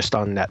all just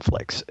on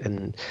Netflix.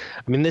 And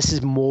I mean, this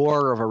is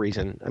more of a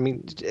reason. I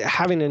mean,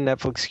 having a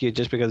Netflix queue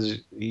just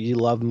because you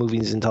love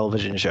movies and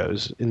television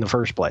shows in the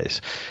first place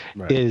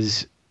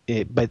is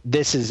it. But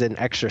this is an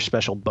extra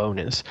special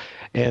bonus.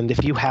 And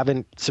if you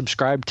haven't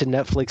subscribed to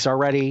Netflix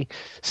already,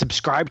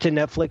 subscribe to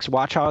Netflix,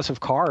 watch House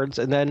of Cards,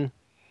 and then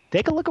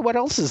take a look at what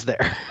else is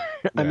there.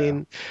 I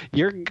mean,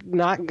 you're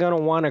not going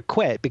to want to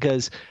quit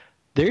because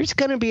there's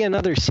going to be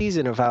another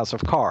season of House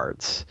of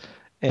Cards.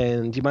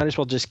 And you might as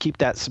well just keep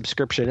that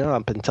subscription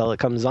up until it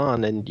comes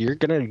on, and you're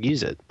going to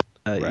use it,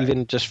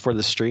 even just for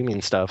the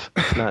streaming stuff,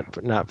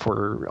 not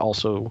for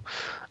also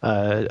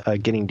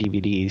getting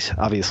DVDs.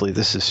 Obviously,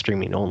 this is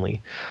streaming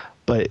only.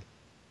 But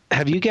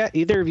have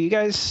either of you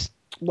guys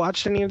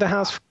watched any of the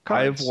House of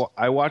Cards?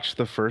 I watched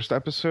the first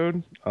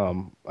episode.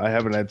 I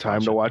haven't had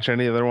time to watch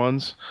any other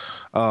ones.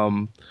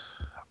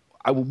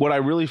 what I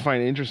really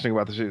find interesting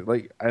about this,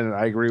 like, and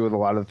I agree with a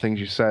lot of the things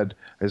you said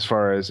as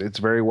far as it's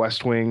very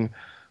West Wing,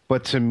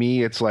 but to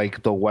me, it's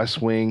like the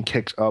West Wing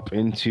kicks up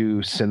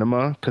into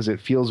cinema because it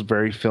feels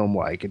very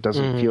film-like. It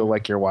doesn't feel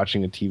like you're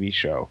watching a TV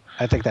show.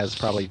 I think that's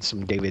probably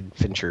some David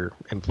Fincher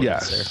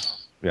influence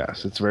there.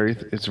 Yes, it's very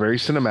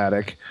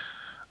cinematic.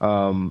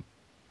 And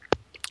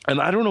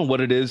I don't know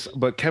what it is,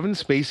 but Kevin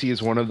Spacey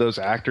is one of those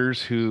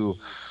actors who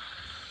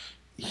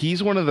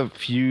he's one of the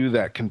few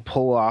that can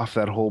pull off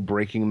that whole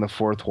breaking the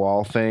fourth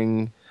wall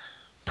thing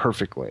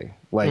perfectly.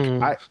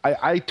 Like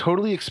I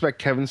totally expect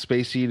Kevin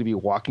Spacey to be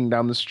walking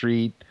down the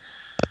street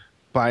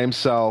by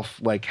himself,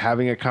 like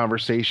having a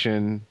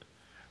conversation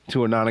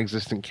to a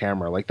non-existent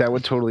camera. Like that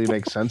would totally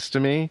make sense to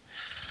me.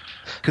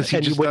 Because he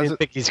just wouldn't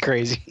think he's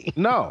crazy.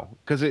 No,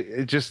 because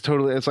it just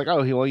totally, it's like,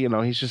 oh,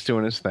 he's just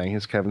doing his thing,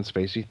 his Kevin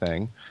Spacey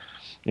thing.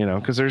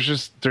 Because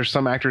there's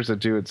some actors that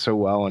do it so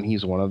well, and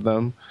he's one of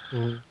them.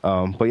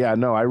 But yeah,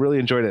 no, I really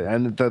enjoyed it.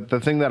 And the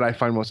thing that I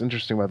find most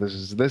interesting about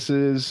this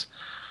is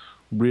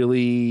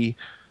really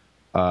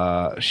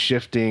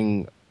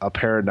shifting a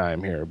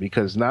paradigm here,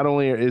 because not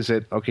only is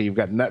it, okay, you've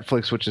got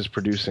Netflix, which is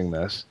producing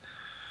this,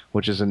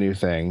 which is a new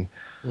thing,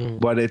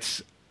 but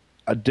it's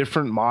a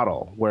different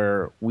model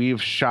where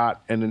we've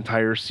shot an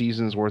entire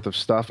season's worth of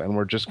stuff and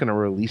we're just going to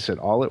release it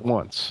all at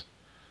once.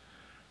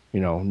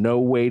 No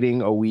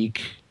waiting a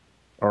week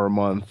or a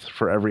month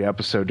for every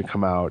episode to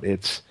come out.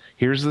 It's,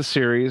 here's the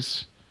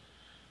series,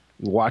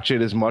 watch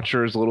it as much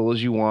or as little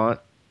as you want,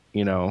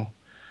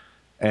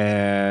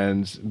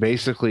 and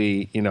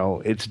basically,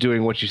 it's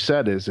doing what you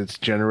said, is it's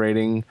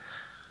generating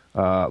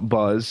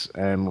buzz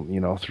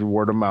and, through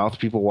word of mouth,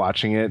 people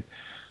watching it,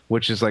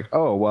 which is like,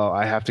 oh, well,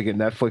 I have to get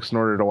Netflix in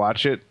order to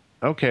watch it.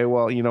 Okay,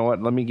 well, you know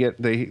what? Let me get,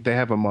 they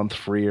have a month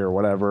free or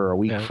whatever, a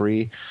week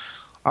free.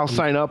 I'll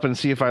sign up and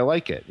see if I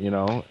like it,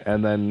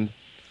 and then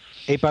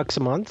 $8 a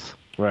month,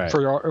 right,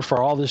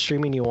 for all the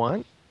streaming you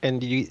want, and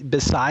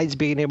besides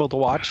being able to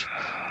watch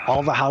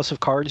all the House of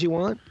Cards you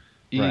want,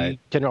 you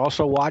can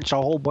also watch a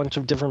whole bunch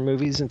of different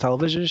movies and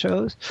television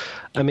shows.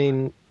 I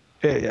mean,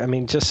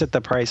 just at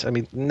the price. I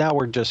mean, now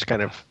we're just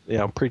kind of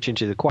preaching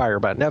to the choir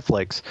about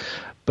Netflix,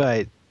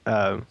 but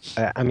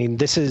I mean,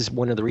 this is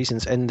one of the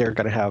reasons, and they're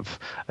going to have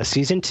a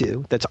season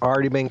 2 that's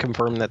already been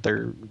confirmed that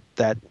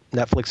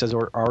Netflix has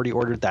already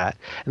ordered that.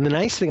 And the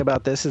nice thing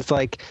about this is,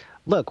 like,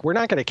 look, we're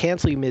not going to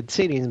cancel you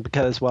mid-season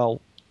because, well,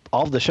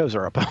 all of the shows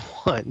are up at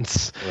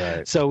once.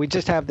 Right. So we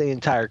just have the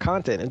entire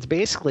content. It's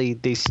basically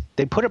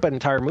they put up an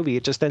entire movie.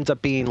 It just ends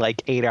up being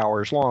like 8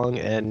 hours long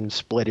and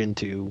split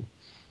into,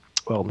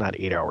 well, not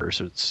 8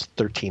 hours. It's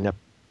 13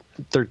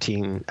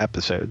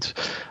 episodes,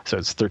 so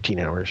it's 13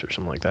 hours or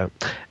something like that,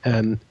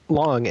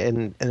 long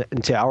and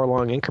into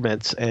hour-long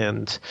increments.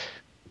 And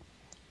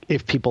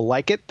if people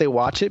like it, they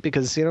watch it,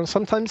 because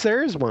sometimes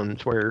there is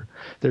ones where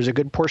there's a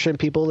good portion of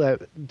people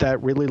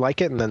that really like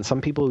it, and then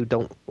some people who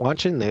don't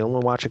watch it and they only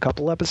watch a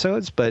couple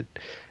episodes. But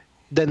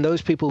then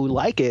those people who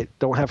like it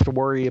don't have to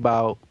worry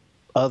about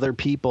other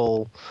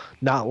people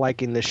not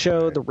liking the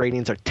show. The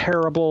ratings are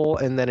terrible,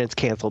 and then it's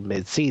canceled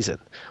mid-season.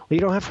 Well,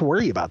 you don't have to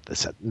worry about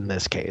this in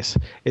this case.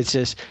 It's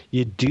just,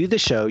 you do the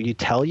show, you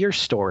tell your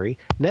story.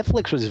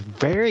 Netflix was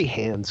very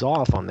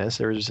hands-off on this.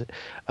 There's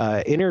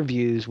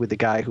interviews with the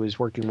guy who was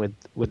working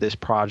with this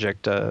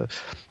project a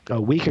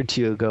week or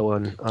two ago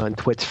on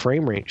Twit's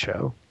Frame Rate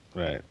show.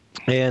 Right.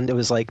 And it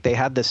was like they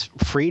had this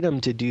freedom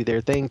to do their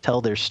thing,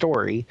 tell their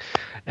story.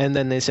 And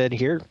then they said,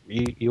 here,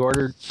 you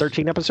ordered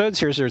 13 episodes.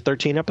 Here's your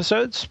 13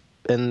 episodes.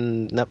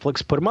 And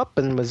Netflix put them up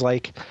and was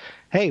like,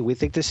 hey, we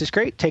think this is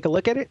great. Take a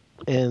look at it.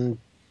 And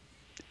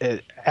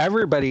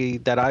everybody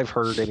that I've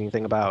heard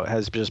anything about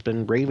has just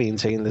been raving,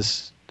 saying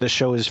this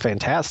show is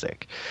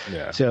fantastic.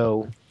 Yeah.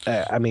 So,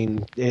 I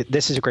mean,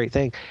 this is a great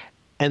thing.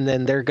 And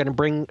then they're going to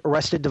bring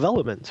Arrested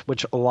Development,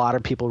 which a lot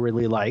of people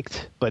really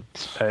liked, but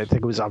I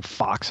think it was on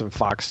Fox, and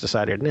Fox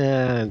decided, we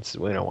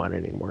don't want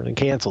it anymore, and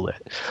canceled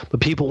it. But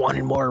people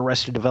wanted more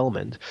Arrested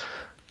Development.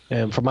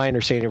 And from my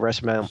understanding,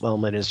 Arrested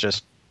Development is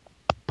just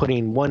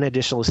putting one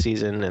additional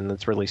season, and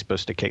it's really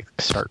supposed to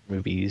kickstart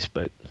movies,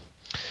 but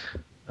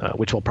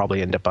which will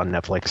probably end up on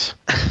Netflix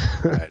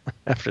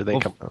after they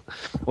come out.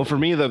 Well, for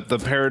me, the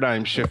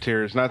paradigm shift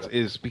here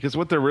is because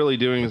what they're really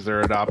doing is they're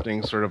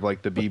adopting sort of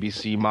like the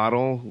BBC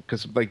model.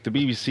 Because like the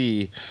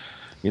BBC,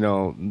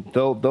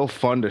 they'll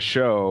fund a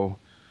show,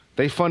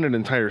 they fund an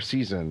entire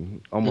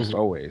season almost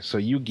always. So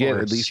you get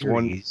at least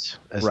series,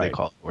 one, as they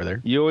call it, over there.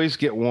 You always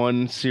get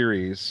one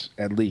series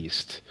at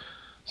least.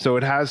 So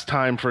it has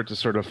time for it to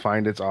sort of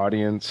find its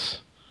audience.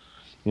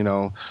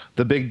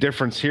 The big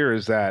difference here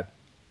is that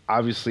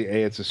obviously,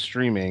 it's a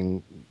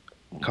streaming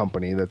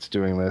company that's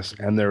doing this,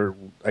 and they're,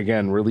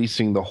 again,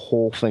 releasing the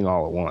whole thing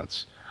all at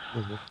once.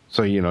 Mm-hmm.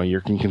 So, you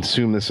can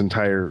consume this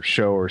entire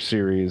show or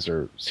series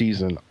or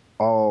season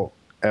all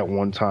at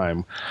one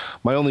time.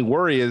 My only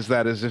worry is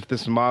if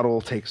this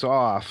model takes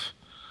off,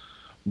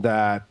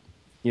 that,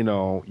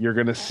 you're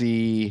going to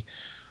see,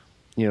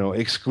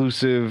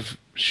 exclusive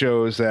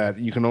shows that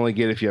you can only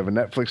get if you have a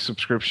Netflix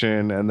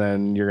subscription, and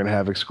then you're going to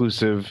have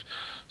exclusive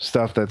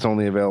stuff that's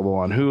only available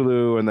on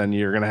Hulu, and then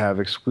you're going to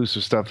have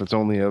exclusive stuff that's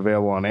only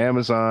available on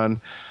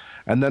Amazon.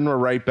 And then we're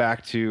right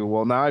back to,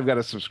 well, now I've got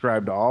to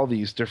subscribe to all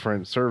these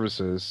different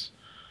services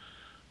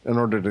in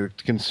order to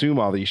consume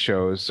all these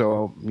shows.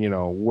 So, you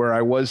know, where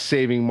I was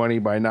saving money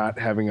by not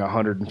having a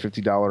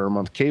 $150 a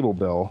month cable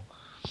bill,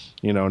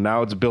 you know,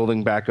 now it's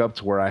building back up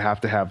to where I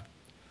have to have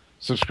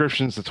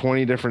subscriptions to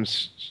 20 different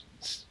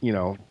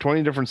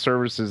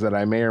services that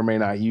I may or may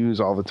not use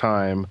all the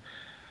time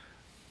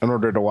in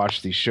order to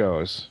watch these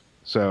shows.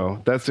 So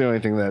that's the only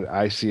thing that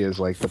I see as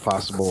like the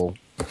possible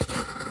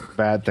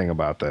bad thing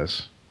about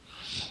this.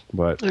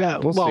 But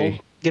we'll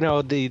see. You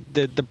know, the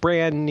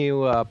brand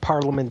new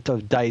Parliament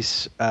of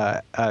Dice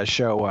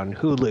show on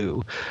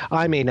Hulu,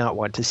 I may not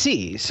want to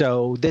see.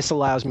 So this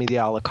allows me the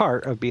a la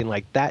carte of being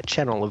like, that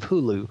channel of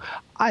Hulu,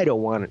 I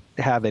don't want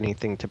to have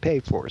anything to pay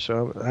for.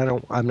 So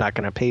I'm not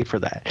going to pay for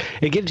that.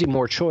 It gives you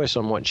more choice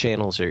on what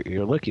channels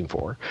you're looking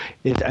for.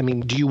 I mean,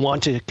 do you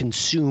want to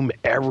consume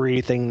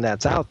everything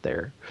that's out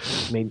there?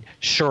 I mean,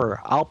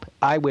 sure,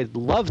 I would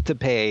love to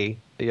pay,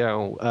 you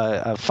know,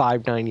 a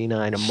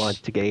 $5.99 a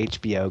month to get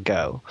HBO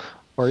Go.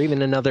 Or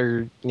even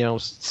another, you know,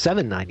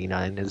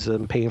 $7.99 is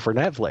paying for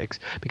Netflix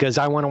because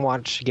I want to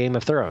watch Game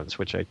of Thrones,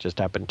 which I just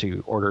happened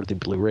to order the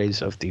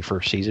Blu-rays of the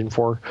first season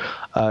for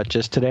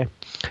just today,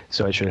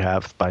 so I should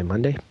have by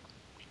Monday.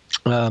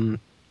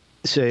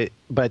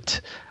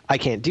 But I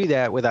can't do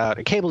that without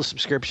a cable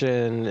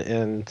subscription,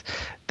 and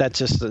that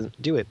just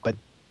doesn't do it. But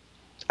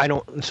I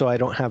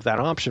don't have that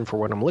option for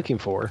what I'm looking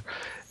for.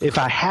 If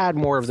I had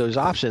more of those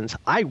options,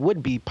 I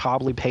would be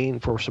probably paying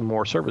for some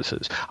more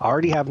services. I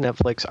already have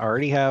Netflix. I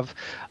already have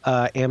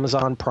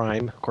Amazon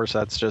Prime. Of course,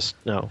 that's just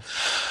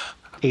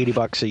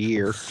 $80 a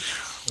year.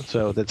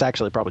 So that's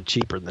actually probably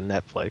cheaper than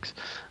Netflix,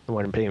 than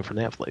what I'm paying for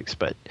Netflix.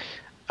 But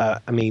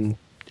I mean,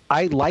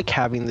 I like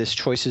having this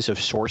choices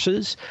of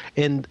sources,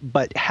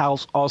 but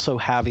also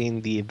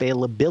having the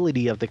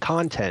availability of the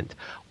content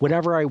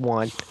whenever I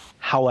want,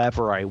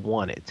 however I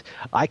want it.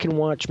 I can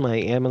watch my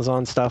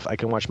Amazon stuff. I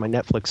can watch my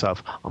Netflix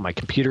stuff on my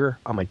computer,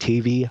 on my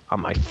TV, on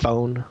my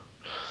phone.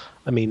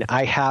 I mean,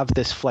 I have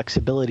this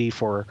flexibility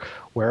for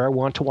where I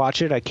want to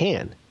watch it, I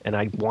can. And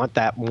I want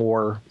that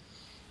more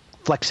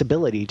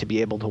flexibility to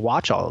be able to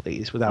watch all of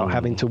these without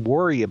having to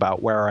worry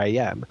about where I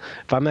am.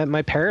 If I'm at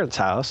my parents'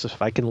 house,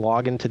 if I can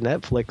log into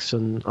Netflix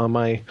and on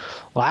my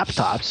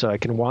laptop so I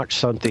can watch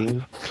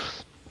something,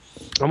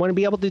 I want to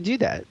be able to do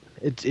that.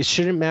 It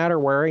shouldn't matter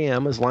where I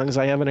am as long as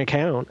I have an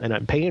account and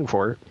I'm paying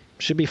for it.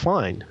 Should be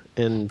fine.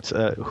 And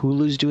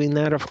Hulu's doing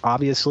that,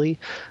 obviously,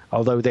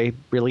 although they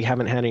really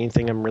haven't had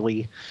anything I'm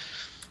really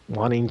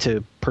wanting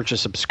to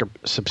purchase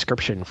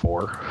subscription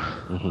for.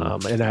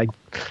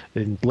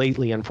 And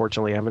lately,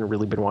 unfortunately, I haven't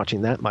really been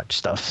watching that much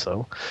stuff.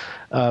 So,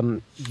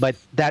 but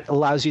that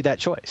allows you that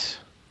choice.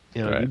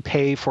 You know, right. You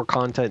pay for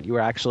content you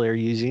actually are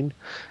using,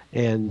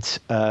 and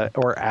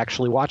or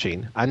actually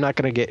watching. I'm not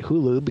going to get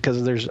Hulu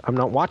because I'm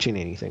not watching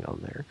anything on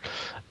there.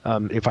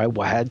 If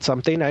I had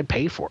something, I'd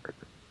pay for it,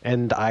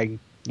 and I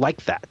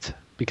like that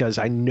because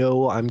I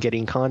know I'm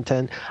getting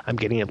content. I'm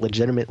getting it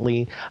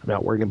legitimately. I'm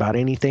not worrying about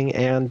anything,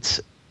 and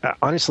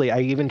honestly, I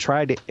even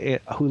tried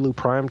Hulu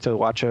Prime to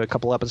watch a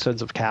couple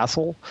episodes of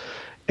Castle,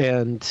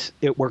 and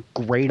it worked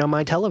great on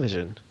my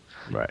television.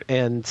 Right.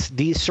 And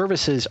these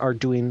services are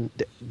doing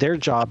their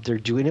job. They're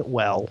doing it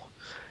well.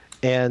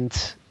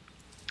 And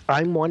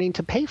I'm wanting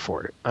to pay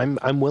for it.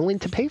 I'm willing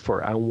to pay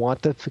for it. I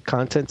want the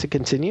content to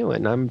continue,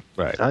 and I'm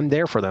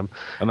there for them.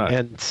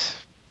 I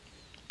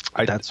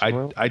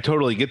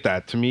totally get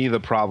that. To me, the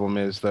problem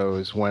is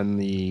when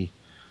the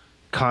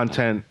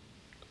content,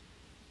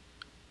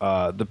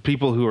 the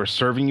people who are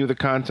serving you the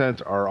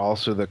content are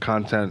also the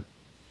content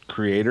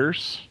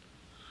creators.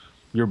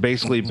 You're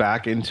basically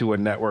back into a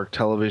network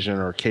television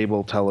or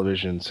cable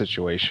television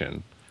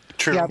situation.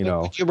 True.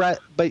 Yeah, you're right,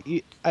 but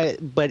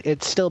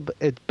it's still,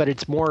 but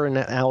it's more an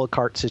a la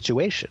carte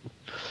situation.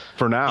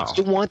 For now, if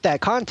you want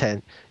that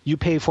content, you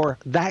pay for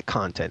that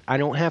content. I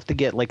don't have to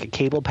get like a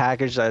cable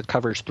package that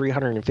covers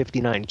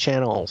 359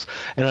 channels,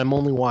 and I'm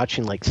only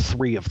watching like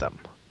 3 of them.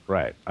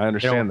 Right, I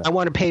understand that. I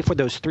want to pay for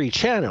those 3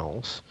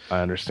 channels.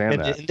 I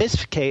understand that.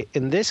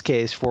 In this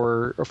case,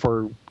 for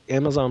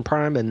Amazon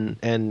Prime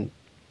and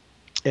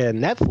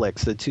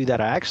Netflix, the 2 that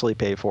I actually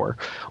pay for,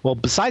 well,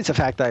 besides the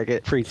fact that I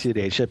get free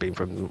 2-day shipping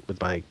with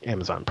my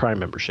Amazon Prime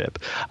membership,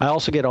 I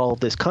also get all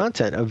of this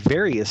content of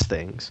various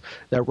things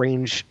that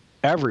range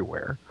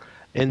everywhere.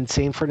 And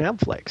same for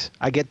Netflix.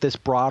 I get this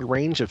broad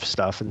range of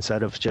stuff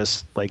instead of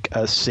just like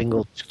a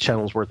single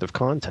channel's worth of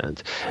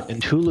content.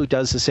 And Hulu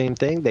does the same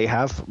thing. They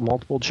have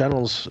multiple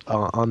channels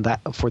on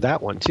that for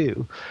that one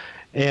too.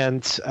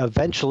 And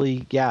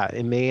eventually,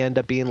 it may end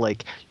up being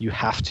like you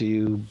have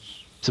to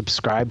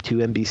subscribe to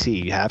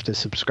NBC. You have to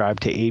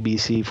subscribe to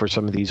ABC for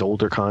some of these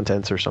older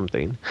contents or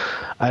something.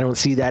 I don't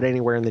see that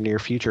anywhere in the near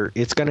future.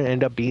 It's going to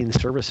end up being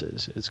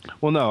services.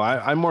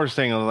 I'm more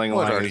saying along the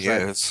line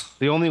is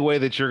the only way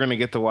that you're going to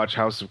get to watch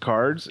House of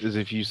Cards is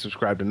if you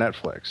subscribe to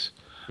Netflix.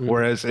 Mm-hmm.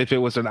 Whereas if it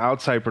was an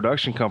outside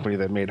production company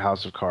that made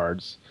House of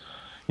Cards,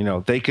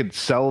 they could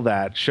sell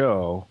that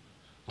show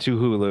to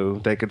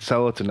Hulu. They could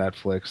sell it to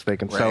Netflix. They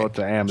can sell it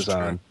to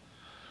Amazon.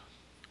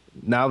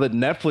 Now that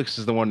Netflix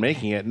is the one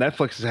making it,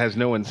 Netflix has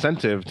no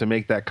incentive to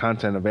make that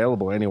content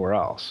available anywhere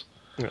else.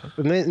 Yeah.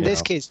 In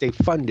this case, they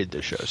funded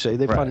the show, so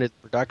they funded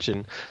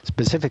production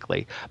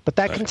specifically. But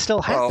that can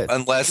still happen.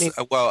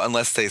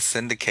 Unless they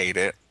syndicate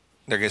it,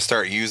 they're going to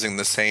start using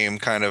the same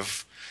kind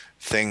of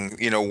thing,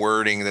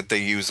 wording that they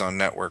use on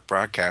network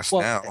broadcast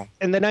now.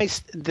 And the nice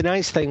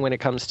thing when it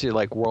comes to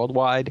like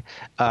worldwide,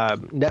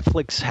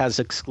 Netflix has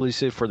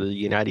exclusive for the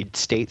United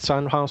States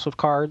on House of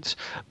Cards,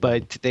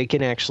 but they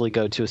can actually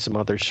go to some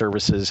other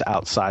services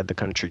outside the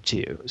country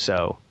too.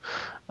 So,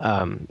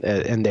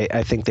 and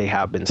I think they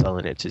have been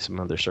selling it to some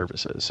other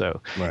services.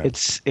 So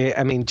just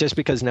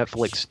because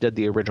Netflix did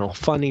the original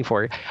funding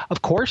for it,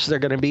 of course they're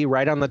going to be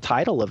right on the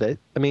title of it.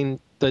 I mean,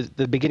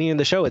 the beginning of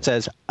the show, it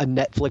says a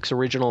Netflix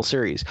original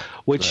series,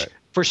 which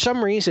for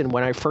some reason,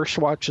 when I first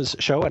watched this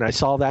show and I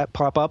saw that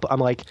pop up, I'm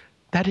like,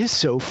 that is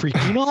so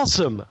freaking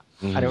awesome.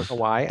 I don't know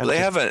why.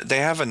 They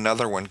have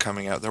another one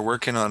coming out. They're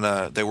working on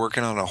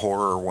a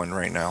horror one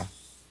right now.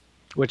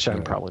 Which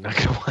I'm probably not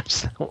going to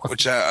watch that one.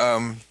 Which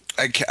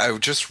I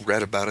just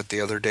read about it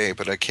the other day,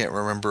 but I can't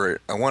remember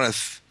it. I want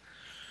to.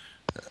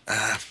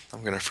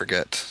 I'm going to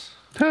forget.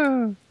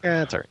 Yeah,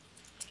 that's all right.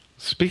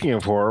 Speaking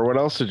of horror, what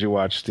else did you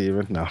watch,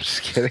 Steven? No, I'm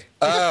just kidding.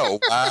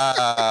 Oh,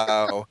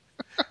 wow.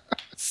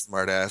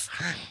 Smart ass.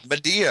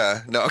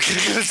 Medea. No,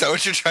 is that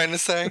what you're trying to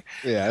say?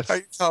 Yes. Are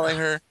you calling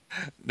her?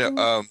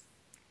 No,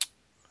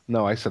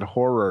 No, I said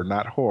horror,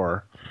 not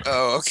whore.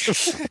 Oh,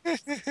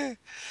 okay.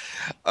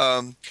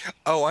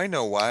 I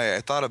know why. I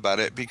thought about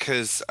it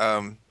because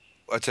I'll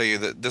tell you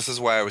that this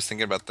is why I was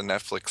thinking about the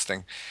Netflix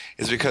thing,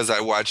 is because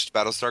I watched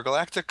Battlestar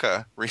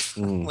Galactica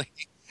recently.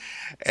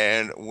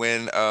 And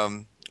when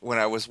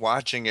I was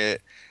watching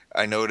it,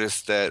 I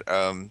noticed that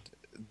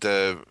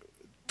the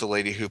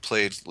lady who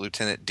played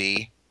Lieutenant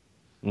D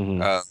in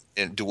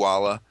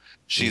Duwala,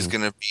 she's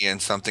going to be in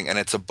something, and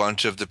it's a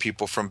bunch of the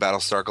people from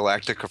Battlestar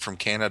Galactica from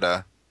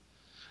Canada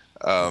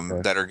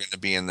that are going to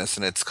be in this,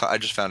 and I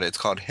just found it. It's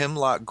called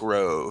Hemlock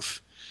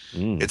Grove.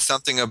 It's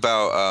something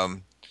about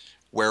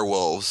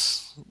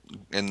werewolves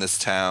in this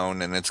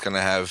town, and it's going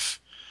to have.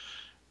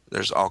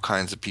 There's all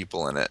kinds of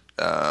people in it.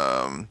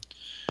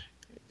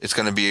 It's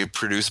going to be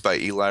produced by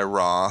Eli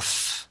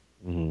Roth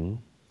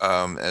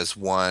as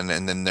one,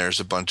 and then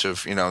there's a bunch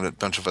of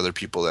other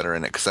people that are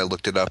in it because I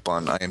looked it up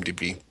on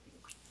IMDb.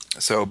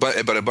 So, but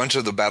a bunch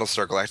of the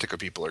Battlestar Galactica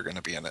people are going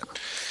to be in it.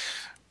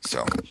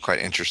 So quite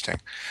interesting.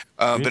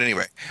 But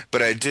anyway,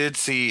 I did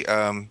see.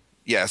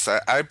 Yes,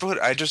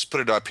 I just put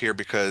it up here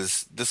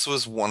because this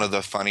was one of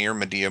the funnier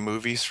Medea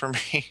movies for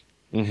me.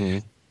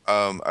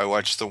 I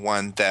watched the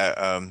one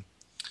that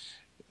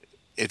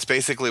it's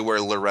basically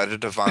where Loretta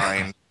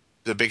Devine.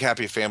 The Big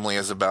Happy Family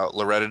is about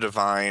Loretta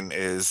Devine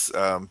is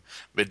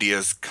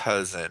Medea's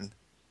cousin,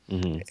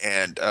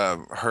 and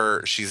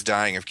she's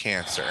dying of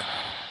cancer,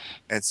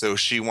 and so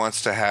she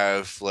wants to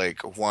have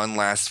like one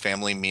last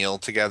family meal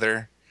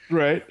together,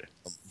 right?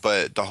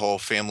 But the whole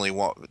family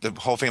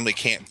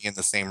can't be in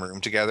the same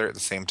room together at the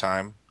same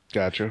time.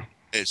 Gotcha.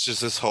 It's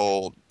just this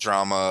whole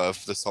drama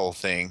of this whole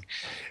thing.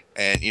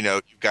 And,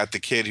 you've got the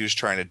kid who's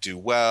trying to do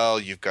well.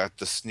 You've got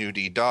the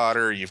snooty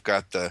daughter. You've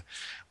got the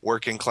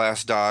working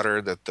class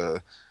daughter that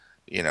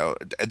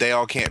they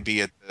all can't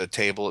be at the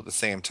table at the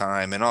same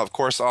time. And of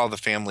course, all the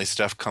family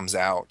stuff comes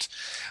out.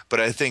 But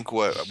I think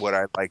what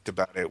I liked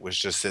about it was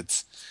just it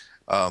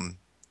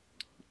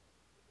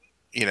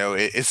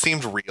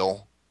seemed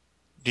real.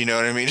 Do you know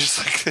what I mean?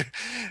 Just like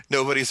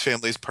nobody's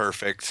family's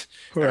perfect.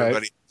 Right.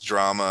 Everybody's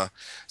drama.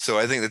 So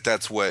I think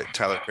that's what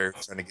Tyler Perry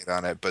was trying to get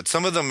on it. But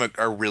some of them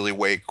are really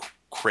way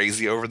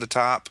crazy over the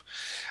top,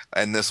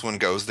 and this one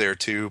goes there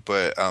too.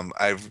 But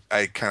I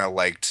kind of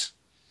liked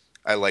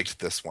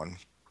this one,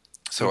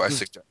 so I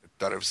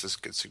thought it was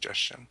a good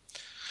suggestion.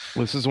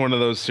 This is one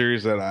of those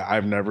series that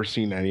I've never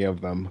seen any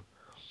of them.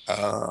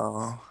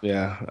 Oh.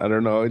 Yeah, I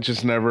don't know. It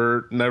just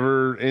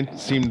never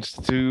seemed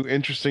too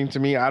interesting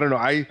to me. I don't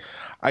know.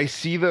 I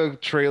see the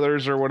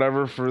trailers or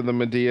whatever for the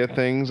Medea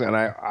things, and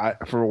I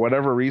for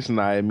whatever reason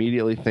I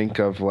immediately think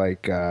of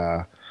like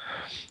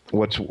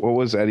what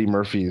was Eddie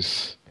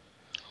Murphy's?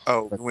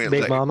 Oh,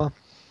 Big Mama.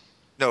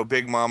 No,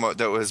 Big Mama.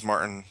 That was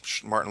Martin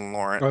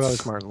Lawrence. Oh, that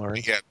was Martin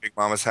Lawrence. Yeah, Big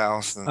Mama's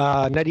House. And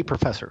Nutty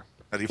Professor.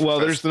 Well,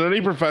 there's the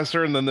Nutty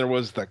Professor, and then there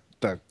was the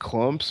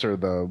Clumps or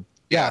the.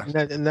 Yeah,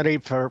 Nutty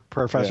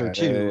Professor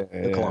too.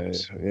 The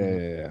Clumps.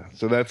 Yeah.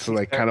 So that's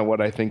like kind of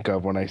what I think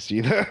of when I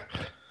see that.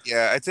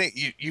 Yeah, I think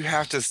you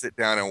have to sit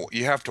down and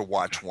you have to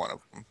watch one of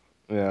them.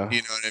 Yeah.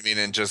 You know what I mean?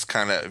 And just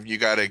kind of, you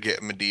got to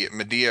get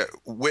Medea.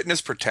 Witness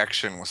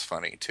Protection was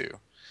funny too.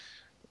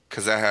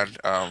 Because I had,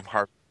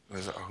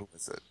 who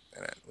was it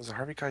in it? Was it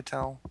Harvey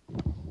Keitel?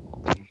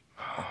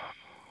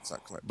 It's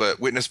not clear.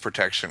 But Witness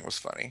Protection was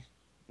funny.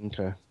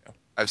 Okay. Yeah.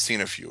 I've seen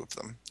a few of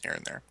them here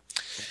and there.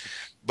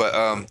 But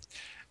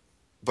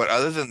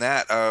other than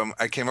that,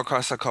 I came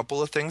across a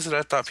couple of things that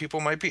I thought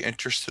people might be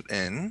interested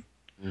in.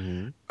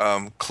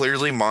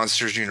 Clearly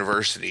Monsters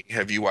University.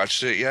 Have you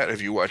watched it yet?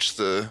 Have you watched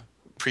the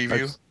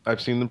preview?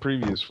 I've seen the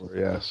previews for it,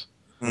 yes.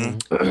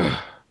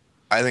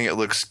 I think it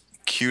looks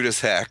cute as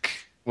heck.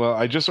 Well,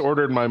 I just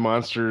ordered my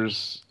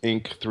Monsters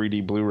Inc.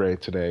 3D Blu-ray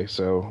today,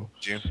 so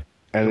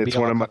and it's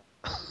one of my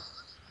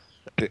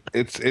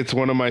it's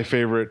one of my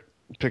favorite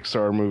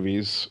Pixar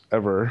movies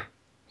ever.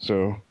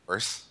 So, of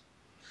course,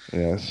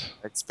 yes,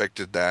 I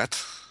expected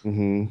that.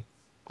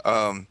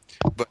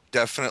 But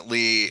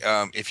definitely,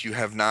 if you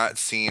have not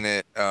seen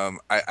it,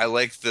 I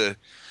like the.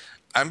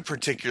 I'm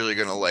particularly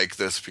gonna like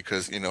this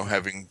because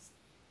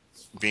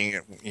being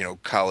a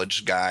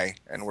college guy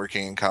and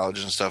working in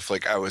college and stuff,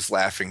 like I was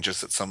laughing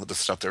just at some of the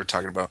stuff they were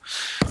talking about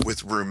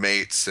with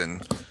roommates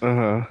and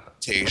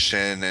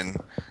rotation and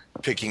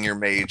picking your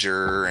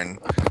major and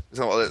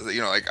so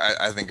like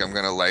I think I'm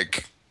gonna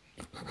like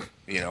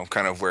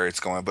kind of where it's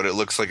going, but it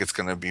looks like it's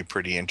gonna be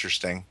pretty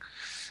interesting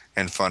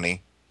and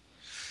funny.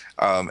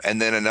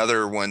 And then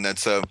another one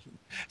that's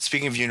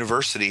speaking of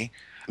university,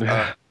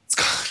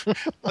 it's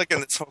like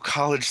in this whole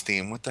college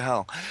theme. What the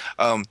hell?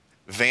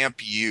 Vamp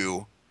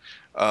U.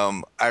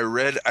 I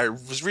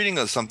was reading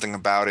something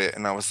about it,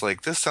 and I was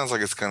like, "This sounds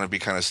like it's going to be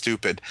kind of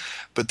stupid."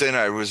 But then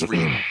I was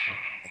reading.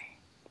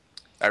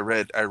 I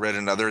read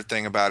another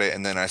thing about it,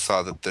 and then I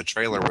saw that the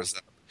trailer was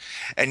up.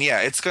 And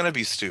yeah, it's going to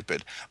be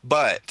stupid,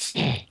 but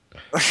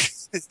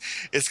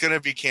it's going to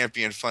be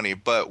campy and funny.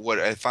 But what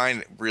I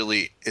find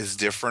really is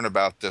different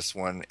about this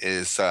one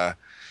is the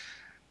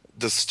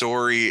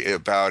story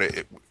about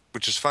it.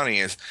 Which is funny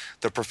is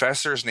the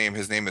professor's name.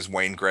 His name is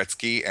Wayne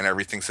Gretzky, and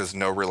everything says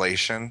no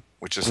relation,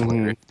 which is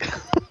hilarious.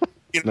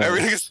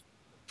 Everything is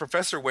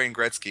Professor Wayne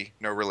Gretzky,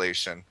 no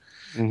relation.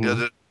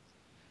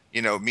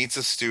 Meets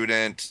a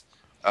student.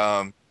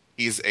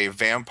 He's a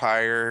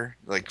vampire,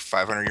 like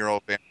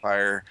 500-year-old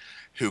vampire,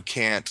 who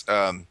can't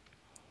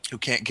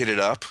get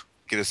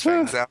his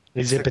fangs out.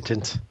 He's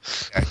impotent.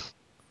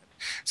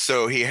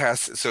 So he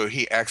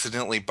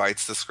accidentally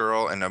bites this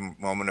girl in a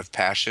moment of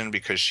passion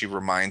because she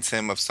reminds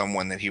him of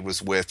someone that he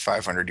was with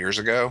 500 years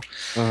ago,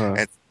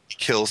 and he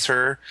kills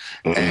her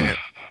and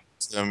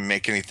doesn't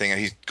make anything. And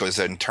he goes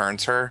ahead and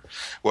turns her.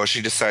 Well,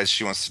 she decides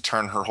she wants to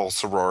turn her whole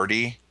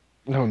sorority.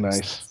 Oh,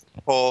 nice.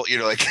 Whole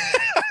like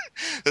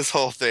this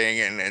whole thing,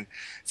 and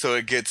so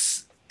it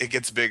gets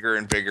bigger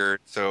and bigger.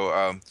 So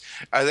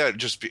I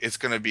thought it's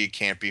going to be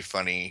campy,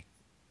 funny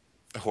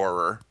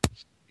horror.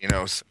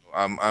 So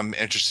I'm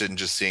interested in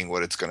just seeing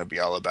what it's going to be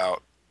all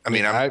about. I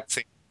mean, I'm not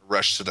saying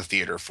rush to the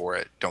theater for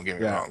it. Don't get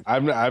me wrong.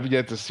 I've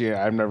yet to see it.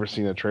 I've never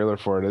seen a trailer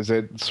for it. Is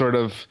it sort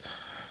of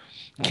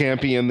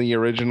campy in the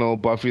original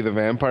Buffy the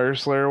Vampire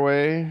Slayer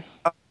way?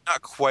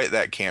 Not quite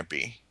that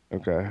campy.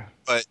 Okay.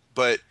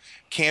 But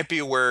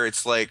campy where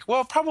it's like,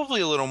 well, probably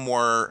a little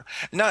more.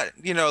 Not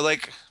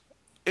like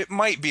it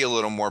might be a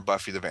little more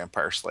Buffy the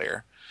Vampire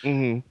Slayer.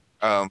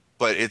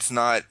 But it's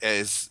not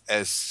as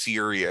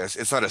serious.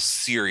 It's not a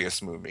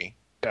serious movie.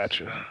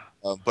 Gotcha.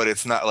 But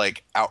it's not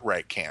like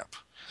outright camp.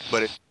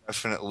 But it's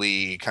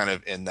definitely kind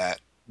of in that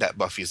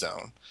Buffy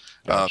zone.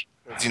 Gotcha.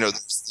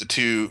 The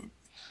two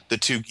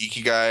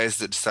geeky guys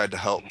that decide to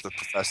help the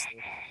professor,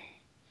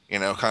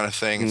 kind of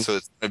thing. So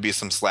it's going to be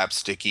some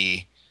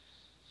slapsticky.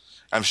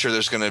 I'm sure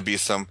there's going to be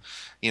some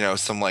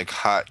like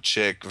hot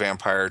chick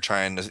vampire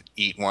trying to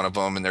eat one of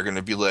them, and they're going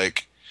to be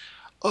like,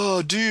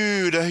 "Oh,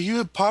 dude, you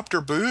have popped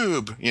her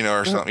boob,"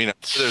 or something.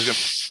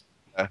 There's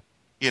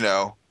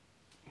gonna,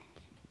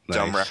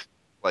 dumb rap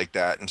like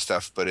that and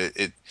stuff. But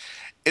it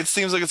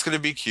seems like it's gonna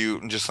be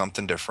cute and just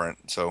something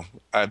different. So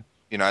I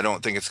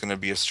don't think it's gonna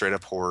be a straight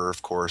up horror,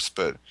 of course,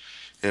 but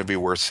it'll be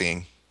worth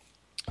seeing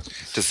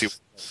to see what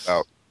it's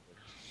about.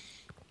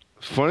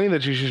 Funny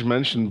that you just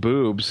mentioned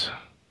boobs.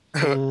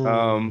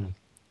 Because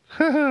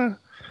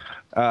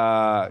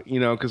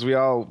we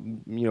all,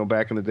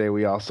 back in the day,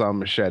 we all saw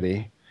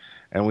Machete.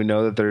 And we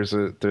know that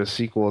the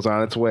sequel is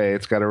on its way.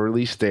 It's got a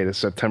release date of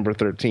September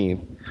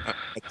 13th.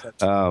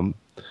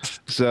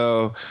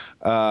 So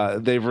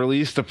they've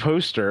released a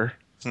poster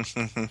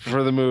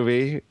for the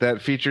movie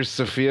that features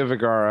Sofia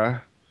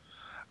Vergara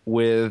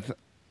with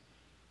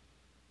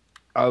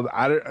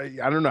I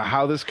don't know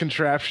how this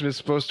contraption is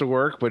supposed to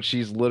work, but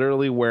she's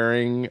literally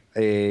wearing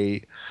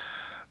a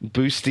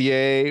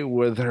bustier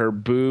with her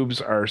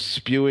boobs are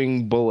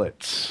spewing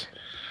bullets,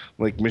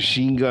 like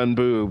machine gun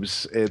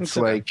boobs. It's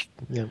like.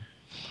 Yeah.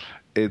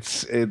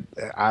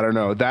 I don't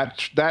know.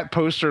 That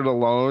poster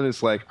alone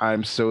is like,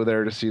 I'm so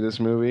there to see this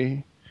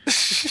movie.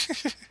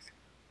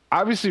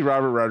 Obviously,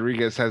 Robert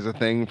Rodriguez has a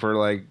thing for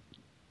like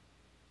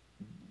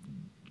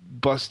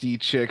busty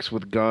chicks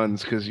with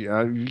guns because you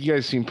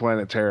guys seen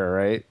Planet Terror,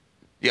 right?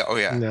 Yeah. Oh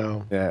yeah.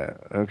 No. Yeah.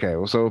 Okay.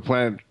 Well, so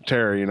Planet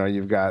Terror,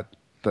 you've got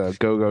the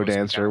go-go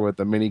dancer with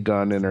the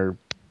minigun in her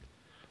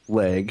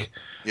leg.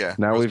 Yeah.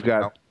 Now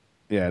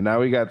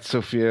we got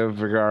Sofia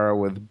Vergara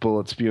with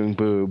bullet spewing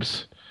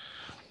boobs.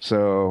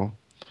 So,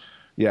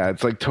 yeah,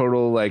 it's like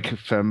total like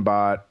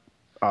fembot,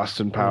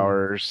 Austin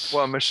Powers.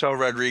 Well, Michelle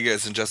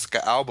Rodriguez and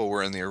Jessica Alba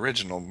were in the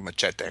original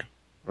Machete.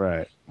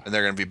 Right. And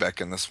they're going to be back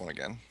in this one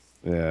again.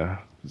 Yeah.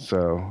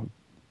 So,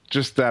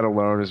 just that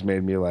alone has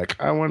made me like,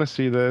 I want to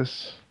see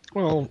this.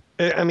 Well,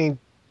 I mean,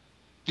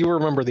 you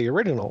remember the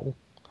original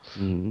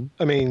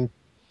I mean,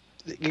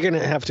 you're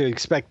gonna have to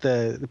expect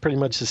the pretty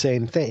much the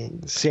same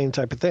thing, same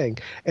type of thing.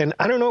 And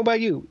I don't know about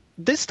you,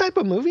 this type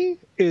of movie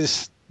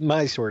is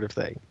my sort of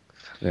thing.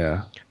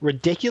 Yeah.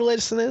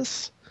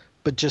 Ridiculousness,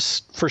 but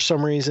just for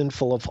some reason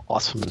full of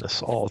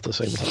awesomeness all at the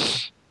same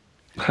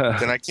time.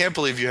 Then I can't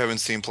believe you haven't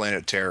seen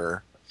Planet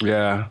Terror.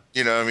 Yeah.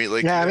 You know what I mean?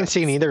 Like, yeah, I haven't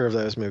seen either of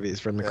those movies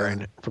from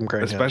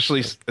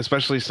Grindhouse.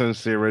 Especially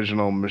since the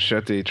original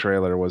Machete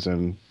trailer was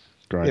in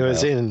Grindhouse. It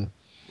was in.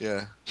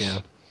 Yeah. Yeah.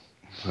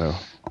 So.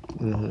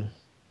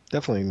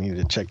 Definitely need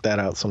to check that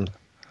out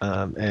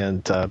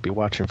and be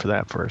watching for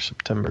that for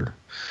September.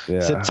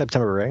 Yeah.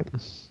 September, right?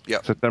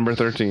 Yeah. September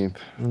 13th.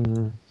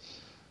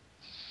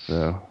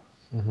 So.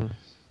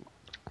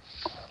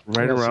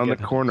 Right around the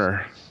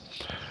corner.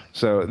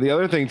 So the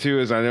other thing too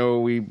is I know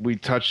we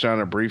touched on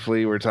it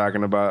briefly. We're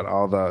talking about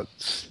all the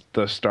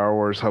Star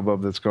Wars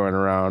hubbub that's going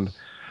around.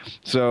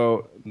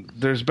 So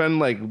there's been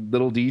like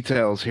little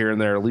details here and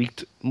there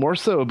leaked, more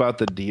so about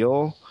the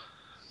deal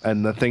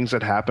and the things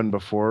that happened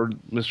before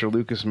Mr.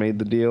 Lucas made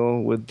the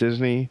deal with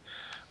Disney.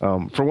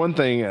 For one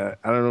thing, I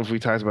don't know if we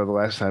talked about it the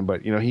last time,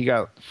 but he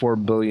got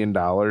 $4 billion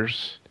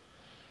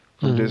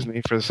from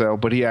Disney for the sale,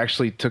 but he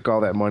actually took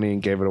all that money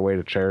and gave it away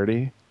to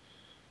charity.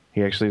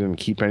 He actually didn't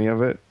keep any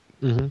of it,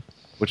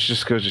 which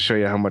just goes to show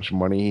you how much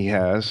money he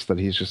has, that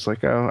he's just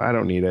like, oh, I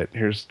don't need it.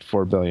 Here's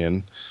 $4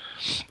 billion.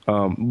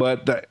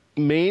 But the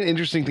main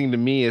interesting thing to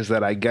me is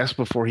that I guess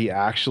before he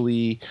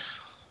actually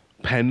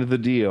penned the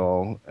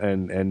deal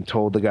and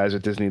told the guys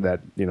at Disney that,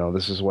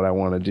 this is what I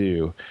want to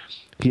do,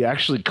 he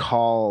actually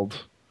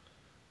called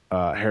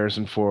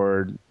Harrison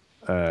Ford,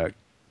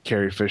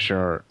 Carrie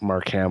Fisher,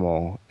 Mark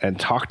Hamill, and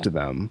talked to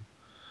them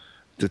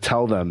to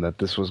tell them that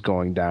this was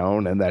going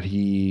down and that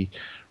he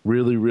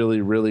really,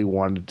 really, really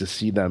wanted to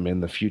see them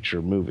in the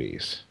future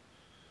movies.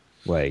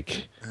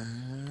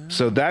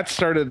 So that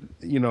started,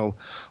 I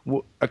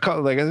think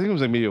it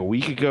was like maybe a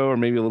week ago or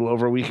maybe a little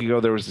over a week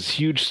ago, there was this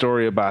huge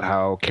story about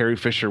how Carrie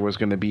Fisher was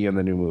going to be in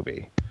the new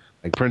movie.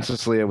 Like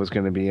Princess Leia was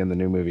going to be in the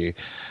new movie.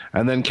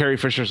 And then Carrie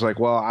Fisher's like,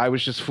 well, I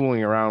was just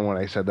fooling around when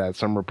I said that.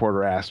 Some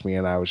reporter asked me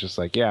and I was just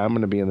like, yeah, I'm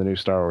going to be in the new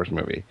Star Wars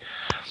movie.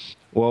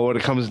 Well, what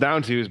it comes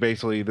down to is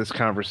basically this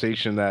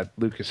conversation that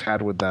Lucas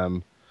had with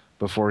them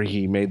before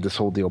he made this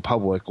whole deal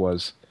public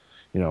was,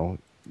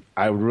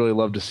 I would really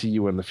love to see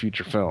you in the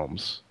future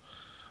films.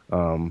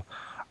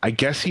 I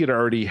guess he had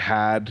already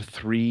had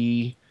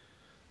 3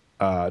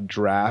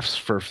 drafts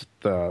for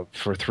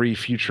 3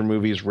 future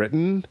movies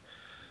written.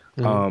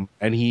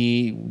 And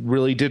he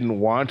really didn't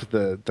want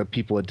the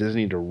people at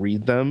Disney to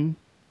read them.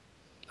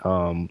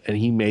 And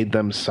he made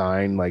them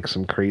sign like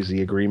some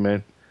crazy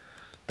agreement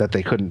that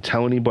they couldn't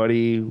tell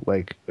anybody,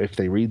 like if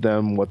they read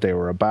them, what they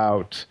were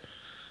about.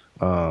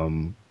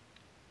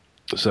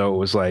 So it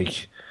was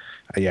like,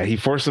 yeah, he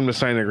forced them to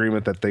sign an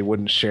agreement that they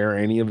wouldn't share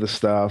any of the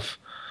stuff.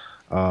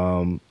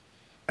 And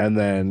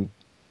then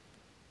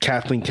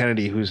Kathleen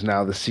Kennedy, who's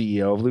now the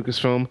CEO of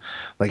Lucasfilm,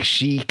 like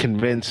she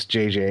convinced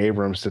J.J.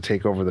 Abrams to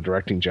take over the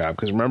directing job.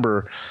 Because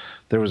remember,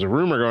 there was a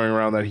rumor going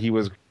around that he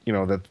was,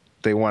 that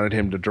they wanted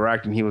him to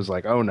direct, and he was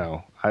like, "Oh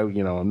no,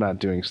 I'm not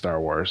doing Star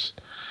Wars."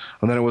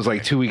 And then it was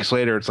like 2 weeks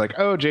later, it's like,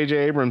 "Oh, J.J.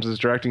 Abrams is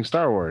directing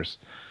Star Wars."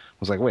 I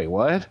was like, "Wait,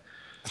 what?"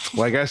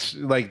 Well, I guess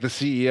like the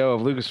CEO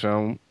of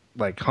Lucasfilm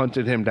like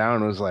hunted him down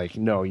and was like,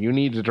 "No, you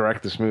need to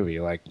direct this movie.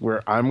 Like,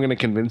 I'm going to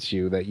convince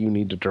you that you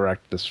need to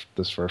direct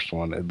this first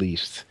one at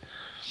least."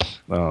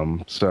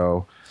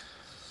 So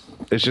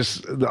it's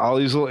just all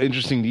these little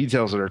interesting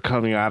details that are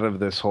coming out of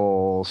this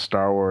whole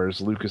Star Wars,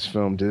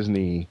 Lucasfilm,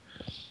 Disney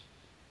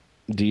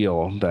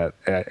deal that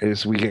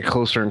as we get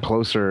closer and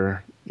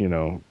closer,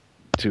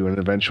 to an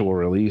eventual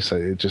release,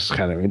 it's just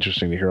kind of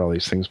interesting to hear all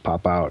these things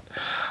pop out.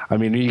 I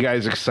mean, are you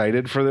guys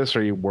excited for this?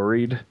 Are you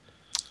worried?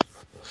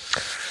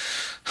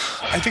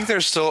 I think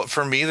there's still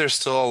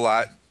a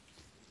lot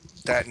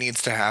that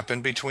needs to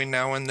happen between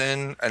now and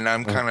then, and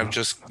I'm kind of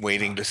just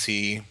waiting to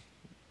see.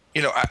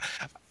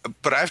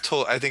 But I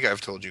think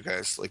I've told you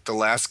guys, like the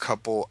last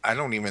couple, I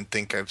don't even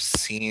think I've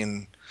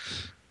seen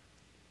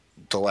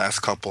the last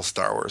couple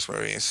Star Wars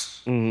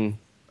movies.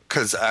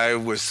 Because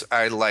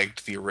I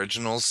liked the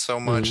originals so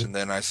much, and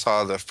then I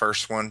saw the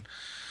first one,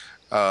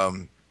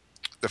 the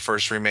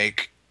first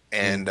remake,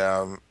 and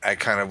I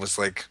kind of was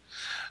like,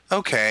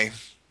 okay,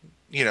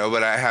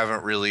 but I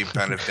haven't really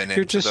kind of been into.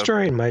 You're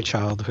destroying my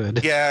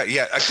childhood. Yeah,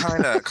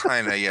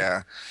 kind of,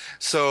 yeah.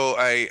 So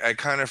I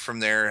kind of from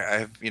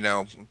there,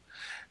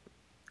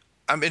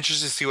 I'm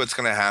interested to see what's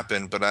going to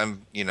happen, but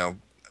I'm,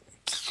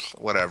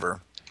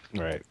 whatever.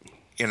 Right.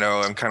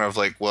 I'm kind of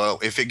like, well,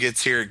 if it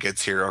gets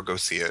here, I'll go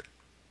see it.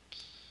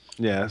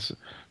 Yes.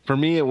 For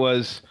me, it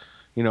was,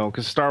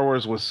 because Star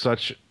Wars was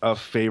such a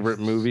favorite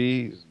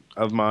movie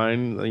of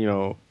mine,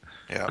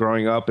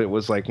 growing up, it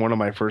was like one of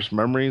my first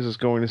memories is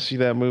going to see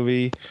that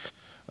movie.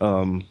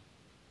 When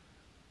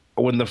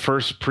the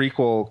first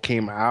prequel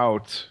came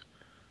out,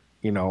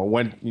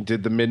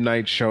 did the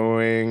midnight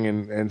showing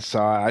and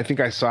saw it. I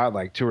think I saw it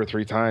like 2 or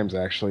 3 times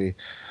actually.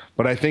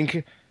 But I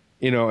think,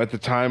 at the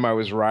time I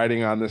was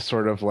riding on this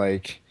sort of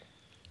like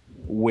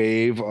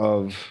wave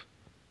of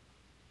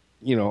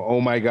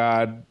oh my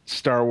God,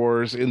 Star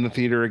Wars in the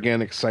theater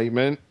again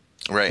excitement.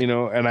 Right.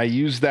 And I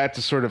used that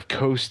to sort of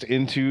coast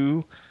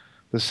into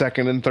the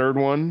second and third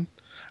one.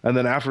 And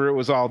then after it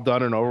was all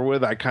done and over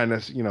with, I kind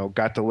of,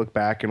 got to look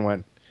back and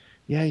went,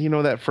 yeah,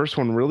 that first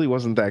one really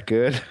wasn't that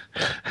good.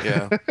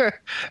 Yeah.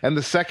 And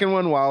the second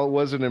one, while it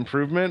was an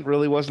improvement,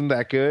 really wasn't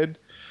that good,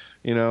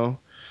 And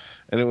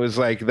it was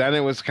like, then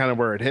it was kind of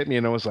where it hit me,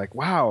 and I was like,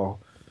 wow,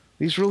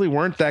 these really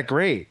weren't that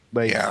great.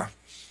 Like, yeah.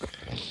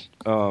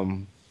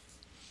 And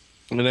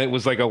it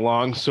was like a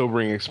long,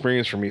 sobering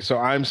experience for me. So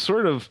I'm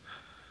sort of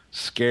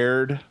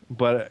scared,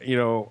 but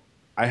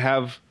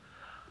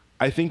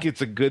I think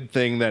it's a good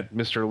thing that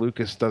Mr.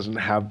 Lucas doesn't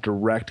have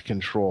direct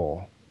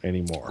control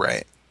anymore.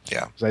 Right.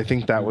 Yeah. 'Cause I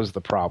think that was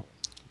the problem,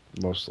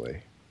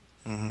 mostly.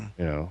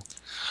 Mm-hmm.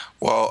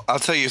 Well, I'll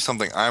tell you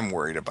something I'm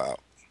worried about.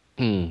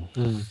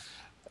 Mm.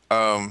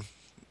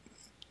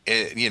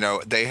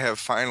 They have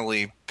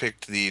finally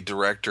picked the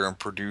director and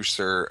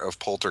producer of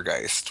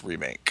Poltergeist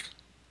remake.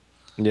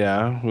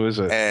 Yeah, who is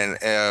it? And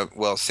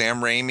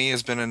Sam Raimi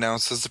has been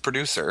announced as the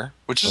producer,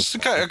 which is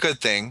a good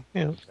thing.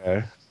 Yeah.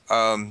 Okay.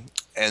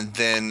 And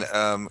then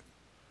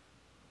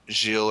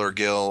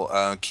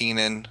Gil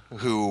Keenan,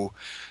 who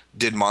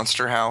did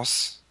Monster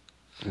House,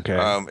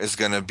 is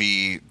going to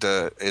be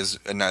has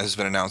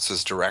been announced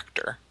as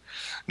director.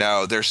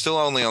 Now they're still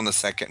only on the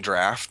second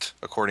draft,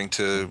 according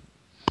to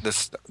the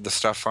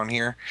stuff on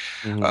here,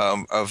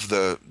 of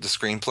the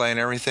screenplay and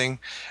everything.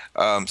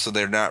 So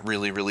they're not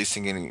really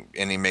releasing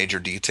any major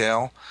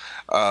detail.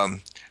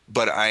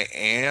 But I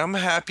am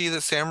happy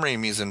that Sam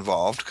Raimi's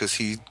involved, because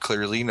he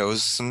clearly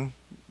knows some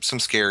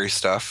scary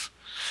stuff.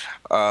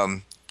 But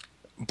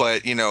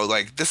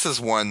this is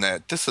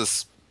this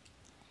is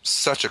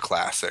such a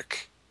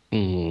classic.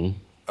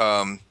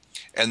 Mm-hmm.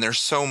 And there's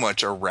so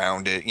much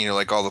around it,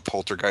 like all the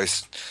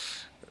Poltergeist,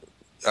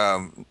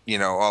 all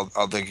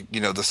the,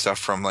 the stuff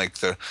from like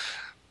the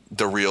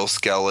real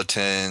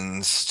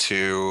skeletons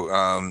to,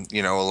 a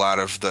lot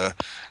of the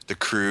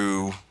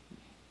crew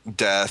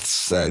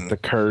deaths, right, and the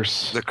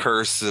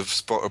curse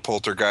of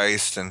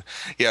Poltergeist. And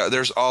yeah,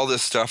 there's all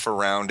this stuff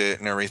around it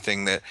and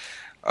everything that,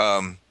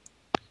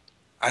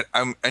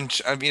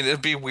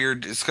 it'd be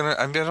weird.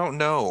 I don't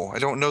know. I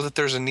don't know that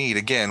there's a need.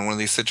 Again, one of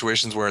these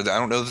situations where I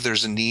don't know that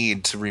there's a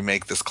need to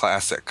remake this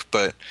classic,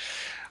 but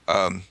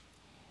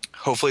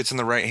hopefully it's in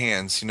the right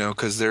hands,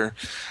 because they're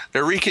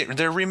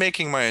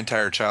remaking my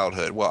entire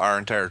childhood. Well, our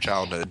entire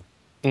childhood.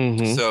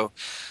 Mm-hmm. So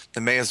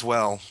they may as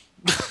well.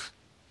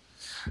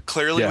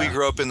 Clearly, we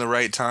grew up in the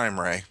right time,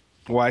 Ray.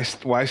 Why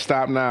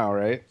stop now,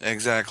 right?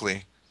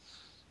 Exactly.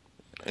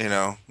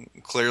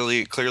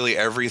 Clearly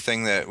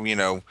everything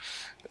that,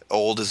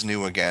 old is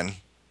new again.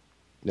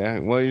 Yeah,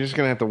 well, you're just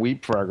going to have to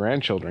weep for our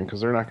grandchildren, because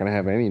they're not going to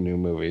have any new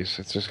movies.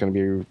 It's just going to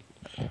be...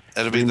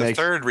 It'll be the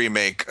third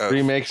remake of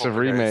remakes of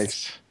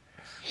remakes.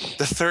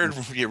 The third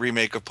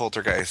remake of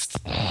Poltergeist.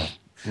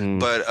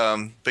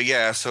 But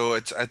yeah, so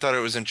I thought it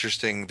was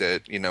interesting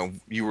that,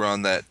 you were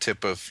on that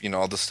tip of,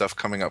 all the stuff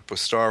coming up with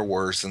Star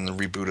Wars and the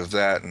reboot of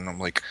that, and I'm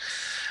like,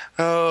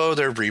 oh,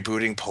 they're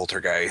rebooting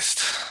Poltergeist.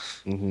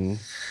 Mm-hmm.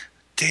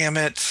 Damn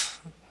it.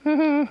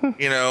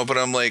 But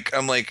I'm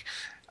like,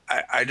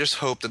 I just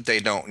hope that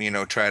they don't,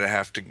 try to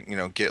have to,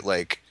 get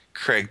like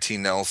Craig T.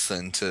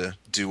 Nelson to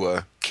do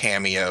a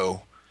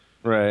cameo.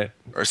 Right.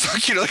 Or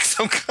something, like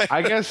some kind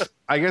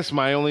I guess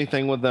my only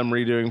thing with them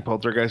redoing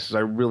Poltergeist is I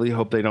really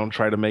hope they don't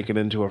try to make it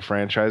into a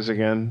franchise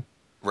again.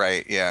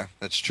 Right, yeah,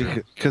 that's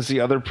true. Because the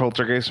other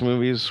Poltergeist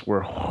movies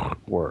were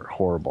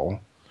horrible.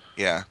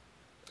 Yeah.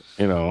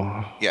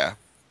 Yeah.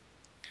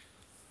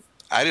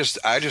 I'm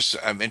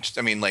interested.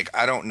 I mean, like,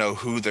 I don't know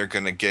who they're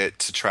going to get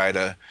to try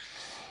to...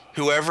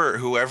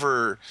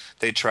 Whoever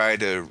they try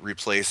to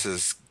replace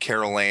as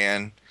Carol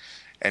Ann,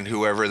 and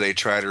whoever they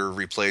try to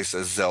replace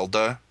as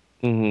Zelda,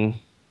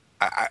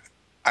 I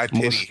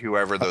pity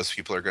whoever those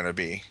people are going to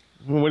be.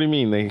 What do you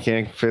mean? They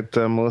can't fit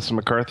Melissa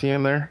McCarthy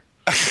in there?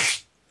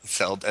 As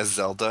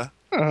Zelda?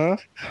 Uh-huh.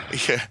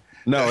 Yeah.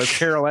 No, it's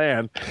Carol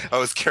Ann.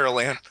 Oh, it's Carol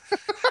Ann?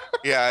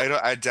 Yeah,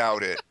 I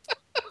doubt it.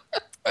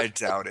 I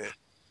doubt it.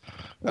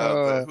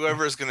 But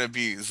whoever is going to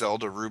be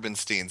Zelda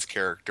Rubinstein's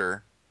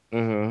character,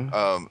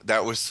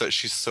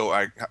 she's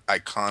so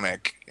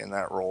iconic in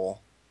that role.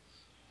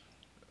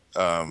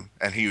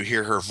 And you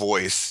hear her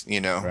voice,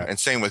 right. And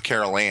same with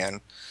Carol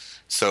Ann.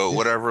 So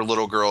whatever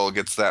little girl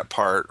gets that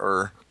part,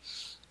 or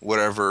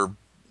whatever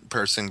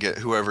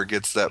whoever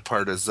gets that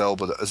part as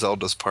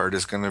Zelda's part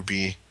is going to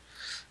be,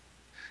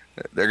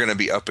 they're going to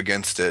be up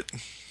against it.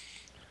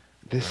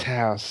 This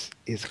house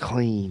is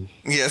clean.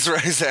 Yes,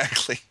 right,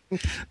 exactly.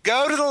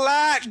 Go to the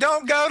light.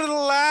 Don't go to the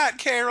light,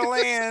 Carol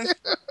Ann.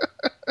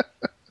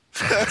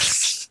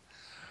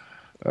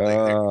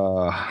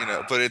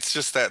 But it's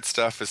just that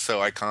stuff is so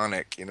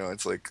iconic.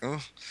 It's like,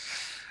 oh,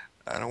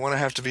 I don't want to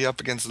have to be up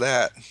against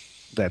that.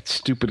 That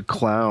stupid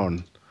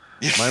clown.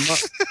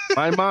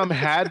 My mom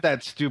had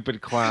that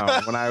stupid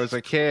clown when I was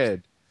a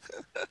kid.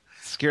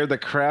 Scared the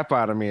crap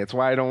out of me. It's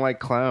why I don't like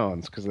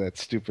clowns, because of that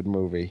stupid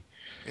movie.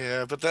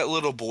 Yeah, but that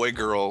little boy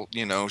girl,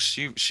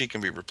 she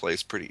can be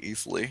replaced pretty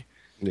easily.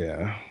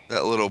 Yeah.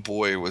 That little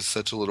boy was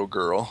such a little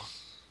girl.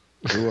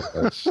 He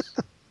was.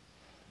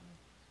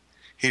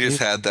 He just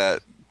had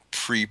that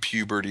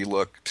pre-puberty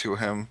look to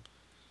him.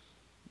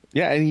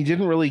 Yeah, and he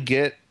didn't really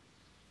get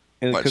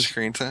much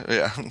screen time.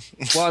 Yeah.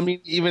 Well, I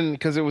mean, even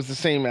because it was the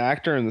same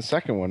actor in the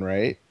second one,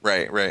 right?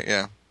 Right.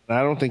 Yeah. And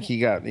I don't think he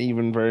got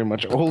even very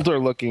much older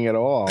looking at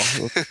all.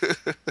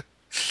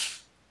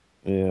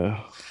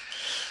 Yeah.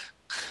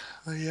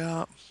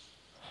 Yeah.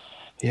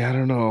 Yeah, I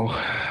don't know.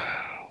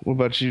 What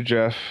about you,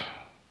 Jeff?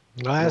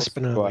 Last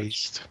but not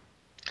least,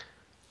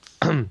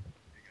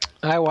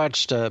 I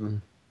watched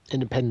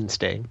Independence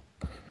Day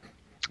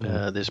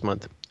this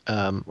month,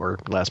 or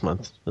last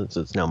month.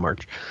 It's now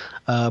March.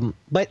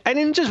 But I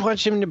didn't just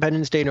watch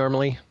Independence Day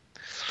normally.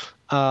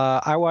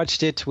 I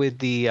watched it with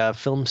the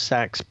Film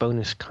Sacks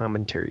bonus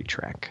commentary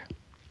track.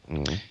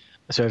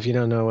 So if you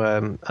don't know,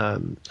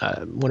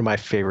 one of my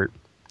favorite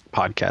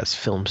podcasts,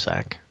 Film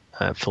Sack,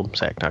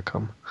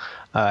 filmsack.com,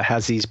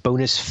 has these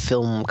bonus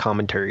film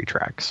commentary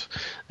tracks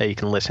that you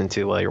can listen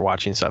to while you're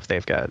watching stuff.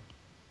 They've got,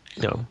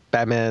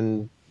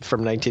 Batman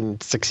from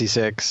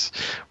 1966,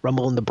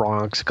 Rumble in the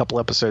Bronx, a couple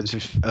episodes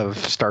of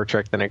Star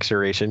Trek: The Next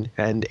Generation,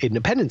 and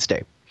Independence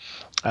Day,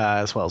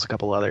 as well as a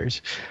couple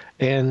others.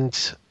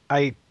 And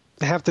I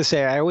have to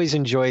say, I always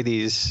enjoy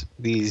these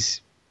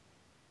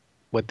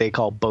what they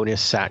call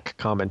bonus sack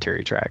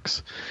commentary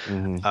tracks.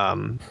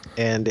 And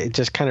it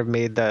just kind of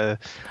made I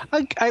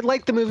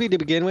liked the movie to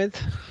begin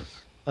with,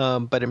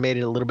 but it made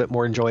it a little bit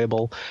more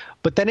enjoyable.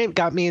 But then it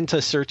got me into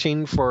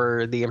searching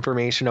for the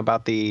information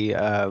about the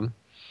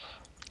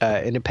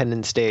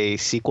Independence Day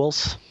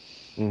sequels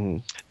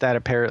that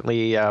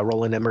apparently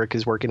Roland Emmerich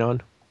is working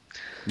on.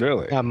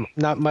 Really?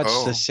 Not much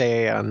to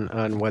say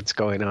on what's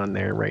going on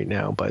there right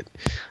now, but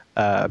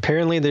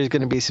apparently there's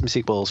going to be some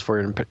sequels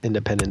for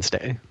Independence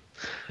Day.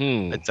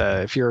 But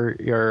if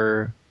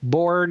you're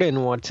bored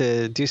and want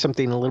to do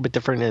something a little bit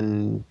different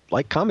and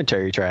like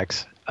commentary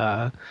tracks,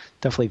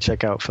 definitely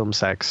check out Film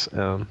Sacks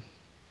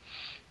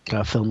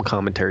film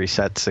commentary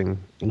sets,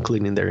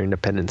 including their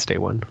Independence Day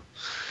one.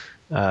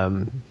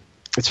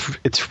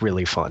 It's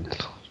really fun.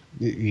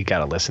 You got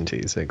to listen to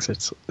these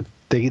things.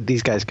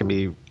 These guys can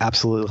be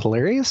absolutely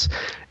hilarious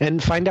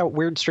and find out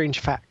weird, strange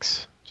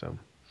facts. So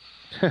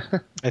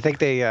I think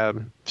they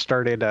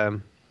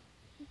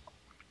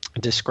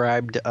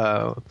described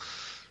one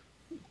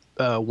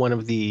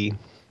of the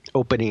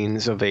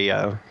openings of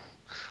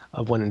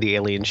one of the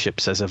alien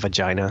ships as a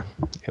vagina.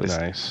 It was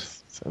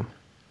nice. So,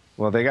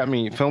 well, they got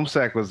me. Film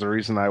Sack was the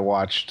reason I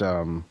watched.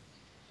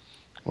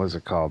 What is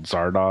it called?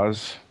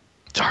 Zardoz.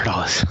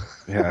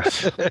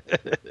 Yes.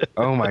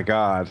 Oh my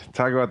God!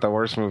 Talk about the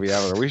worst movie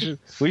ever. We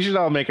should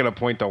all make it a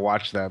point to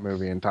watch that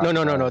movie and talk.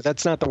 No.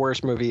 That's not the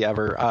worst movie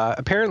ever.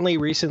 Apparently,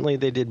 recently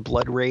they did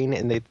Blood Rain,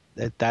 and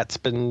that's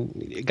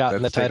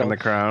gotten the title, the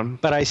crown.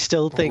 But I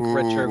still think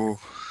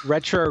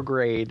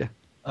Retrograde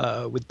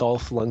with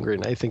Dolph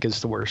Lundgren, I think,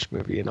 is the worst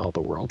movie in all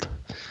the world.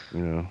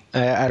 Yeah.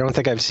 I don't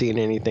think I've seen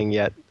anything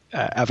yet.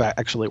 I've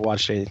actually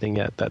watched anything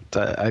yet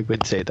that I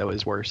would say that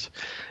was worse.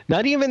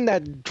 Not even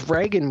that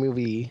Dragon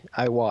movie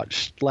I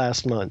watched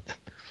last month.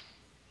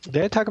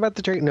 Did I talk about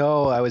the Dragon?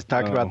 No, I was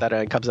talking about that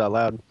on Cubs Out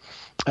Loud.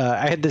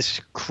 I had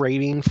this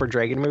craving for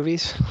Dragon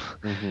movies,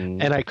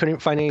 and I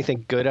couldn't find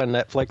anything good on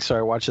Netflix, so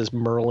I watched this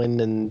Merlin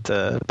and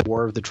the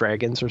War of the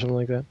Dragons or something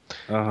like that.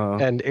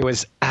 And it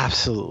was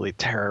absolutely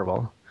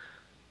terrible,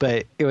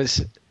 but it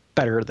was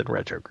better than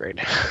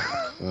Retrograde.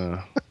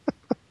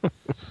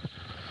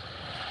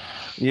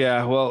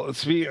 Yeah, well,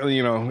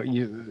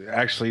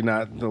 actually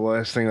not the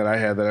last thing that I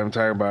had that I'm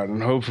talking about,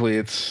 and hopefully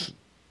it's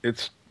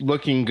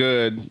looking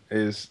good,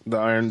 is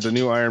the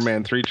new Iron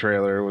Man 3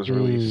 trailer was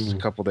released a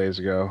couple days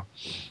ago.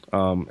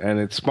 And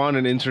it spawned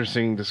an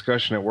interesting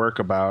discussion at work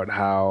about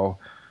how,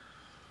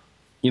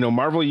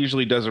 Marvel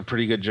usually does a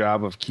pretty good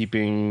job of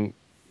keeping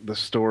the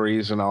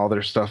stories and all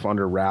their stuff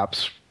under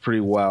wraps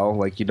pretty well.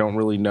 Like, you don't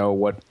really know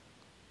what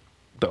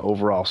the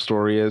overall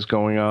story is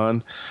going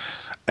on.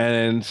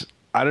 And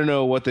I don't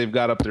know what they've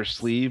got up their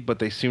sleeve, but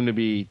they seem to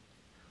be.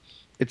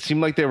 It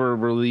seemed like they were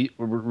really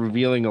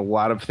revealing a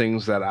lot of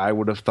things that I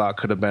would have thought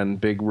could have been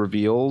big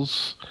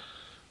reveals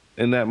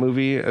in that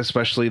movie,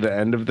 especially the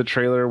end of the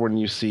trailer when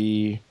you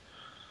see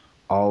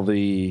all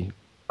the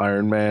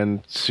Iron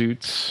Man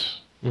suits,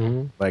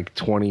 like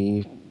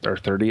 20 or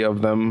 30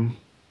 of them,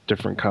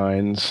 different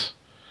kinds.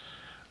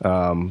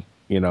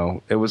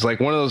 It was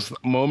like one of those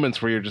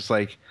moments where you're just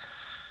like,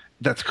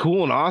 that's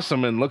cool and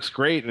awesome and looks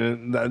great.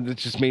 And it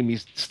just made me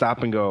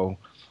stop and go,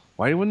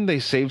 why wouldn't they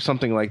save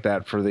something like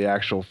that for the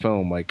actual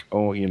film? Like,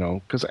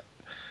 because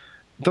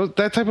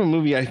that type of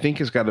movie, I think,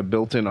 has got a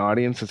built-in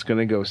audience that's going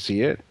to go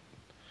see it,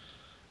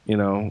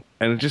 and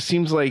it just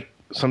seems like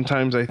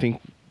sometimes I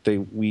think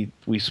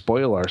we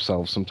spoil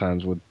ourselves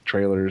sometimes with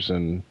trailers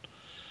and,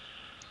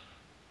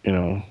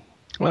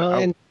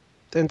 Well,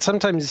 and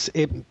sometimes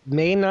it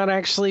may not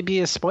actually be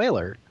a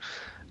spoiler.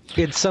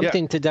 It's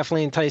something to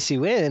definitely entice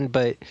you in,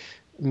 but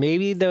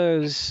maybe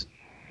those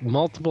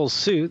multiple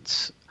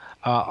suits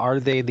are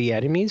they the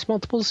enemy's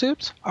multiple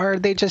suits? Or are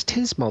they just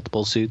his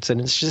multiple suits?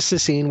 And it's just a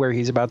scene where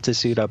he's about to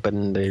suit up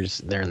and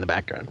they're in the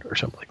background or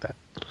something like that.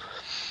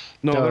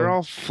 No, they're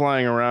all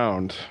flying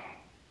around.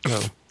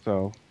 Oh.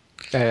 So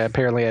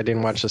apparently I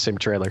didn't watch the same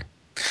trailer.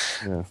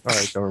 Yeah.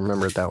 I don't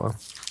remember it that well.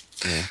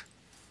 Yeah.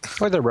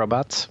 Or the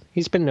robots.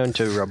 He's been known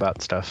to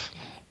robot stuff.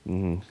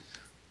 Mm-hmm.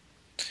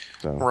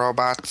 So.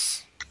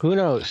 Robots. Who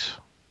knows?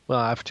 Well,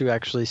 I have to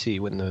actually see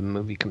when the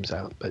movie comes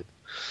out, but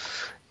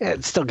yeah,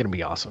 it's still going to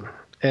be awesome.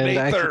 And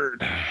May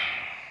 3rd.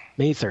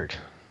 May 3rd.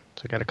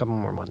 So I got a couple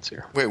more months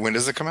here. Wait, when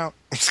does it come out?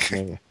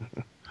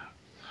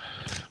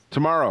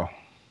 Tomorrow.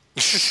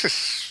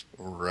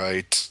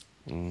 Right.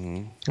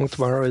 Mm-hmm. Well,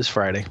 tomorrow is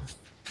Friday.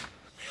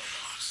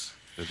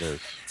 It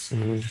is.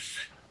 Mm-hmm.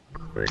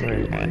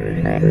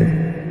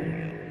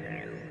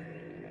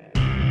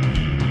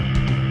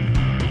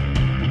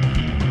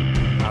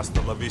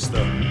 Hasta la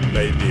vista,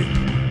 baby.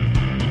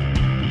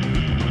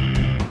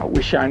 I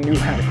wish I knew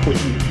how to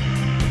quit you.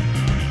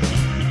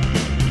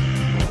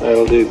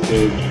 That'll do,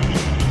 kid.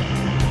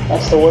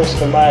 That's the worst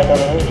goodbye I've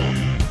ever heard.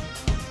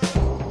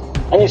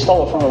 And you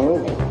stole it from a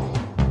movie.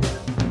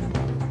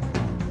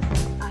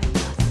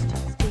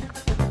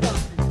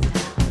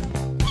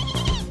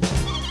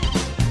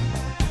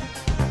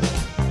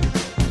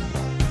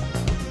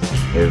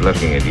 He's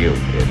looking at you,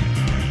 kid.